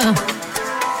 yeah.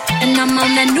 And I'm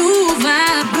on that new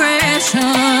vibration.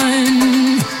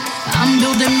 I'm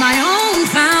building my own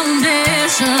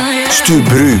foundation, yeah. Stu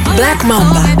Bru, Black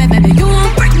Mamba. Oh, baby, you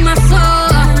won't break my soul.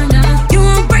 You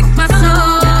won't break my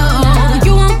soul.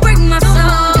 You won't break my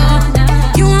soul.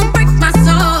 You won't break my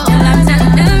soul. I'm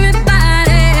telling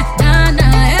everybody, nah,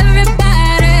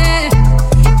 everybody,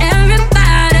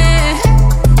 everybody,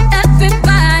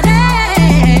 everybody.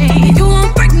 You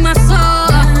won't break my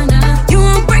soul. You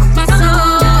won't break my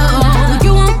soul.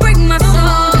 You won't break my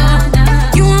soul.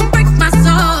 You won't break my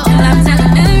soul. I'm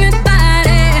telling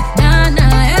everybody,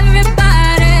 nah,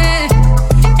 everybody,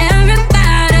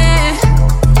 everybody,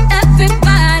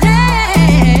 everybody.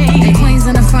 The queens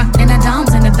in the front and the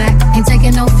doms in the back. Ain't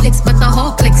taking no flicks, but the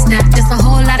whole click snap. There's a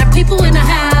whole lot of people in the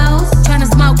house trying to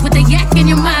smoke with a yak in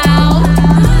your mouth.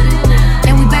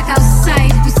 And we back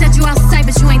outside. You said you outside,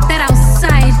 but you ain't that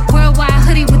outside. Worldwide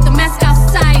hoodie with the mask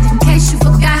outside. In case you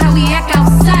forgot how we act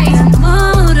outside.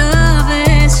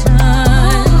 Motivation.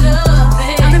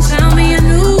 I done found me a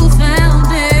new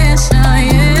foundation,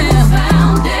 yeah.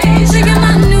 Thinking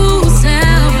my new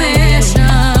salvation.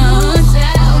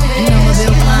 And I'ma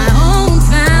build my own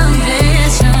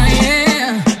foundation,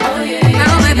 yeah.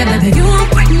 Oh, baby, baby, you won't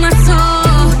break my soul.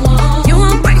 You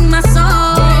won't break my soul.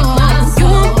 You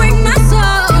won't break my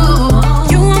soul.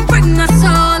 You won't break my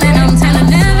soul. And I'm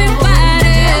telling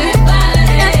everybody,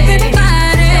 everybody,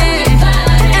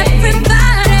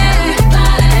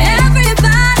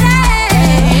 everybody,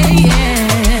 yeah.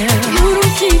 You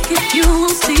don't think it, you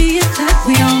won't see it, that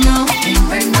we all know.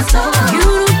 Break my soul. You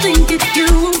don't think it, you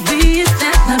won't be it,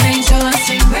 that love ain't yours.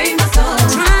 Break my soul.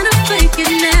 Trying to fake it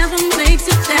never makes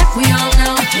it, that we all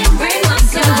know. Break my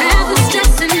soul. You have the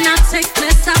stress and I'll take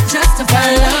less, I'll justify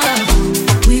love.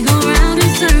 We go round in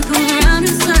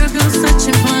circles,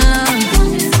 searching for love.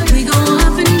 We go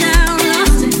up and down,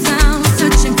 lost and found,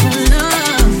 searching for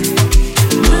love.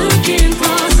 Looking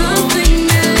for something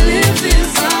that lives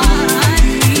inside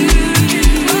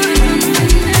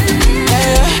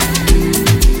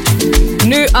me.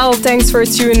 Nu al, thanks for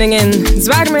tuning in.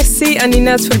 Zwaar merci aan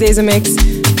Ninette voor deze mix.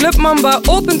 Club Mamba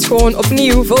opent gewoon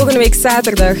opnieuw volgende week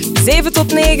zaterdag 7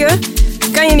 tot 9.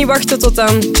 Kan je niet wachten tot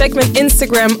dan? Check mijn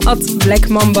Instagram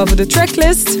 @BlackMamba voor de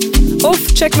tracklist. Of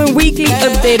check mijn weekly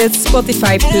updated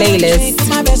Spotify playlist.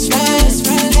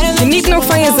 Geniet nog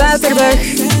van je zaterdag.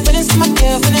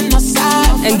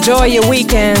 Enjoy your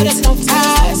weekend.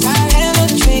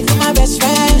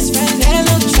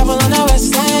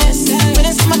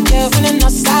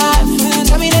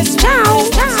 Ciao.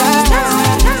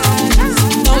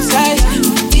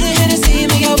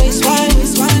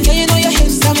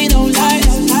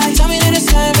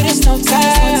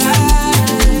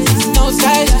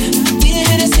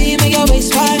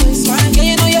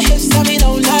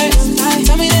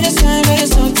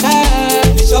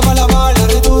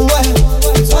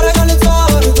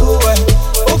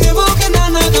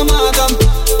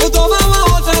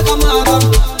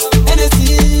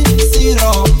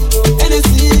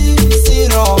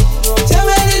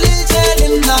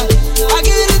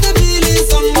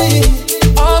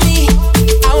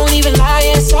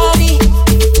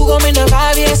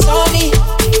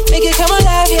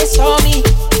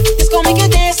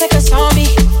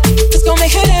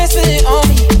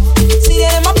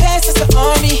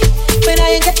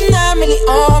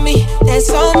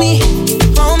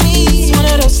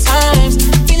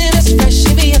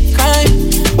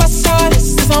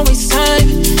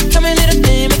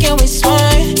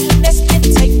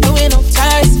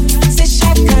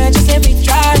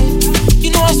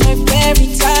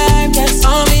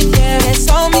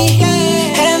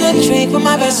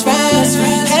 best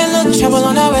friend. Had a little trouble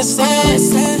on the west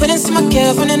end. But it's my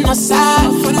girl from the north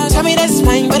side. Tell me that's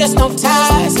fine, but it's no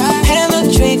ties. Had a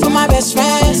little drink for my best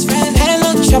friend. Had a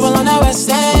little trouble on the west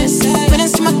end. But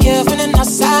it's my girl from the north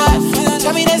side.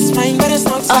 Tell me that's fine, but it's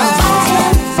no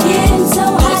ties. Getting so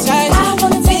hot, I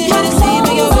wanna take my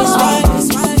clothes off.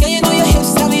 Can you know your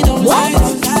hips? Tell me no lies.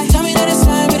 Tell me that it's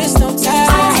fine, but it's no ties.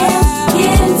 I am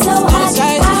getting so hot,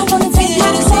 I wanna take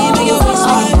my clothes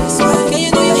off. Can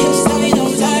you know your hips? Tell me no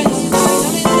ties.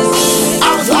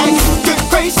 I was like, good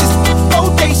gracious,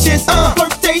 bodacious,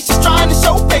 flirtatious, trying to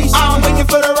show patience. I'm waiting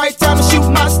for the right time to shoot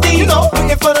my steam, you know,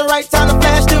 waiting for the right time to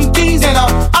flash them keys, and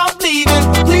I'm leaving,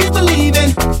 please believe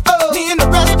in me and the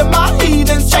rest of my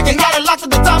heathens. Checking out it locked at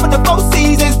the top of the Four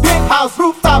Seasons. Penthouse,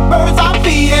 rooftop, birds I'm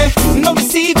feeding. No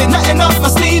deceiving, nothing up my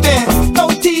sleeving, no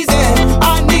teasing.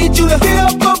 I need you to hit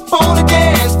up on the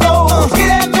dance floor. Get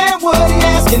that man what he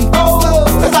asking for.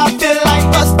 Cause I feel like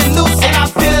busting loose and I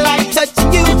feel like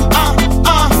touching you.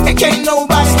 And can't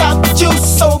nobody stop the juice.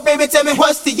 So baby, tell me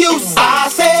what's the use? I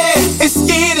said it's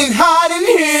getting hot in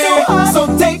here, so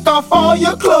take off all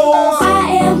your clothes. I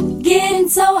am getting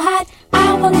so hot,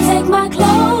 I wanna take my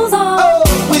clothes off. Oh,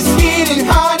 it's getting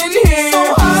hot in here,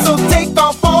 so take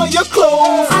off all your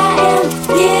clothes. I am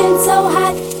getting so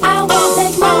hot, I wanna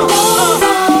take my clothes off.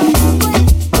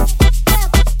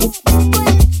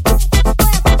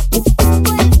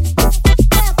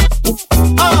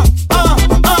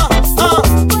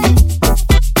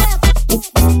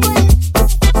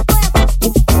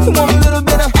 You want a little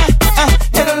bit of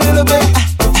and a little bit.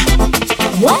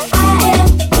 What? I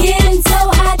am getting so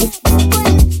hot.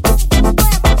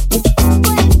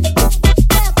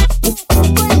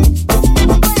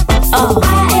 I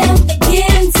am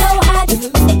getting so hot. You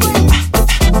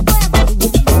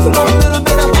want a little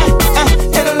bit of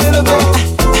and a little bit.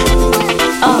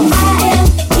 I am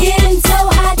getting so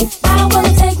hot, I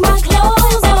wanna take my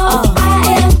clothes off. I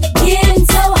am getting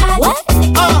so hot. What? I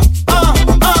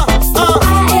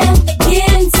am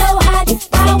getting so hot,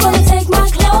 I wanna take my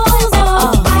clothes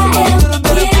off. I am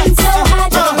getting so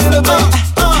hot.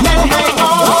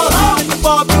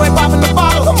 Bob, you ain't popping the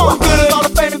bottle. Come on, good. All the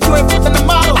famous, you ain't flipping the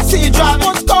model. I see you driving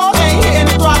on car, ain't hitting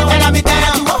the throttle. And I be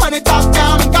down, 100 tops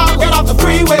down and gone. Get off the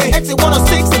freeway, exit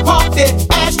 106 and parked it.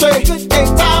 Ashtray, good day,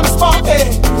 time is spark it.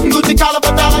 Gucci collar,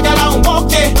 but dollar, got out and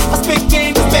walked it. I spit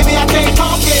games, baby, I can't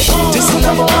talk it. This is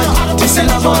number one, this is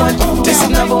number one, this is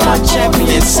number one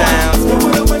champion sound.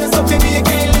 With a winner, so baby, you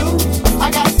can't lose.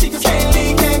 I got secrets, can't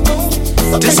leave, can't go.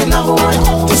 This is number one,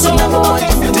 this is number one,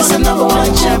 this is number one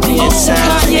champion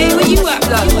sound. Kanye, where you at,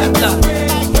 blood?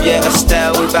 Yeah,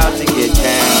 Estelle, we about to get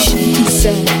down. He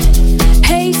said